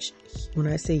 huge, when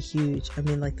I say huge, I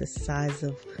mean like the size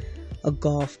of a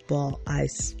golf ball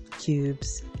ice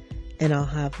cubes, and I'll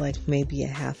have like maybe a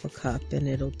half a cup, and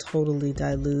it'll totally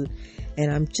dilute,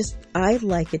 and I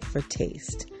like it for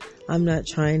taste. I'm not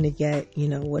trying to get, you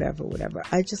know, whatever.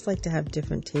 I just like to have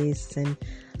different tastes, and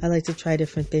I like to try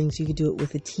different things. You could do it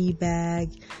with a tea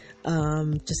bag,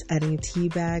 just adding a tea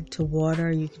bag to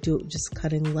water. You could do it just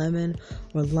cutting lemon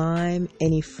or lime.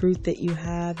 Any fruit that you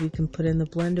have, you can put in the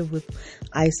blender with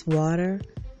ice water,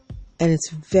 and it's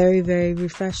very, very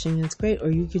refreshing. It's great.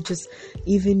 Or you could just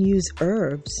even use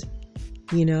herbs,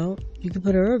 you know. You can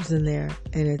put herbs in there,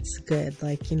 and it's good.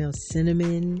 Like, you know,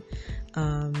 cinnamon,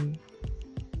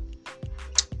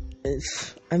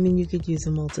 I mean, you could use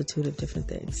a multitude of different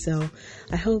things. So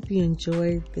I hope you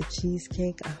enjoyed the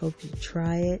cheesecake. I hope you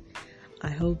try it. I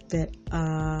hope that,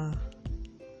 I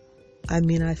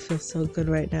mean, I feel so good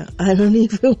right now. I don't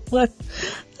even want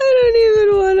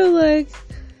to like,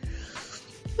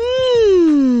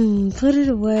 put it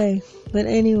away. But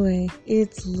anyway,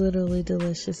 it's literally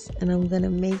delicious, and I'm going to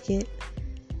make it,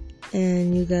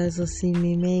 and you guys will see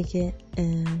me make it,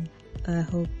 and I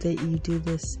hope that you do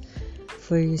this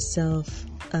for yourself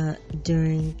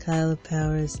during Kyla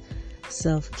Powers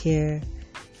self-care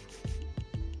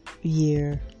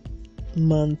year,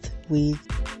 month, week.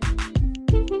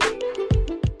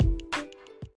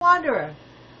 Wanderer,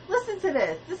 listen to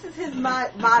this. This is his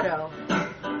motto.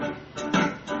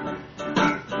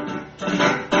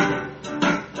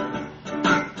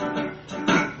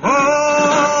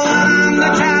 I'm the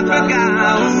type of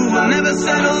guy who will never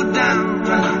settle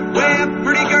down. Where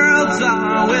pretty girls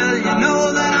are, well, you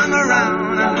know that I'm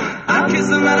around. I kiss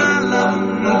them and I love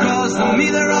them, cause to me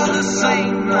they're all the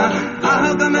same. I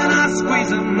hug them and I squeeze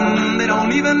them, they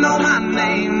don't even know my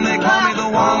name. They call me the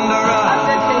Wanderer,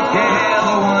 yeah,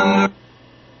 the Wanderer.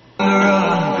 I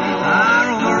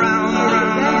roam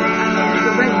around.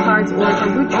 The red cards or a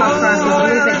root chakra is a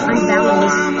little bit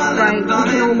unbalanced, right? You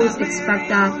can almost expect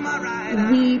that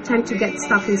we tend to get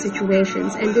stuck in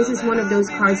situations, and this is one of those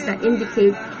cards that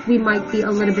indicate we might be a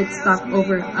little bit stuck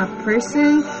over a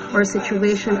person or a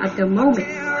situation at the moment,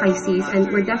 Pisces, and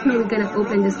we're definitely going to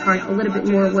open this card a little bit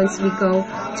more once we go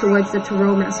towards the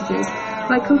tarot messages.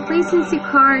 But complacency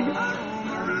card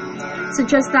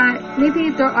suggests that maybe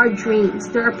there are dreams,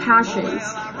 there are passions,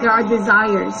 there are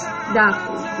desires that,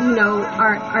 you know,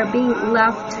 are being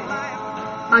left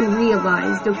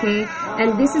unrealized, okay?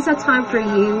 And this is a time for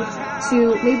you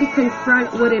to maybe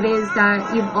confront what it is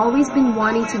that you've always been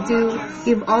wanting to do,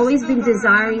 you've always been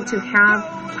desiring to have,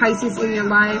 Pisces, in your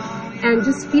life, and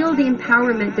just feel the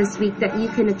empowerment this week that you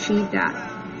can achieve that.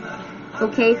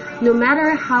 Okay, no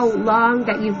matter how long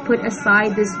that you've put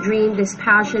aside this dream, this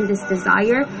passion, this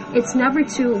desire, it's never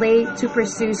too late to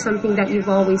pursue something that you've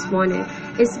always wanted.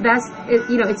 It's best,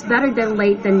 it's better than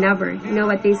late than never. You know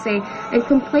what they say? And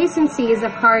complacency is a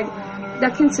card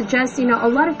that can suggest, a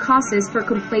lot of causes for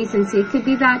complacency. It could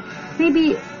be that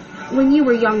maybe when you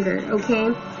were younger,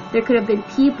 okay, there could have been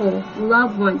people,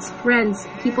 loved ones, friends,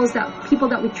 people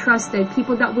that we trusted,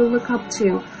 people that we look up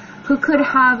to, who could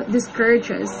have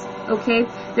discouraged us, okay?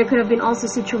 There could have been also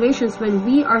situations when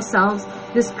we ourselves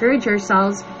discourage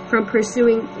ourselves from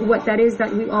pursuing what that is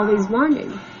that we always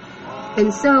wanted.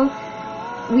 And so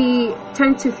we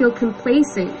tend to feel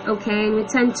complacent, okay? And we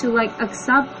tend to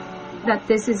accept that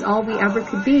this is all we ever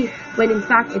could be, when in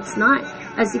fact it's not.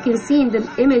 As you can see in the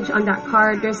image on that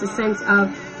card, there's a sense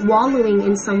of wallowing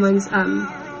in someone's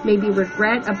maybe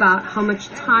regret about how much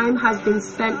time has been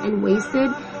spent and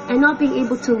wasted, and not being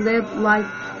able to live life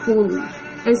fully.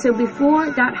 And so before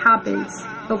that happens,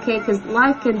 okay, because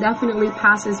life can definitely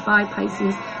pass us by,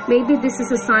 Pisces, maybe this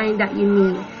is a sign that you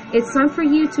need. It's time for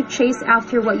you to chase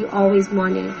after what you always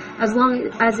wanted. As long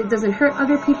as it doesn't hurt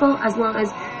other people, as long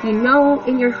as you know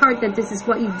in your heart that this is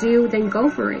what you do, then go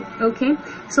for it, okay?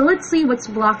 So let's see what's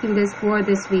blocking this for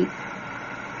this week.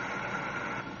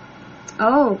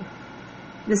 Oh,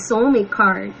 the soulmate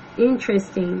card.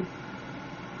 Interesting.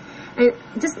 And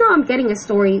just now I'm getting a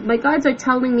story. My guides are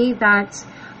telling me that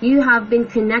you have been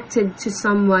connected to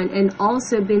someone and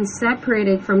also been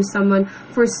separated from someone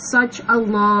for such a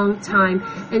long time.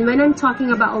 And when I'm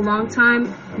talking about a long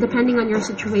time, depending on your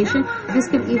situation, this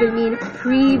could even mean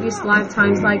previous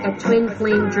lifetimes, like a twin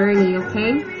flame journey,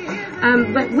 okay?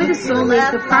 But with a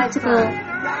soulmate, the practical,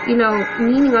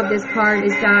 meaning of this card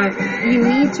is that you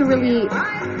need to really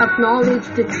acknowledge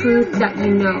the truth that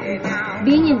you know.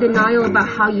 Being in denial about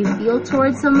how you feel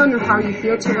towards someone or how you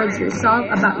feel towards yourself,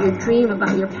 about your dream,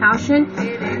 about your passion,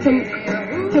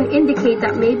 can indicate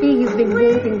that maybe you've been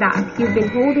holding back. You've been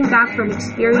holding back from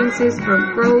experiences,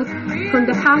 from growth, from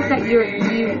the path that you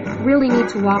really need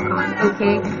to walk on,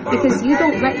 okay? Because you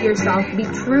don't let yourself be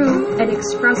true and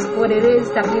express what it is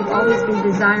that you've always been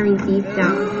desiring deep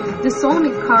down. The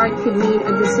soulmate card could mean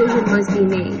a decision must be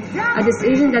made. A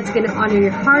decision that's going to honor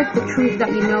your heart, the truth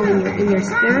that you know in your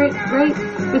spirit, right?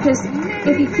 Because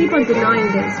if you keep on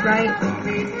denying this, right,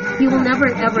 you will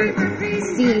never ever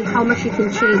see how much you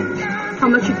can change, how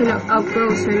much you can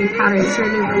outgrow certain patterns,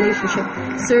 certain relationship,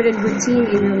 certain routine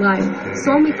in your life.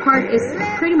 Soulmate card is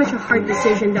pretty much a hard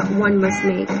decision that one must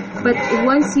make. But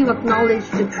once you acknowledge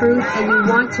the truth and you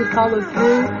want to follow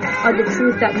through on the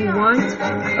truth that you want,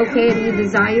 okay, and you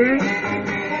desire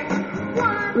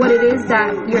what it is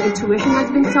that your intuition has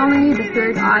been telling you, the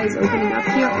third eye is opening up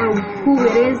here, or who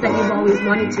it is that you've always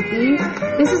wanted to be,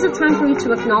 this is a time for you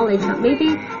to acknowledge that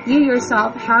maybe you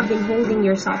yourself have been holding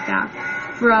yourself back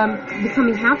from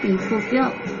becoming happy,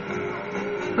 fulfilled.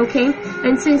 Okay?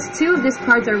 And since two of these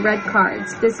cards are red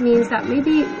cards, this means that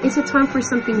maybe it's a time for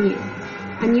something new.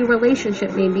 A new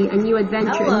relationship maybe, a new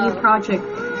adventure, a new project.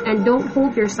 And don't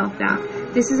hold yourself back.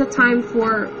 This is a time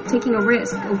for taking a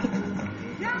risk, okay?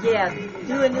 Yeah,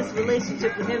 doing this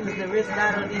relationship with him is a risk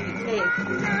I don't need to take.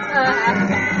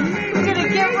 We're gonna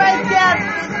get right down to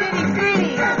the nitty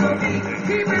gritty.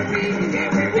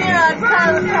 Here on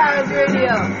Tyler Powers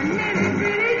Radio.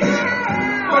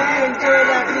 Hope you enjoy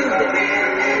that music.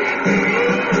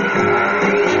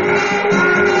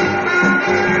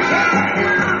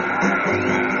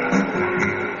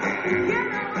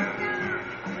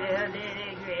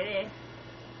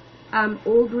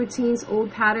 Old routines,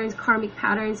 old patterns, karmic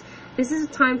patterns. This is a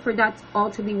time for that all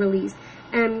to be released.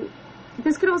 And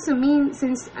this could also mean,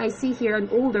 since I see here an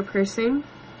older person,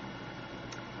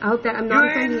 I hope that I'm not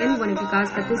offending anyone of you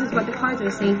guys, but this is what the cards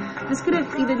are saying. This could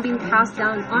have even been passed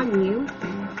down on you,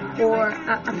 or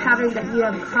a pattern that you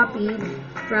have copied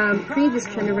from previous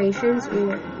generations,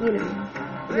 or,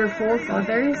 your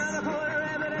forefathers.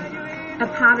 A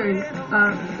pattern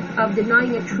of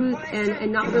denying a truth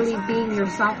and not really being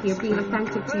yourself here, being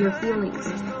authentic to your feelings.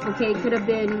 Okay, it could have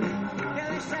been...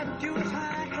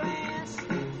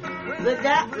 But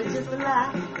that was just a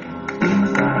lie.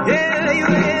 Yeah, you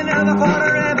ain't never caught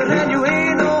a rabbit and you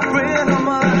ain't no friend of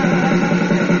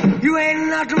mine. You ain't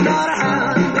nothing but a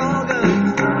hound dog,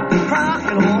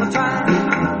 crying all the time.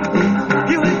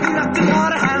 You ain't nothing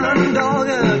but a hound dog,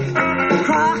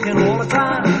 crying all the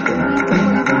time.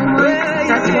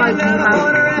 That's why you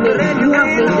have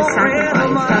made the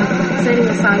sacrifice of setting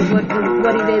aside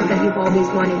what it is that you've always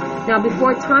wanted. Now,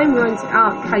 before time runs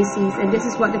out, Pisces, and this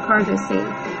is what the cards are saying,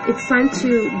 it's time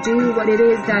to do what it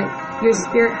is that your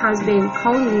spirit has been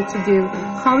calling you to do,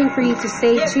 calling for you to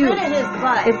say too.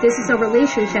 If this is a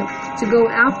relationship, to go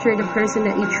after the person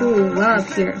that you truly love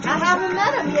here. I haven't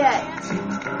met him yet.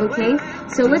 Okay,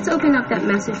 so let's open up that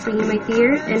message for you, my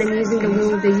dear, and I'm using the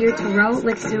Wheel of the Year Tarot.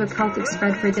 Let's do a Celtic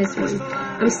spread for this one.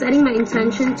 I'm setting my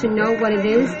intention to know what it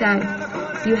is that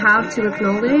you have to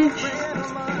acknowledge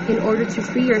in order to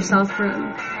free yourself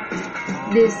from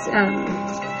this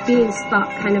being stuck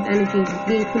kind of energy,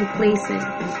 being complacent.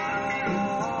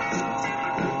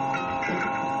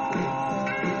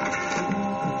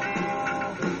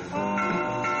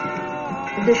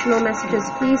 Additional messages,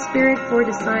 please, Spirit, for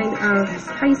the sign of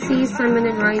Pisces, Sun, Moon,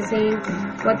 and Rising.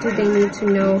 What do they need to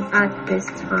know at this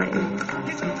time?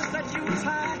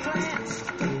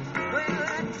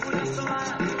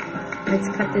 Let's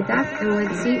cut the deck and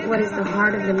let's see what is the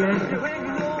heart of the matter.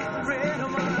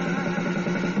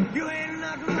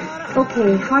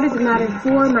 Okay, heart of the matter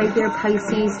for my dear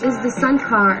Pisces is the Sun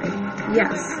card.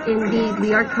 Yes, indeed,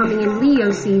 we are coming in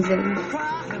Leo season.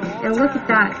 And look at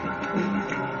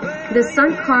that. The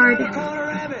Sun card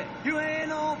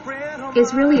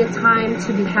is really a time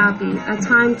to be happy, a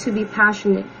time to be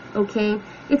passionate, okay?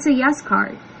 It's a yes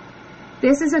card.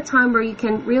 This is a time where you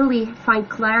can really find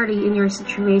clarity in your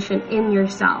situation, in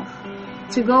yourself,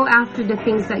 to go after the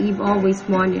things that you've always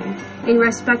wanted. In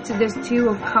respect to this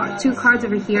two cards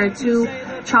over here, two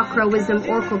chakra wisdom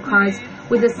oracle cards,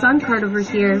 with the Sun card over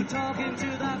here,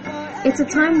 it's a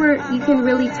time where you can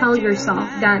really tell yourself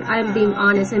that I am being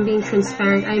honest, I'm being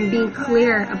transparent, I am being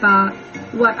clear about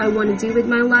what I want to do with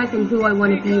my life and who I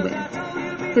want to be with.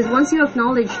 Because once you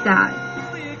acknowledge that,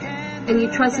 and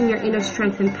you trust in your inner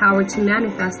strength and power to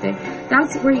manifest it,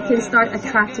 that's where you can start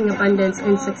attracting abundance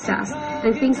and success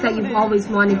and things that you've always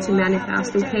wanted to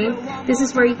manifest, okay? This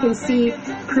is where you can see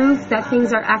proof that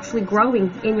things are actually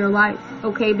growing in your life,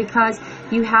 okay? Because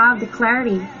you have the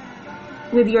clarity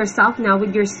with yourself now,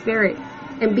 with your spirit,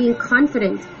 and being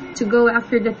confident to go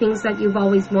after the things that you've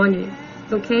always wanted,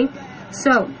 okay?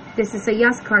 So, this is a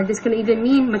yes card. This can even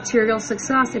mean material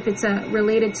success if it's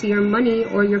related to your money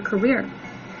or your career.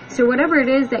 So whatever it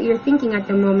is that you're thinking at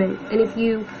the moment, and if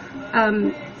you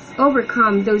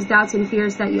overcome those doubts and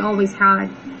fears that you always had,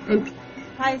 and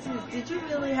Pisces, did you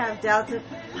really have doubts?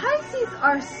 Pisces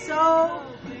are so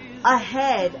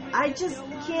ahead. I just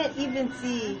can't even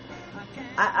see.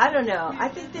 I don't know. I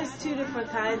think there's two different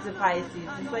kinds of Pisces.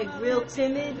 It's like real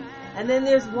timid, and then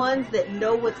there's ones that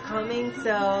know what's coming,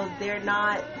 so they're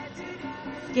not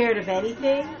scared of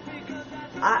anything.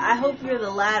 I hope you're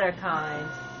the latter kind.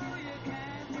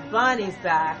 Bonnie's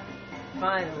back,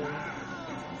 finally.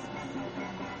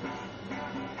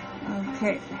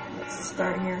 Okay, let's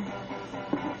start here.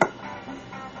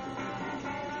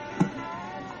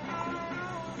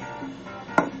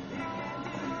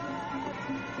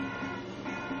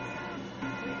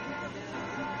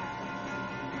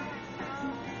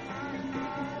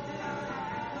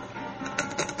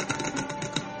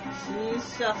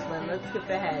 She's shuffling. Let's skip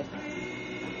ahead.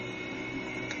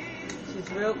 She's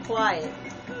real quiet.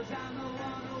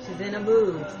 She's in a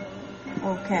mood.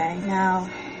 Okay, now,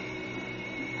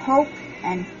 hope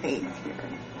and faith here.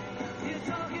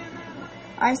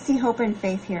 I see hope and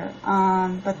faith here,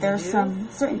 but there's some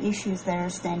certain issues that are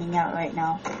standing out right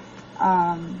now.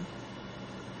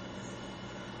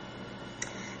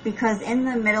 Because in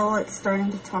the middle, it's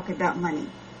starting to talk about money.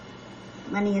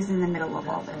 Money is in the middle of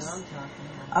all this,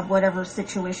 of whatever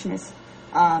situation is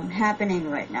happening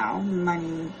right now.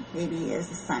 Money maybe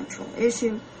is a central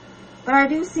issue. But I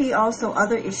do see also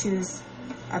other issues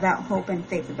about hope and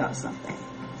faith about something.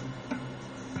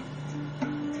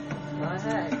 Go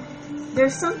ahead.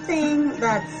 There's something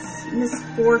that's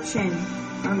misfortune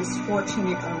or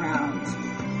misfortunate around.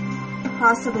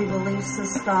 Possibly belief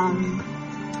system,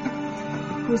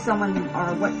 who someone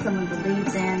or what someone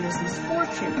believes in. There's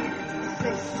misfortune in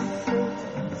it.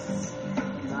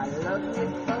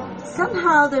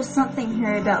 Somehow there's something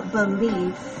here about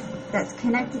belief that's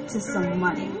connected to some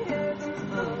money.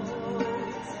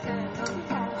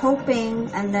 Hoping,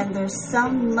 and then there's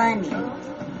some money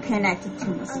connected to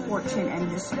misfortune, and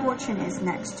misfortune is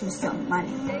next to some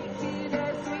money.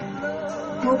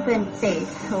 Hope and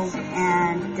faith, hope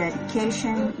and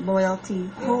dedication, loyalty,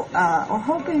 or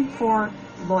hoping for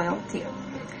loyalty.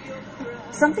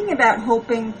 Something about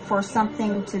hoping for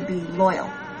something to be loyal.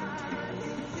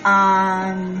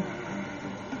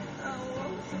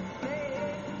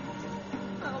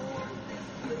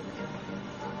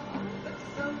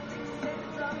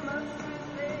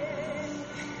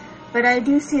 But I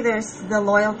do see there's the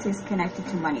loyalty is connected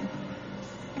to money.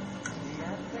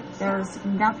 There's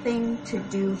nothing to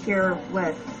do here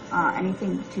with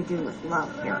anything to do with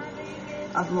love here.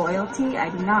 Of loyalty, I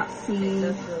do not see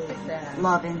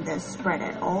love in this spread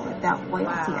at all, about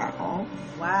loyalty at all.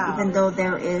 Wow. Even though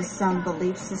there is some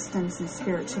belief systems and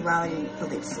spirituality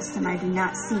belief system, I do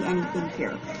not see anything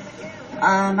here.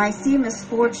 I see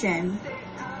misfortune.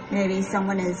 Maybe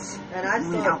someone is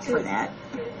going out for that.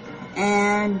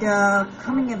 And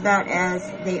coming about as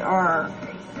they are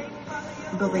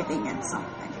believing in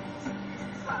something.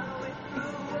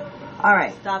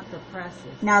 Alright. Stop the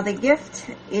presses. Now the gift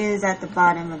is at the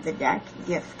bottom of the deck.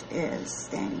 Gift is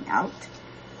standing out.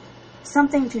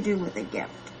 Something to do with a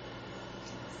gift.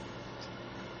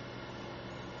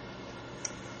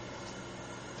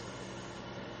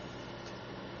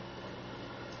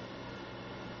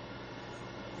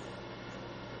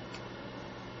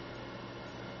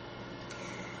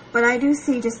 But I do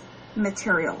see just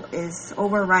material is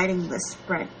overriding the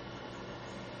spread.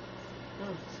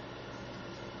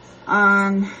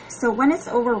 So when it's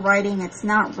overriding, it's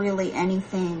not really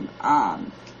anything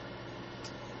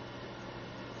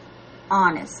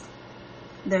honest.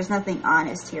 There's nothing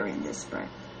honest here in this spread.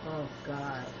 Oh,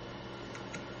 God.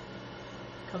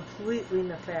 Completely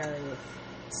nefarious.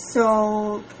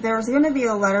 So there's going to be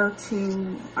a letter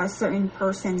to a certain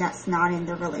person that's not in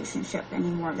the relationship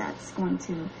anymore. That's going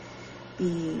to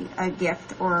be a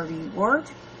gift or a reward.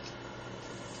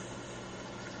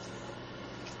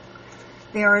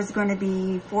 There is going to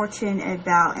be fortune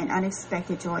about an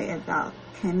unexpected joy about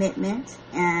commitment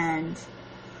and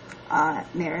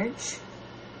marriage.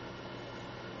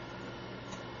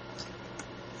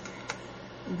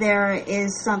 There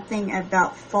is something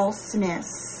about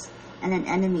falseness and an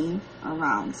enemy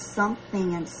around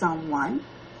something and someone,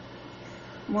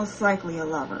 most likely a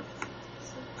lover.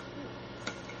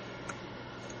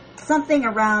 Something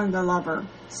around the lover.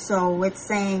 So it's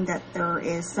saying that there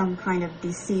is some kind of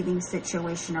deceiving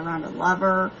situation around a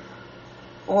lover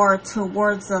or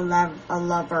towards a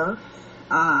lover.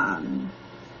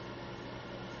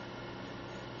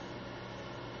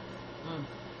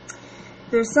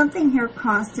 There's something here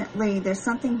constantly, there's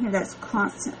something here that's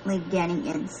constantly getting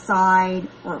inside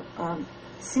or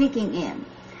sneaking in.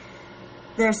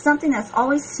 There's something that's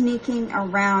always sneaking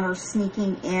around or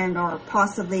sneaking in, or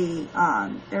possibly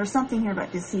there's something here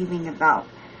about deceiving about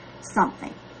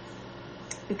something.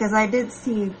 Because I did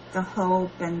see the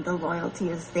hope and the loyalty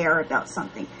is there about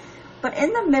something. But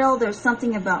in the middle, there's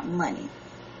something about money.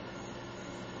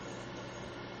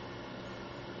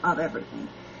 Of everything.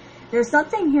 There's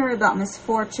something here about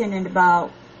misfortune and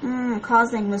about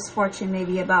causing misfortune,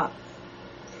 maybe about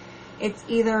it's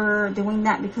either doing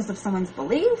that because of someone's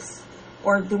beliefs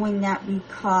or doing that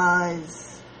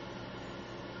because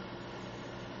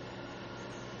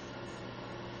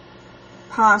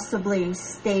possibly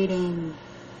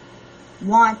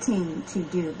wanting to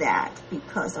do that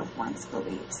because of one's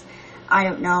beliefs. I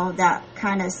don't know, that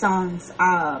kind of sounds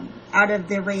out of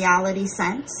the reality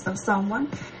sense of someone.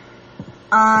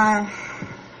 All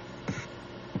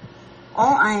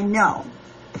I know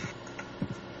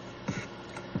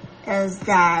is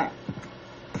that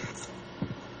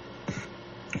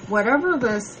whatever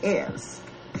this is,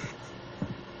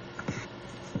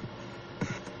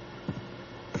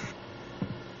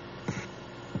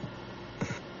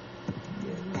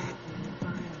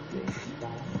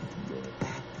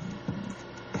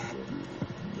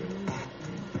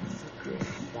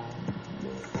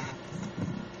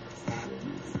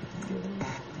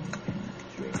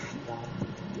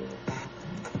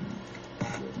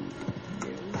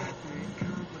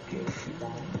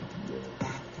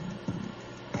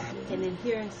 and in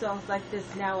hearing songs like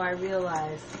this now I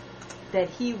realize that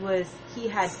he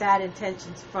had bad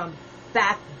intentions from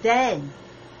back then.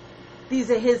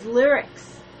 These are his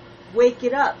lyrics. Wake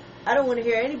it up. I don't want to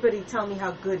hear anybody tell me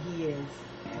how good he is.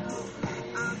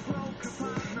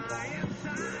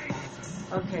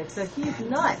 Okay, so he's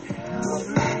nuts.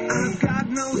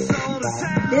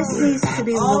 This needs to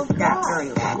be looked at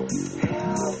very well.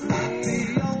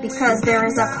 Because there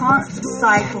is a constant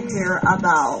cycle here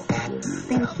about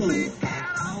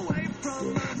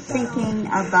thinking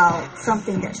about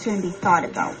something that shouldn't be thought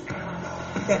about,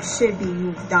 that should be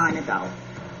moved on about.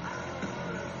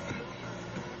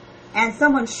 And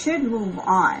someone should move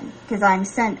on, because I'm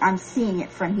seeing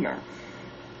it from here.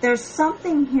 There's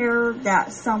something here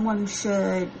that someone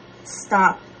should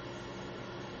stop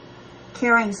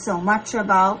caring so much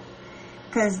about,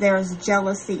 because there's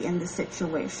jealousy in the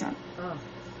situation. Oh.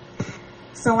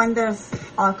 So when there's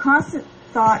a constant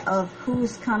thought of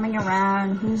who's coming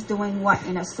around, who's doing what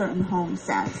in a certain home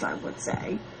sense, I would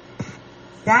say,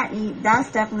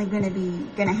 that's definitely going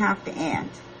to have to end.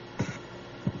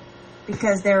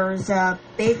 Because there's a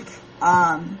big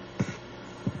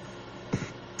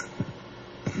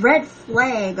red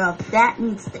flag of that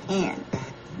needs to end.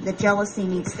 The jealousy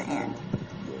needs to end.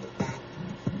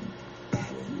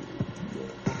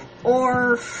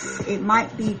 Or it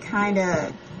might be kind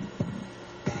of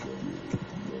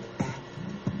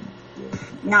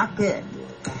not good.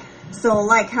 So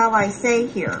like how I say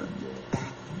here,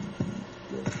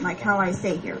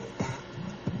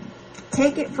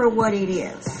 take it for what it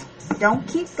is. Don't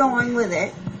keep going with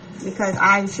it, because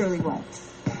I surely won't.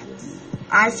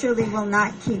 I surely will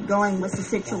not keep going with a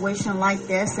situation like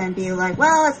this and be like,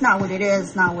 well, it's not what it is,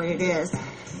 it's not what it is.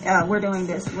 We're doing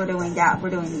this, we're doing that,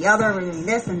 we're doing the other, we're doing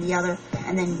this and the other.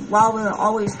 And then while we're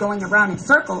always going around in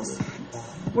circles,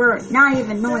 we're not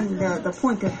even knowing the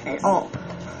point of it all.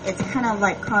 It's kind of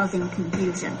like causing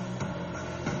confusion.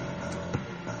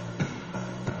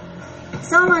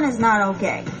 Someone is not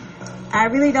okay. I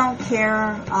really don't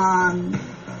care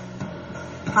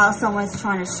how someone's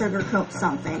trying to sugarcoat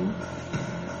something,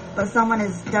 but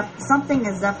something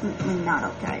is definitely not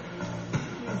okay.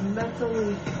 He's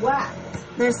mentally whacked.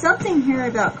 There's something here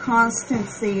about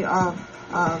constancy of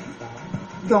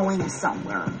going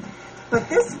somewhere. But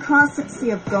this constancy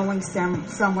of going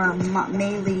somewhere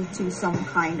may lead to some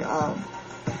kind of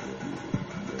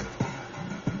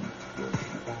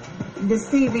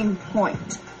deceiving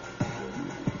point.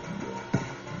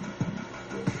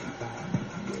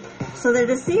 So the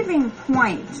deceiving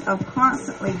point of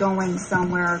constantly going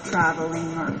somewhere,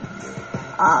 traveling, or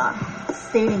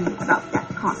stating about that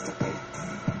constantly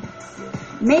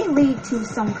may lead to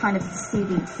some kind of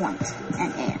deceiving point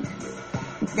and end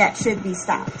that should be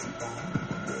stopped.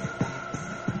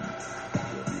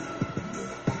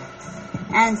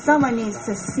 And someone needs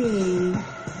to see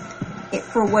it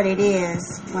for what it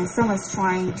is when someone's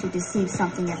trying to deceive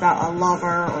something about a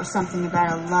lover or something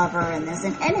about a lover and there's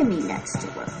an enemy next to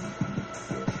it.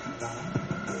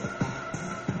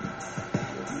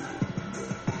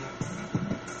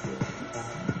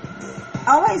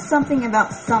 Always something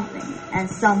about something and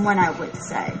someone, I would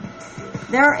say.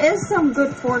 There is some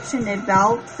good fortune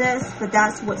about this, but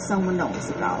that's what someone knows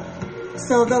about.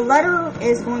 So the letter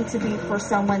is going to be for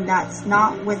someone that's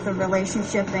not with a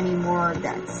relationship anymore.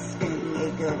 That's going to be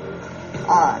a good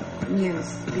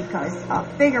news because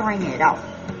of figuring it out.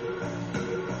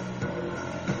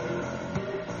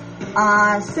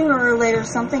 Sooner or later,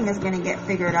 something is going to get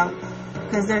figured out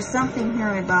because there's something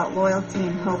here about loyalty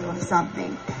and hope of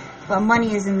something. But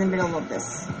money is in the middle of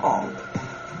this all.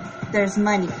 There's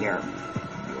money here.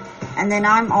 And then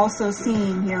I'm also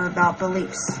seeing here about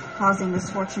beliefs causing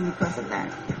misfortune because of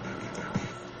that.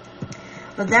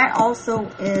 But that also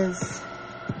is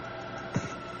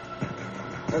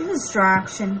a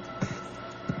distraction.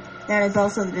 That is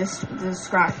also the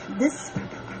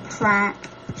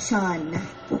distraction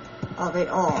of it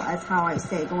all, as how I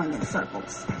say, going in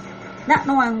circles. Not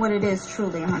knowing what it is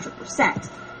truly 100%.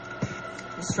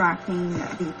 Distracting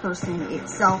the person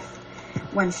itself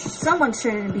when someone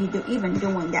shouldn't be even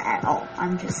doing that at all.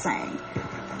 I'm just saying.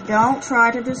 Don't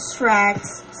try to distract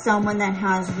someone that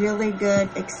has really good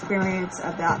experience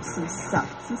about some stuff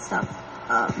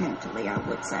mentally, I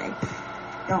would say.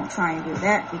 Don't try and do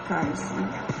that because,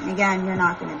 again, you're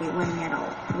not going to be winning at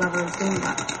all. Whoever is doing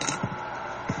that,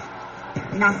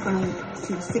 you're not going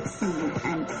to succeed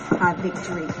and have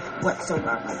victory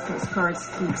whatsoever. Because cards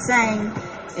keep saying,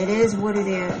 it is what it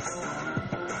is.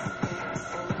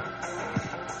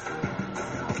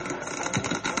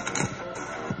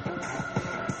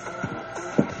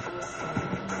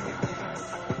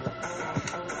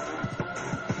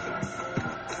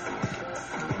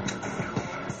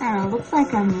 I don't know, looks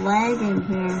like I'm lagging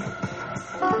here.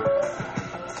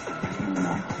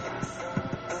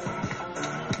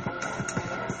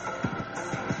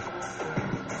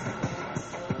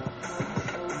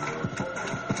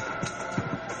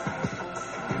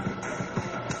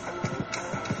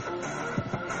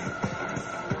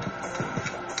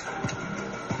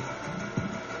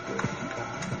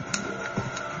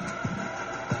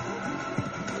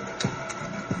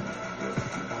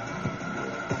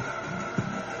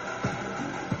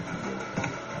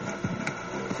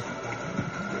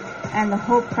 And the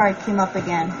hope card came up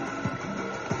again.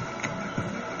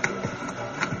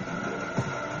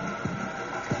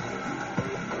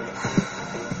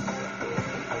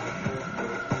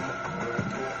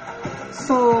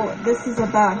 So this is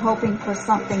about hoping for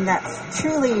something that's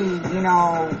truly,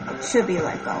 should be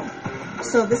let go.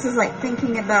 So this is like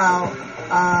thinking about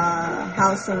a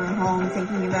house or a home,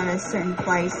 thinking about a certain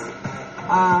place,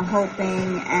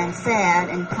 hoping and sad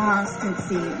and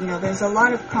constancy. There's a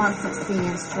lot of constancy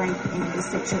and strength in the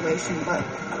situation, but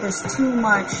there's too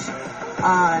much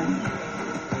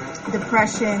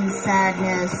depression,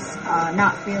 sadness,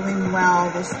 not feeling well.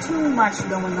 There's too much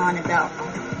going on about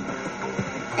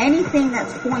anything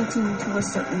that's pointing to a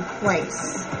certain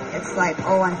place. It's like,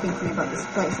 oh, I'm thinking about this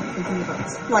place, I'm thinking about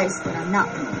this place, but I'm not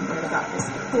thinking good about this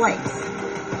place.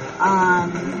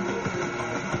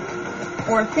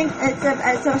 Or think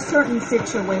it's a certain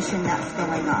situation that's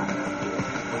going on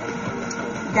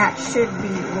that should be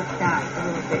looked at a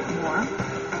little bit more.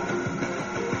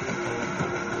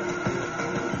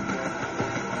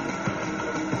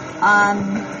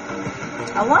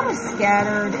 A lot of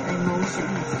scattered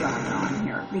emotions going on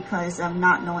here because of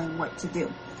not knowing what to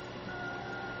do.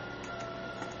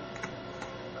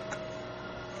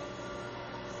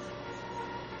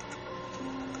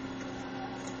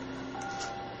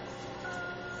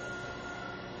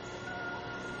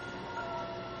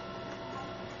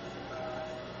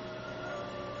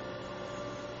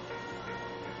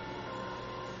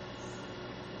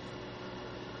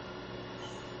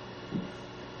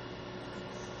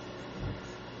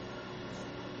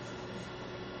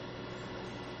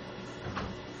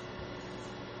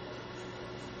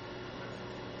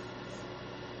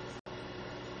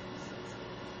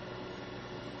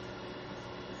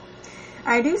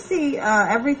 I do see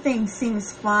everything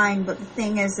seems fine, but the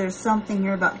thing is, there's something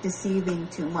here about deceiving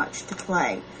too much to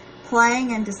play.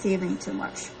 Playing and deceiving too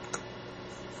much.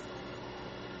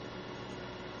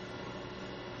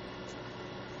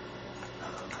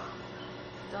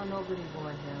 Don't nobody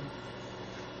want him.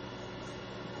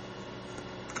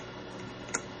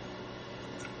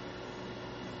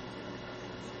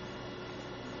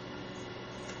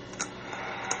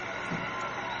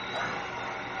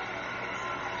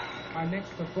 Our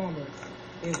next performer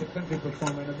is a country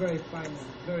performer, and a very fine one,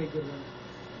 very good one.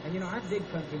 And you know, I dig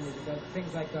country music.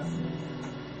 Things like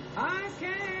I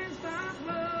can't stop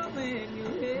loving you,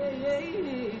 hey, hey,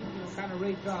 hey. You know, kind of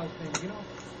Ray Charles things, you know.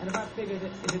 And if I figured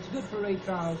that if it's good for Ray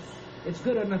Charles, it's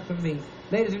good enough for me.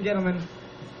 Ladies and gentlemen,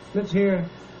 let's hear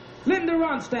Linda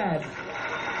Ronstadt.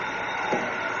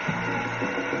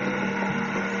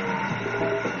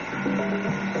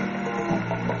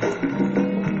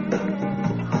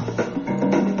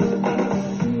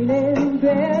 Feeling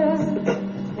better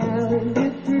now that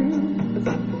you're through.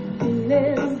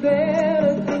 Feeling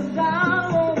better 'cause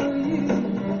I'm over you.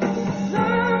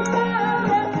 Learn my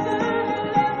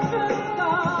lesson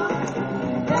gone.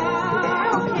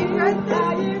 Now you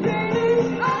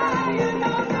really are. You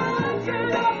know good, you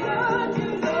know good, you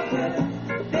know good.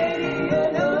 Baby, you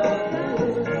know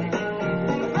good.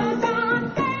 I'm not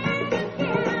saying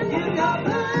again. You know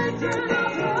good, you know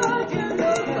good, you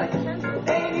know good.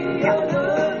 Baby, you know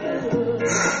good.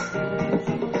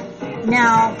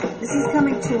 Now, this is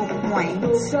coming to a point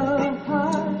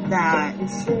that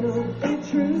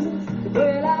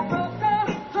Well, I broke the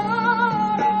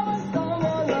heart of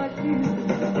someone like you.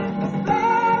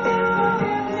 Baby,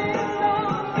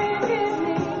 forgive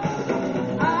me.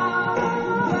 I'll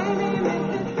blame him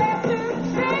if it's best to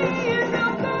say you're no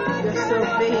good. You're so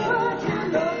vain.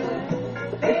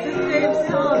 It's the same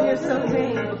song. You're so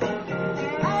vain.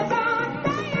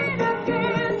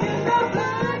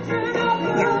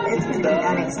 yeah, it's going to be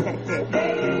unexpected.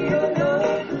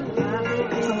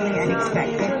 Totally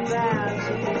unexpected.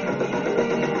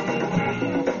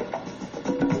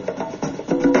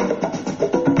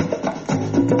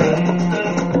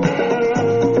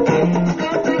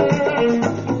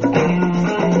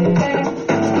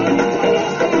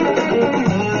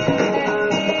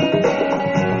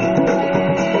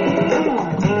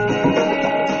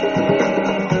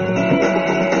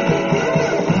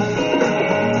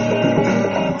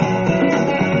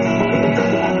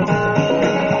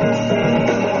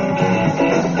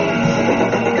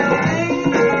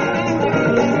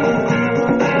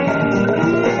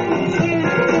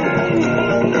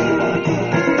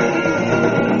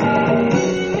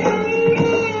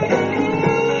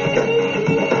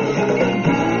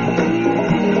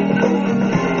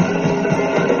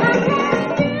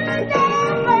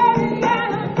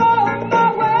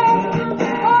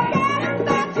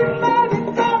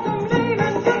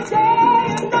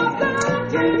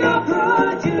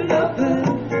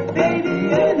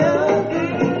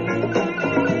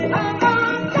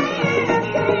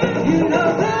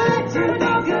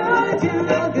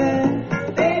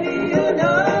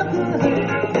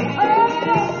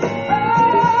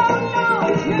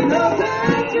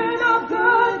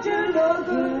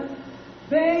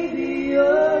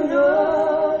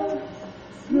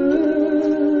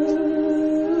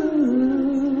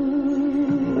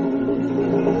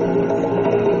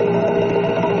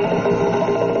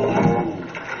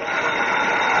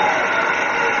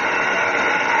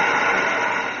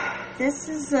 This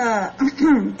is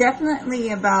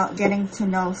definitely about getting to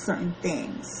know certain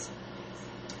things.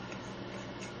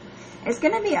 It's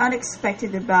going to be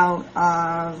unexpected about,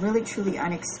 really truly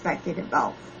unexpected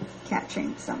about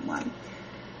catching someone.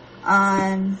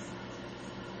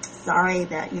 Sorry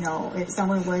that, if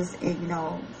someone was,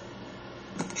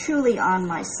 truly on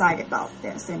my side about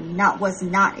this and was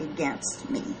not against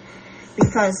me.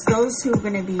 Because those who are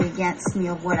going to be against me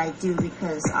of what I do,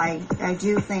 because I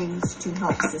do things to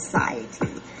help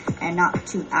society and not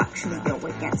to actually go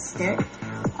against it.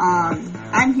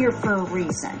 I'm here for a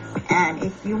reason. And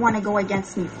if you want to go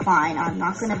against me, fine. I'm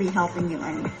not going to be helping you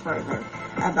any further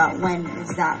about when is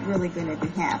that really going to be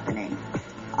happening.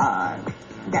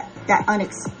 That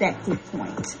unexpected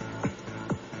point.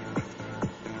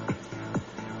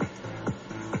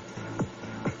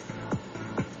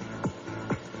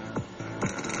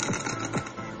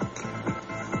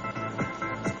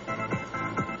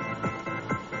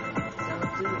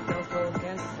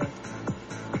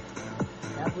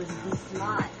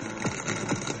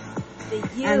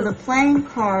 And the playing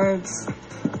cards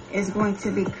is going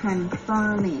to be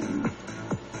confirming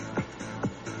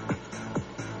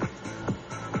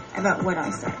about what I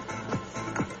said.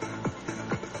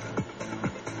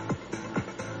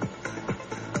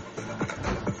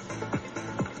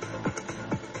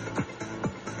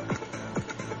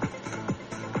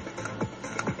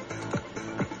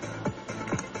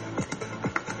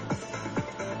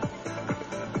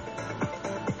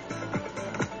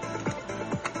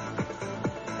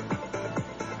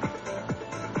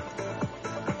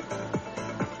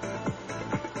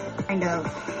 kind of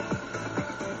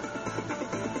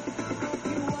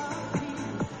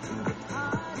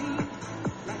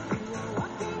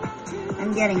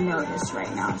I'm getting nervous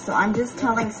right now. So I'm just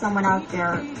telling someone out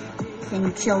there, can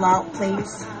you chill out,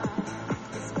 please?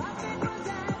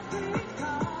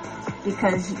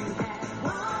 Because you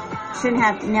shouldn't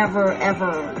have never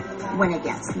ever went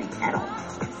against me at all.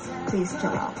 Please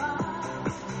chill out.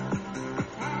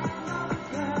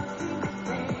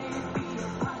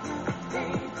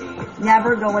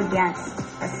 Never go against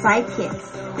a psychic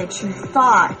that you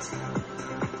thought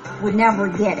would never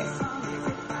get it.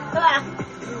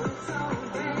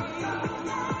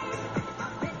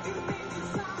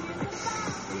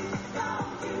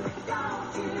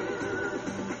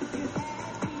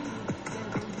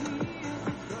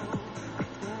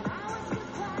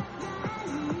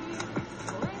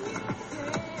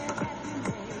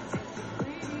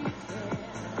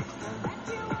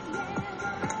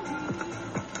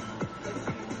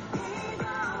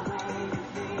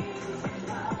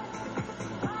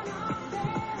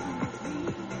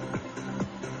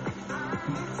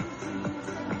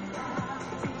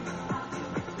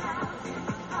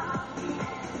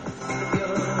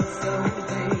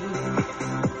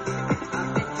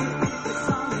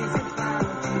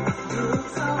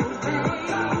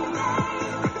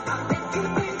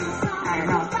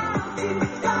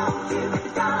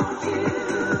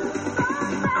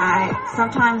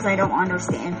 Sometimes I don't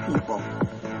understand people.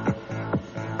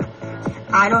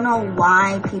 I don't know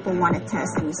why people want to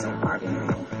test me so hard in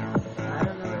real.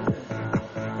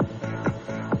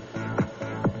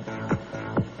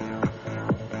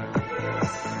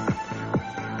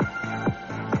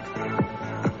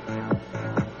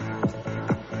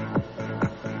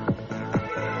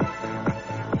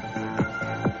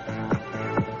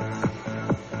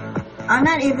 I'm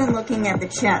not even looking at the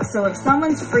chat, so if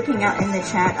someone's freaking out in the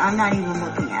chat, I'm not even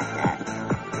looking at that.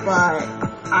 But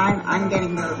I'm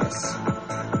getting nervous.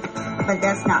 But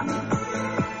that's not me.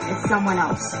 It's someone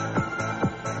else.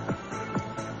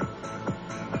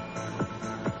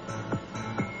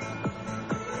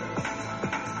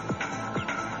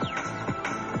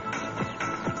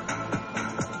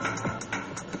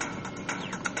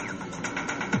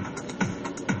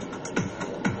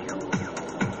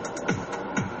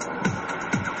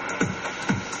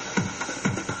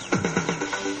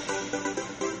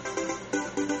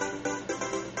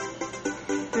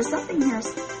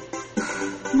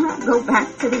 Go back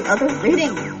to the other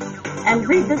reading and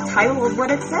read the title of what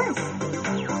it says.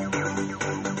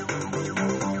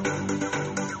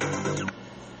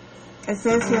 It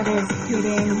says here there's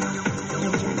hidden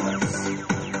agendas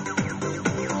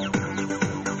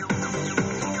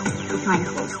behind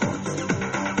closed doors.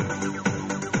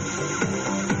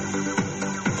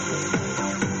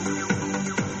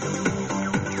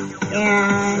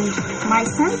 And my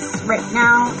sense right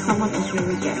now, someone is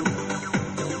really getting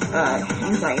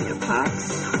anxiety attacks,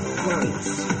 worries,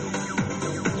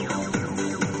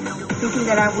 thinking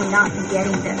that I would not be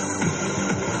getting this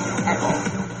at all,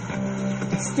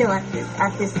 still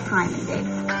at this time and day,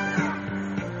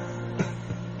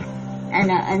 and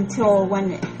until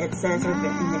when it says or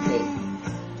written the date.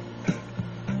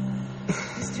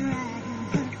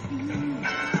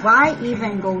 Why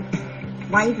even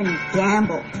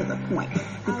gamble to the point?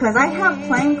 Because I have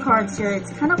playing cards here.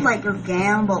 It's kind of like you're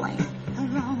gambling.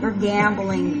 You're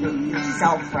gambling with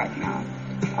yourself right now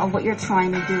on what you're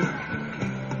trying to do.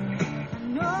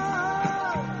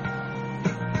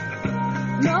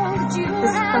 It's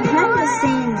behind the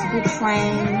scenes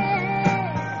betraying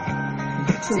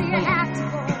to win.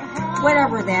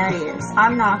 Whatever that is.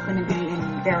 I'm not going to be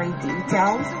in very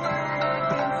detailed.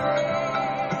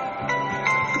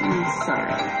 I'm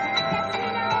sorry.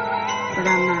 But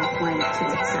I'm not going to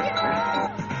accept that.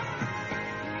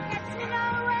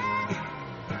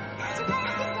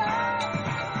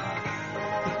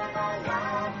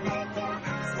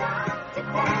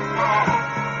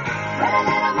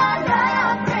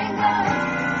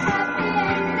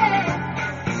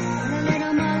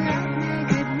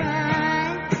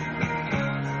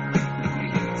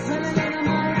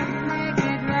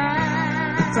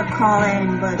 So call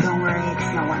in, but don't worry,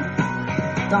 it's no one.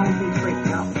 Don't be freaked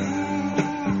out.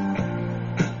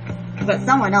 But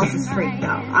someone else is freaked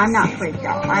out. I'm not freaked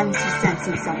out. I'm just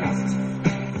sensing someone else is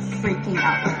freaking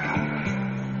out right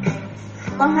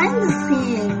now. Behind the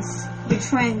scenes,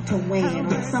 betraying to win,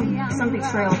 or some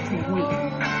betrayal to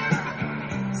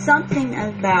win. Something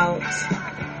about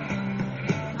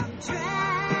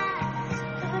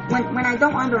when I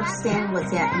don't understand what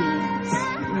that means.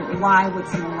 Why would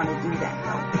someone want to do that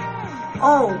though?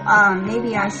 Oh,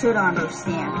 maybe I should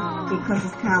understand, because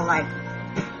it's kind of like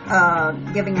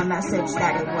giving a message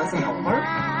that it wasn't over.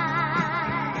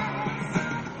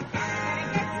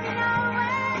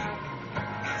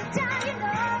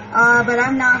 But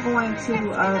I'm not going to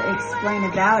explain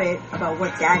about it, about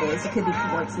what that is. It could be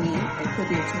towards me. It could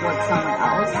be towards someone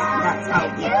else. That's how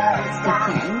it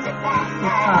became,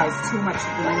 because too much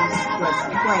games was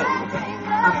played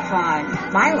upon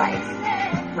my life,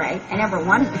 right? And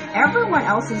everyone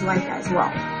else's life as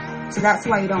well. So that's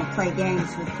why you don't play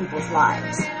games with people's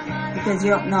lives, because you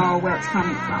don't know where it's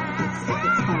coming from. If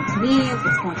it's going to me, if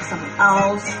it's going to someone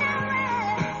else.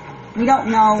 We don't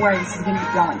know where this is going to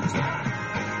be going to.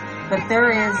 But there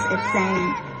is, it's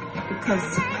saying,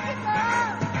 because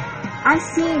I'm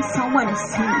seeing someone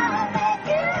see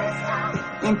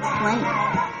in playing.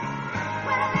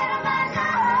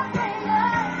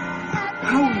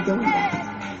 How are you doing that?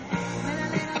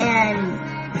 And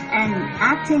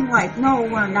acting like, no,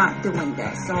 we're not doing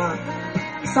this, or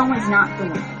someone's not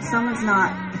doing it. Someone's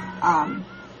not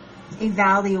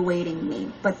evaluating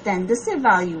me. But then this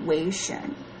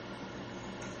evaluation,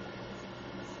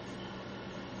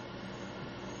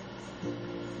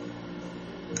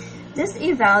 this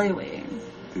evaluating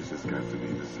this has got to be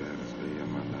the saddest day of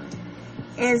my life.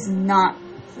 Is not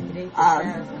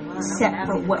set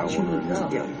for what you need to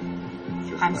do.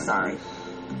 Just I'm like sorry. this.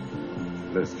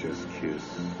 Let's just kiss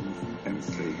and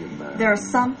say goodbye. There's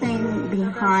something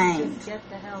behind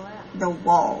the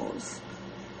walls.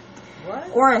 What?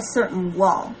 Or a certain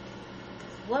wall.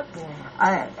 What wall?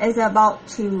 Is about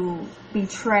to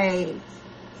betray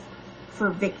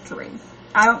for victory.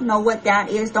 I don't know what that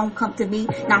is. Don't come to me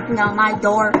knocking on my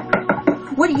door.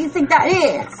 What do you think that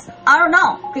is? I don't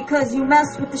know. Because you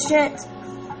mess with the shit.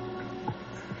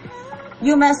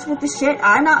 You mess with the shit.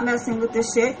 I'm not messing with the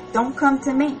shit. Don't come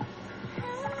to me.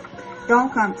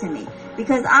 Don't come to me.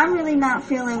 Because I'm really not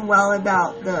feeling well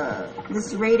about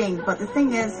this rating. But the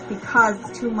thing is, because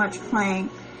too much playing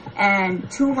and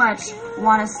too much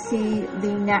want to see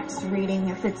the next reading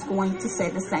if it's going to say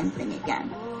the same thing again.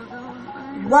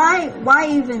 Why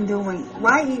even doing,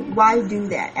 why do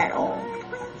that at all?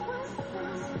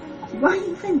 Why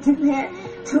even do that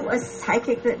to a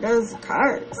psychic that does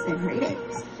cards and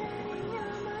readings?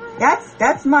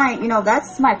 That's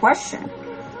my question.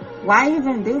 Why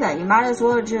even do that? You might as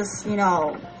well just,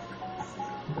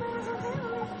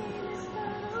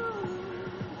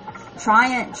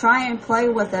 try and play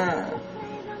with a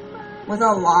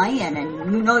lion,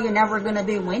 and you're never going to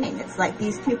be winning. It's like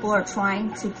these people are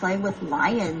trying to play with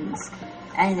lions,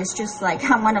 and it's just like,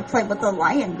 I want to play with the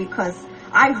lion because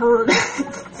I heard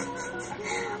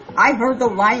the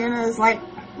lion is like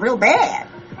real bad.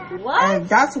 What? And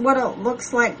that's what it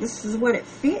looks like. This is what it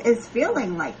is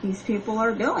feeling like these people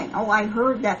are doing. Oh, I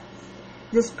heard that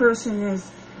this person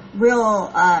is real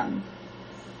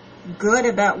good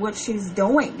about what she's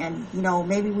doing, and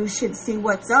maybe we should see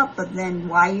what's up. But then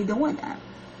why are you doing that?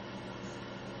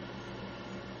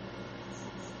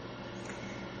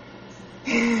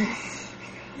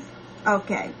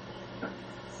 Okay,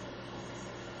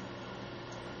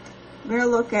 we're going to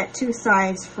look at two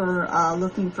sides for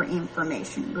looking for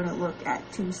information. We're going to look at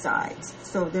two sides.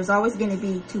 So there's always going to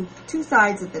be two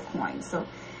sides of the coin. So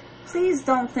please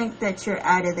don't think that you're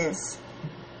out of this,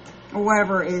 or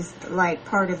whatever is like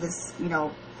part of this,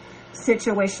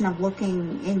 situation of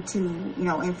looking into,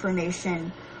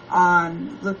 information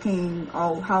on looking,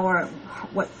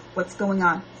 what's going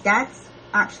on. That's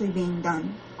actually being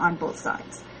done on both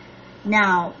sides.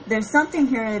 Now, there's something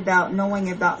here about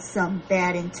knowing about some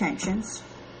bad intentions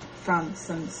from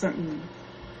some certain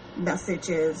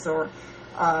messages or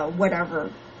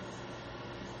whatever.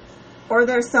 Or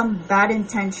there's some bad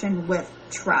intention with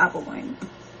traveling.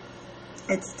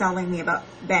 It's telling me about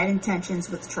bad intentions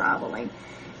with traveling.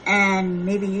 And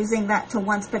maybe using that to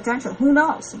one's potential. Who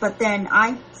knows? But then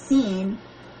I've seen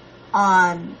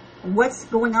what's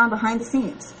going on behind the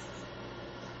scenes.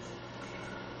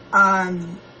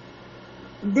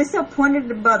 Disappointed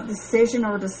about decision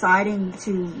or deciding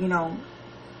to,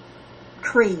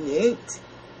 create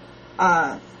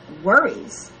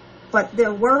worries. But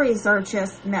the worries are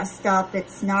just messed up.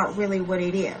 It's not really what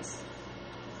it is.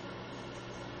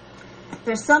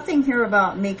 There's something here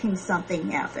about making something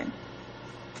happen.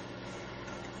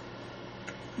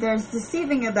 There's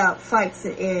deceiving about fights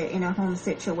in a home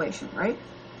situation, right?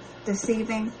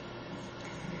 Deceiving.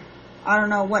 I don't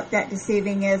know what that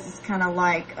deceiving is. It's kind of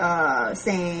like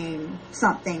saying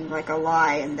something like a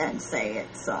lie and then say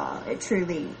it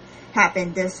truly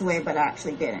happened this way, but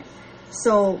actually didn't.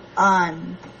 So,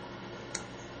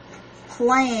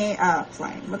 playing,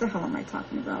 what the hell am I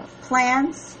talking about?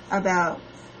 Plans about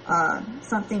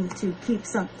something to keep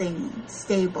something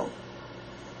stable.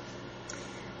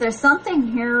 there's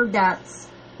something here that's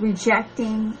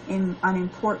rejecting an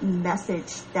important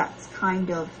message that's kind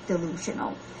of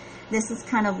delusional. This is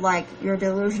kind of like, you're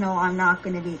delusional, I'm not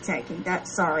going to be taking that,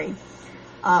 sorry.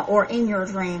 Or in your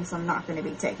dreams, I'm not going to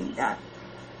be taking that.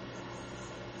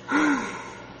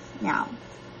 Now,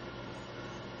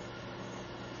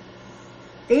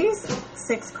 these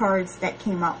 6 cards that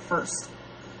came out first.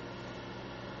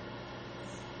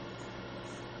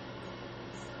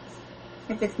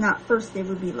 If it's not first, it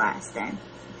would be last then.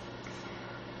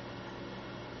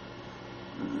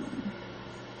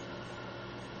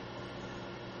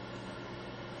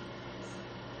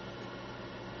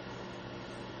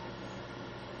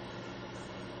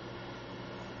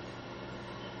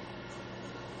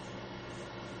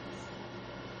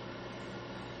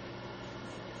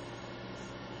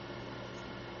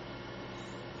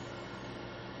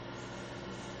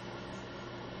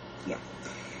 Yeah.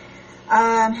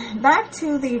 Back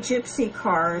to the Gypsy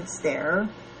cards there.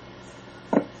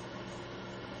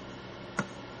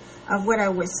 Of what I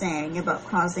was saying about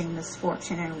causing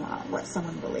misfortune and what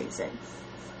someone believes in.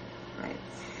 Right.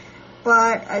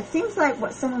 But it seems like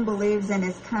what someone believes in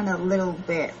is kind of a little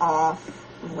bit off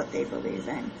of what they believe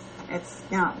in. It's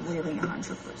not really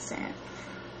 100%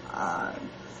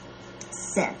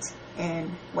 set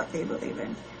in what they believe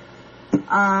in.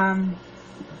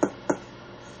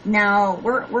 Now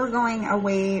we're going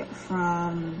away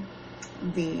from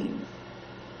the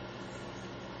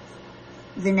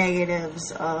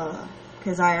negatives,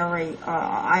 because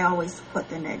I always put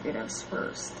the negatives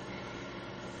first.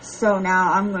 So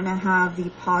now I'm going to have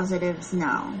the positives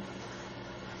now.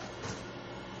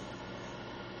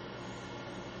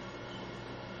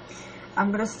 I'm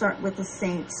going to start with the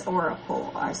Saints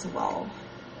Oracle as well.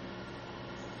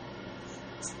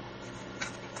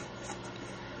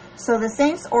 So the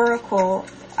Saints Oracle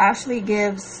actually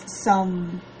gives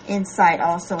some insight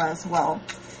also as well.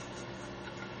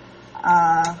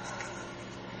 A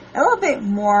little bit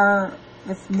more,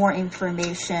 with more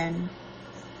information.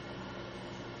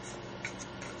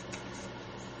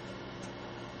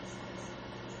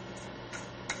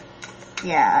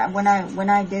 Yeah, when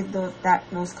I did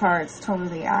those cards,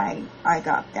 totally I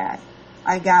got that.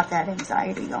 I got that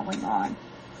anxiety going on.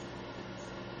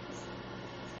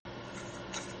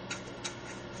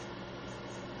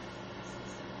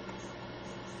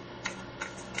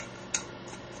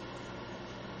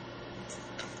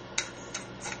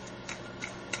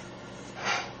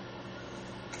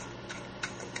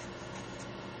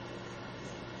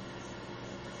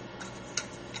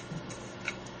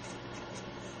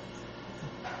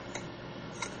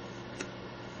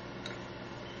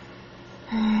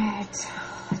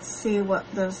 Let's see, what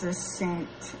does this saint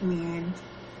mean?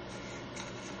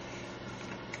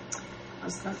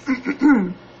 What's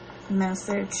the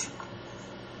message?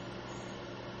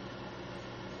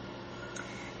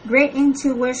 Great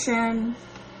intuition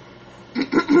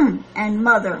and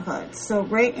motherhood. So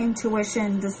great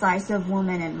intuition, decisive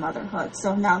woman, and motherhood.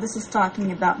 So now this is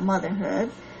talking about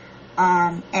motherhood,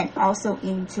 and also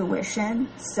intuition.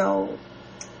 So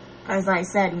as I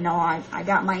said, I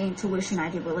got my intuition. I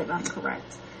do believe I'm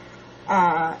correct.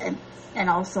 And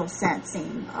also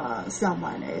sensing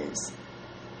someone is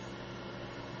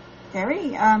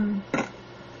very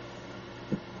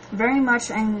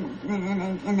much in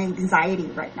anxiety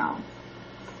right now.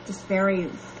 Just very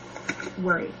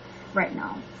worried right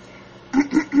now.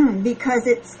 Because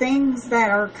it's things that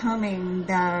are coming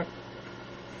that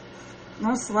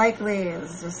most likely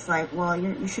is just like, well,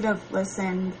 you should have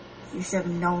listened. You should have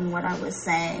known what I was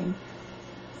saying.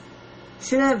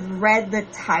 Should have read the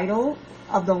title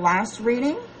of the last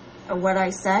reading of what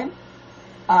I said.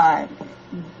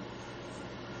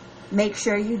 Make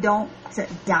sure you don't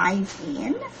dive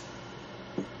in.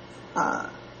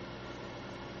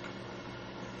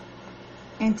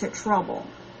 Into trouble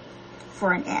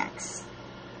for an ex.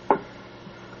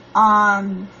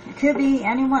 It could be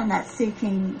anyone that's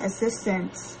seeking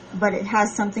assistance, but it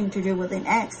has something to do with an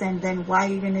ex, and then why are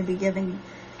you going to be giving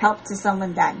help to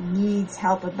someone that needs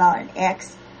help about an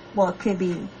ex? Well, it could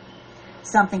be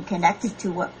something connected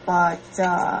to it, but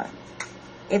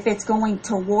if it's going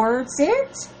towards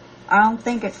it, I don't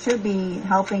think it should be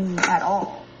helping at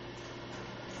all.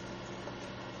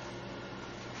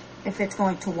 If it's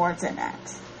going towards an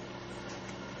ex.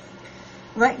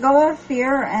 Let go of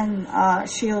fear and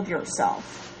shield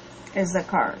yourself is the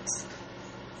cards.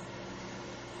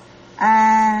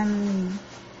 And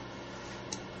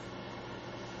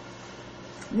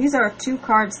these are 2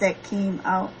 cards that came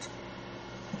out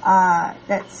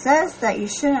that says that you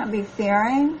shouldn't be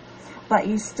fearing, but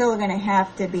you're still going to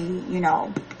have to be,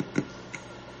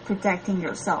 protecting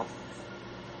yourself.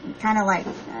 kind of like,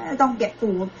 don't get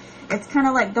fooled. It's kind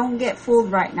of like, don't get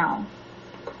fooled right now.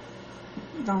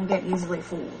 Don't get easily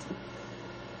fooled.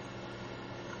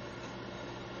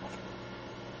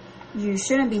 You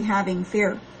shouldn't be having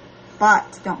fear,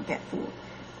 but don't get fooled.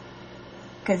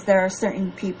 Because there are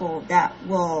certain people that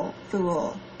will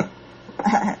fool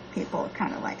people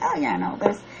kind of like, oh yeah, no,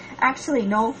 there's actually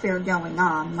no fear going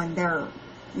on when there,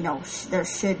 you know, there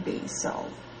should be. So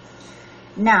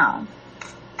now,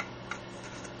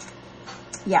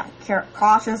 yeah,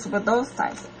 cautious with those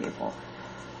types of people.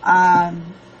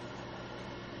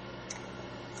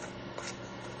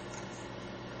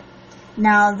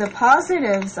 Now the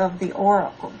positives of the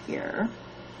oracle here,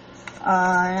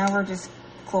 now we're just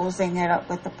closing it up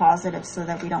with the positives so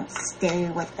that we don't stay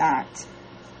with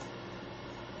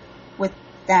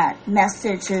that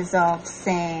messages of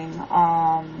saying,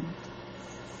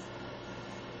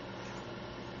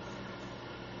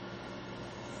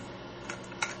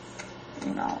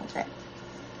 you know, that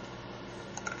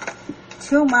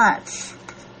too much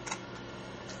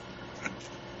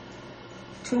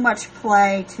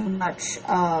play, too much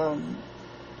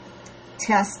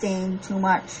testing, too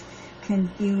much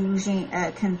confusing,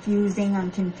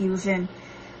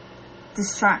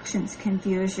 distractions,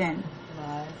 confusion.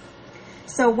 Right.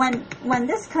 So when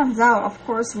this comes out, of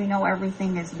course, we know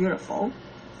everything is beautiful.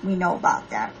 We know about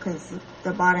that because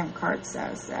the bottom card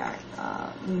says that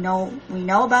we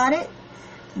know about it,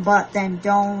 but then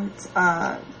don't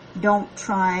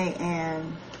try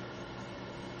and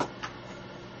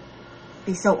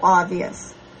be so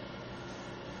obvious.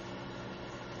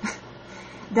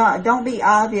 Don't be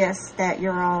obvious that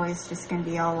you're always just going to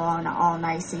be all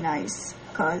nicey nice,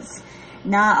 because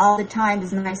not all the time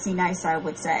is nicey nice, I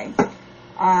would say.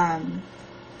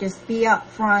 Just be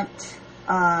upfront.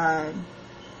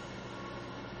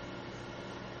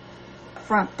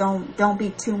 Don't be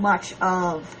too much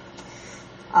of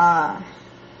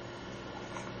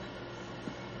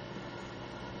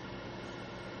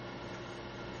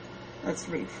let's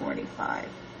read 45.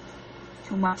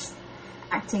 Too much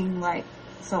acting like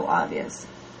so obvious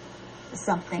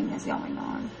something is going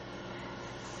on.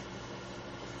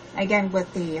 Again,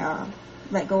 with the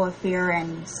let go of fear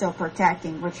and still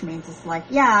protecting, which means it's like,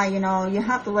 yeah, you know, you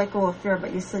have to let go of fear,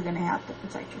 but you're still going to have to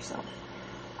protect yourself.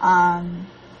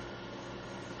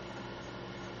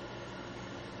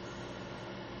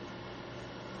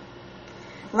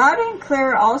 Loud and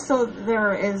clear, also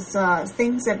there is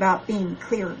things about being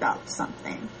clear about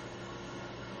something.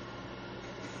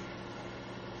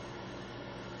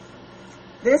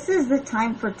 This is the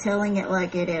time for telling it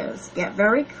like it is. Get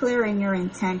very clear in your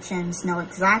intentions, know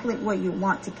exactly what you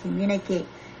want to communicate,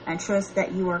 and trust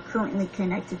that you are currently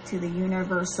connected to the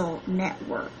universal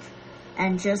network.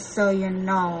 And just so you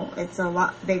know, it's a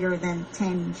lot bigger than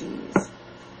 10 Gs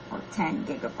or 10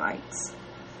 gigabytes.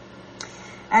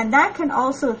 And that can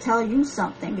also tell you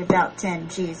something about 10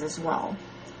 Gs as well.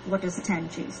 What does 10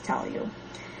 Gs tell you?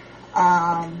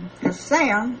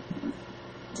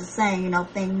 Just saying, you know,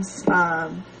 things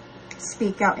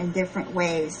speak out in different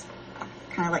ways,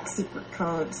 kind of like secret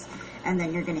codes, and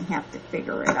then you're going to have to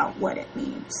figure it out what it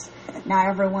means. Not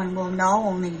everyone will know,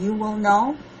 only you will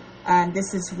know. And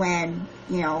this is when,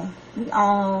 you know, we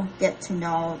all get to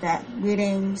know that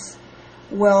readings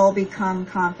will become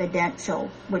confidential,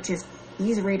 which is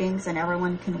these readings, and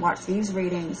everyone can watch these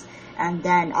readings, and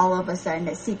then all of a sudden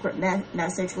a secret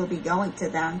message will be going to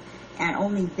them, and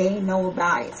only they know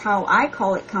about it. It's how I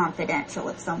call it confidential.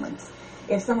 If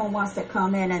someone wants to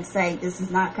come in and say this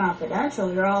is not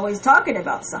confidential, you're always talking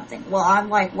about something. Well, I'm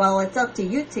like, well, it's up to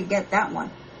you to get that one.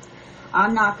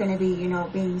 I'm not going to be, you know,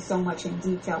 being so much in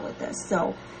detail with this.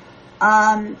 So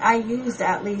I used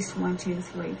at least 1, 2,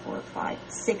 3, 4, 5,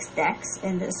 6 decks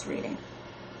in this reading.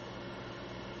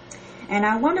 And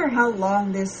I wonder how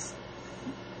long this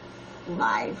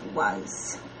live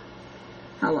was.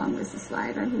 How long was this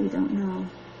live? I really don't know.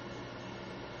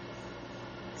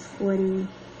 It's 40.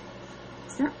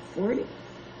 Is that 40?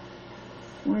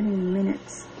 40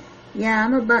 minutes. Yeah,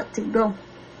 I'm about to go.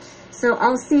 So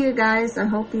I'll see you guys. I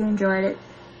hope you enjoyed it.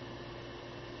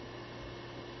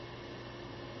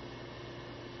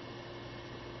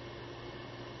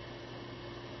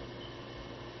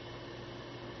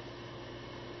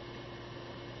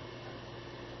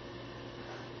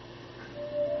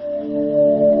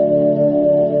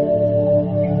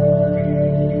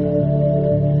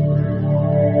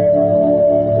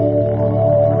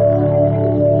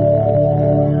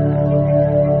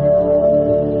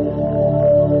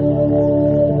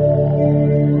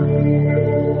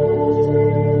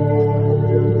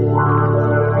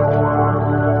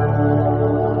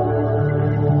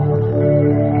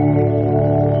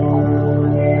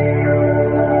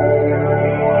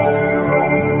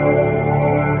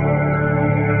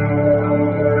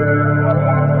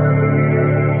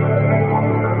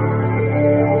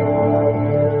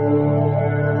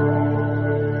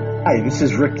 This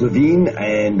is Rick Levine,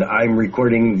 and I'm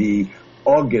recording the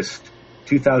August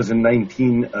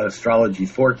 2019 astrology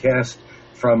forecast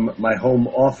from my home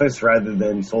office rather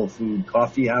than Soul Food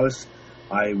Coffee House.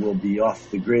 I will be off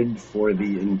the grid for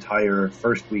the entire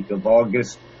first week of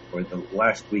August, or the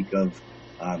last week of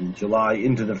July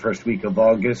into the first week of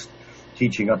August,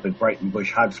 teaching up at Brighton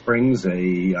Bush Hot Springs,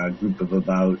 a group of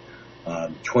about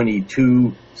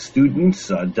 22 students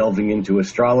delving into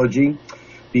astrology.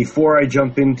 Before I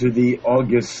jump into the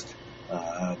August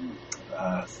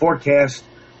forecast,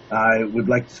 I would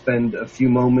like to spend a few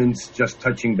moments just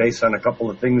touching base on a couple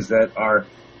of things that are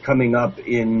coming up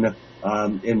in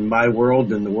my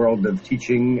world, in the world of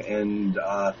teaching and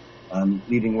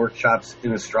leading workshops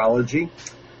in astrology.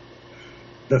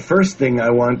 The first thing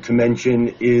I want to mention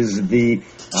is the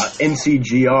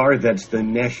NCGR, that's the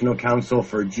National Council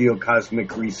for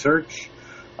Geocosmic Research.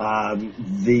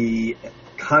 The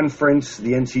conference,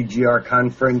 the NCGR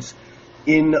conference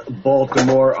in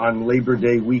Baltimore on Labor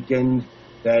Day weekend,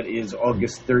 that is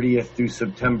August 30th through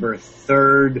September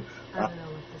 3rd. I don't know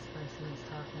what this person is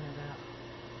talking about.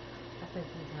 I think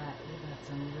we got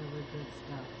some really good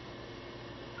stuff.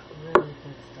 Really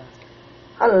good stuff.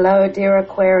 Hello, dear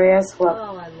Aquarius. Well,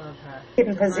 Oh, I love her.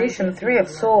 in position, Three of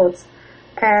Swords.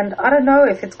 And I don't know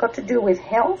if it's got to do with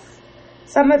health.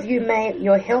 Some of you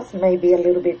your health may be a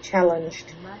little bit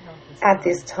challenged at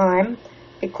this time,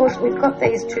 because we've got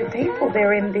these two people.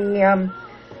 They're in the,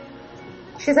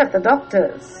 she's at the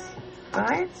doctor's,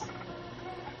 right?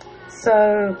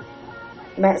 So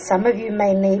some of you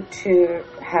may need to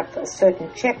have a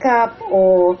certain checkup,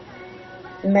 or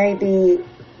maybe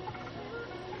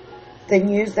the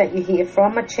news that you hear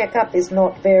from a checkup is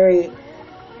not very,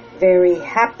 very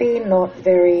happy, not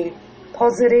very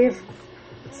positive.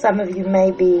 Some of you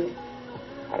may be,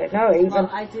 I don't know, even... Well,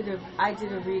 I did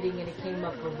a reading and it came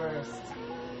up reversed.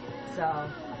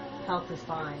 So, health is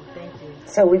fine. Thank you.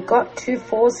 So we've got 2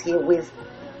 4s here, with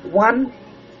 1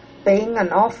 being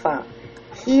an offer.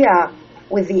 Here,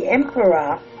 with the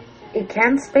Emperor, it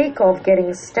can speak of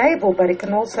getting stable, but it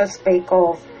can also speak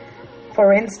of,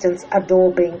 for instance, a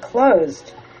door being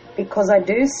closed. Because I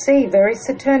do see very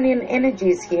Saturnian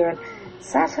energies here, and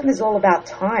Saturn is all about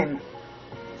time.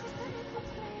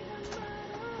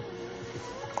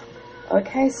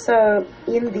 Okay, so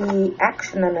in the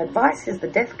action and advice is the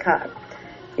Death card.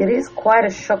 It is quite a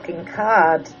shocking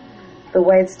card, the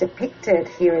way it's depicted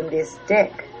here in this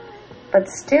deck. But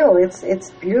still, it's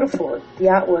beautiful. The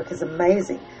artwork is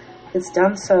amazing. It's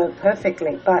done so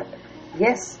perfectly. But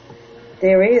yes,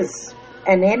 there is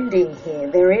an ending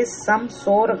here. There is some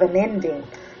sort of an ending.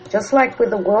 Just like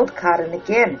with the World card. And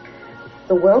again,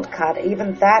 the World card,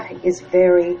 even that is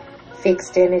very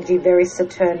fixed energy, very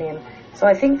Saturnian. So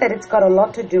I think that it's got a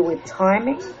lot to do with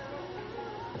timing.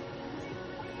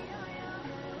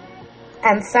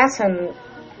 And Saturn,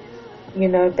 you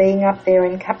know, being up there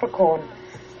in Capricorn,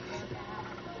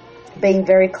 being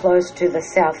very close to the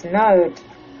South Node,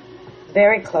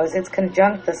 very close, it's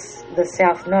conjunct the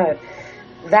South Node.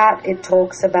 That it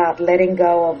talks about letting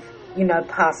go of, you know,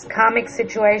 past karmic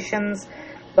situations.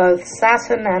 Both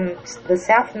Saturn and the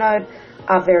South Node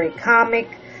are very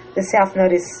karmic. The South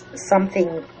Node is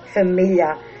something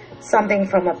familiar, something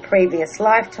from a previous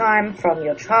lifetime, from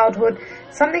your childhood,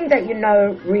 something that you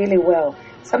know really well,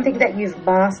 something that you've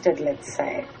mastered, let's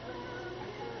say.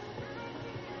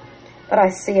 But I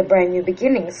see a brand new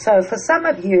beginning. So for some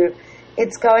of you,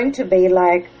 it's going to be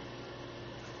like,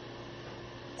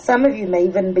 some of you may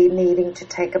even be needing to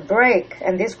take a break,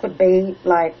 and this could be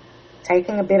like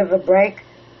taking a bit of a break,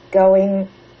 going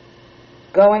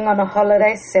on a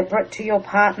holiday separate to your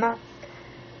partner,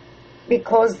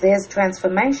 because there's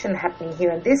transformation happening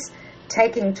here. And this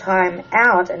taking time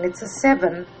out, and it's a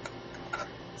 7.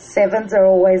 7s are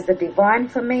always the divine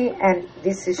for me, and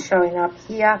this is showing up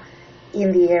here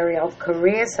in the area of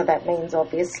career. So that means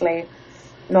obviously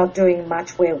not doing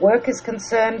much where work is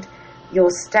concerned. Your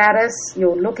status,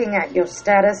 you're looking at your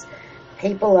status.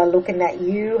 People are looking at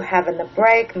you having a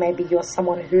break. Maybe you're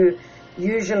someone who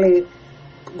usually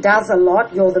does a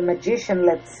lot. You're the magician,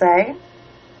 let's say.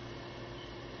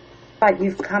 But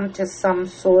you've come to some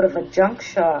sort of a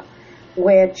juncture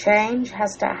where change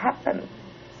has to happen.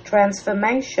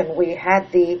 Transformation. We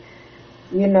had the,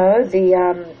 you know,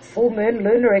 the full moon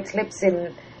lunar eclipse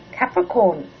in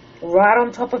Capricorn, right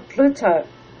on top of Pluto,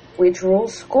 which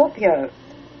rules Scorpio,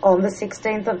 on the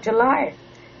 16th of July.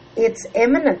 It's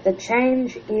imminent. The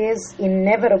change is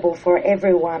inevitable for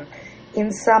everyone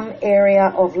in some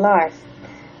area of life.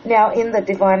 Now, in the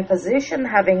divine position,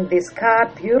 having this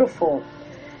card, beautiful.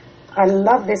 I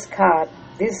love this card.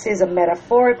 This is a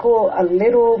metaphorical, a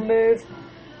literal move,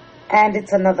 And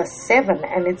it's another 7,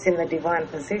 and it's in the divine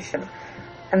position.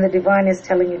 And the divine is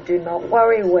telling you, do not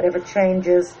worry, whatever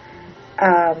changes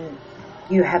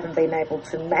you haven't been able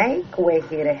to make, we're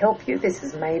here to help you. This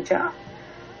is Major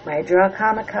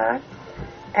Arcana card.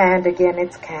 And again,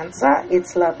 it's Cancer.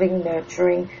 It's loving,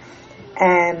 nurturing,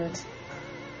 and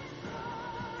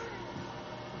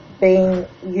being,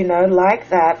 like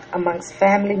that amongst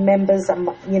family members,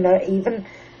 even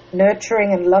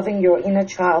nurturing and loving your inner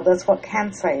child. That's what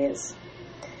Cancer is.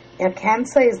 Now,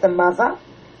 Cancer is the mother.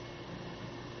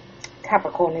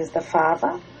 Capricorn is the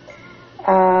father.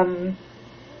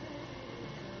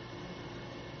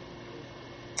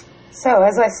 So,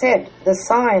 as I said, the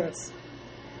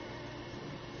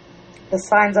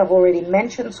signs I've already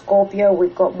mentioned. Scorpio,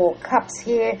 we've got more cups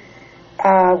here.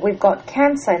 We've got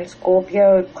Cancer and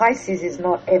Scorpio. Pisces is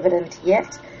not evident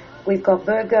yet. We've got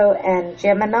Virgo and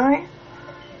Gemini.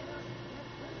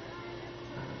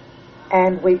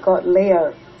 And we've got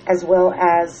Leo, as well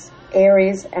as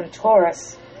Aries and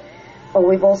Taurus. But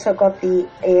we've also got the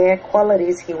air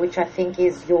qualities here, which I think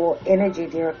is your energy,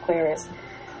 dear Aquarius.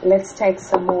 Let's take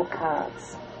some more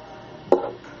cards.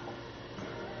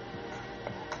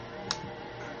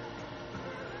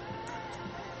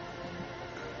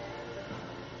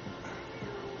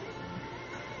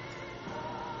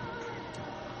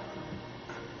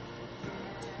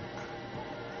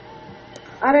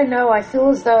 I don't know, I feel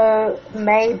as though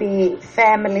maybe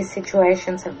family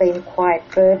situations have been quite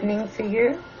burdening for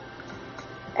you.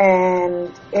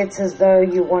 And it's as though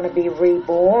you want to be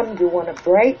reborn, you want to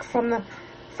break from the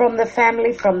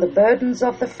family, from the burdens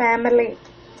of the family.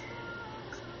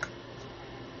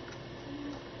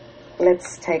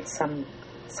 Let's take some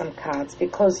cards,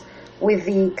 because with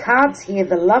the cards here,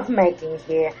 the lovemaking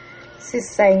here, this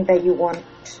is saying that you want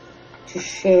to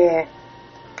share,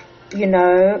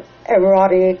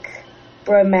 erotic,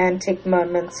 romantic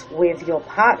moments with your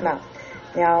partner.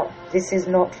 Now, this is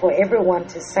not for everyone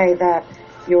to say that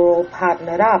you're all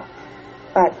partnered up,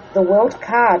 but the World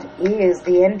card is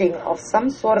the ending of some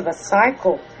sort of a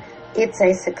cycle. It's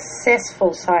a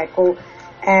successful cycle,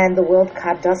 and the World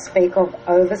card does speak of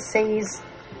overseas,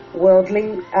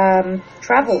 worldly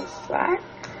travels, right?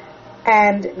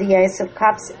 And the Ace of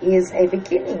Cups is a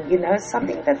beginning,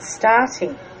 something that's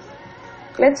starting.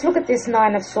 Let's look at this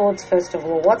Nine of Swords first of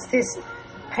all. What's this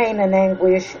pain and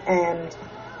anguish and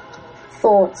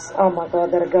thoughts, oh my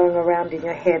God, that are going around in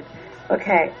your head?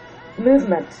 Okay,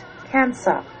 movement,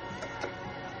 Cancer.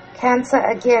 Cancer,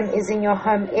 again, is in your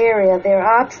home area. There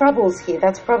are troubles here.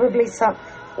 That's probably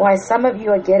why some of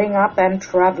you are getting up and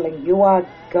traveling. You are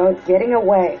getting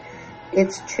away.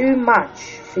 It's too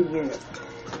much for you.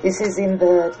 This is in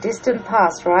the distant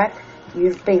past, right?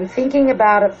 You've been thinking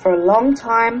about it for a long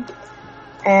time,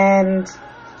 and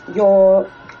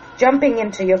you're jumping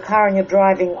into your car and you're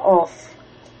driving off.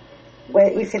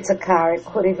 Well, if it's a car, it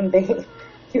could even be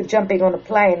you're jumping on a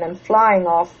plane and flying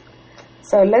off.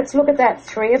 So let's look at that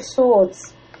Three of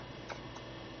Swords.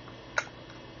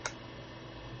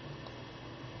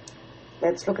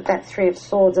 Let's look at that Three of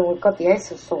Swords, and we've got the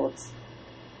Ace of Swords.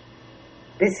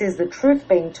 This is the truth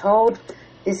being told.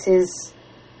 This is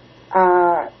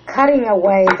cutting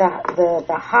away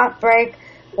the heartbreak.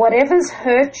 Whatever's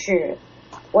hurt you,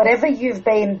 whatever you've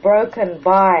been broken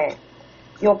by,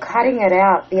 you're cutting it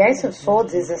out. The Ace of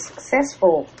Swords is a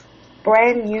successful,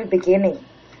 brand new beginning.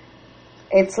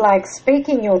 It's like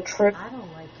speaking your truth. I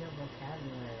don't like your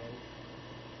vocabulary.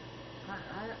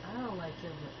 I don't like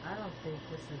your. I don't think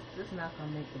this is not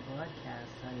gonna make the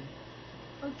broadcast,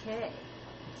 honey. Okay,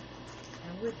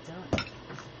 and we're done.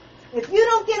 If you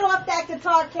don't get off that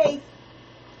guitar case,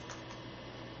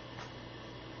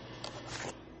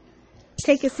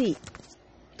 take a seat.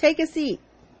 Take a seat.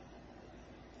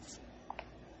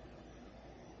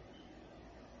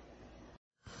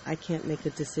 I can't make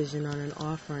a decision on an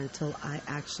offer until I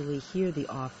actually hear the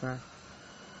offer.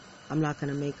 I'm not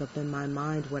going to make up in my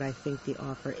mind what I think the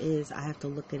offer is. I have to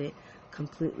look at it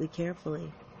completely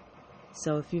carefully.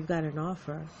 So if you've got an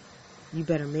offer, you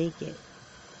better make it.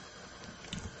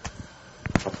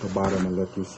 Up the bottom and let you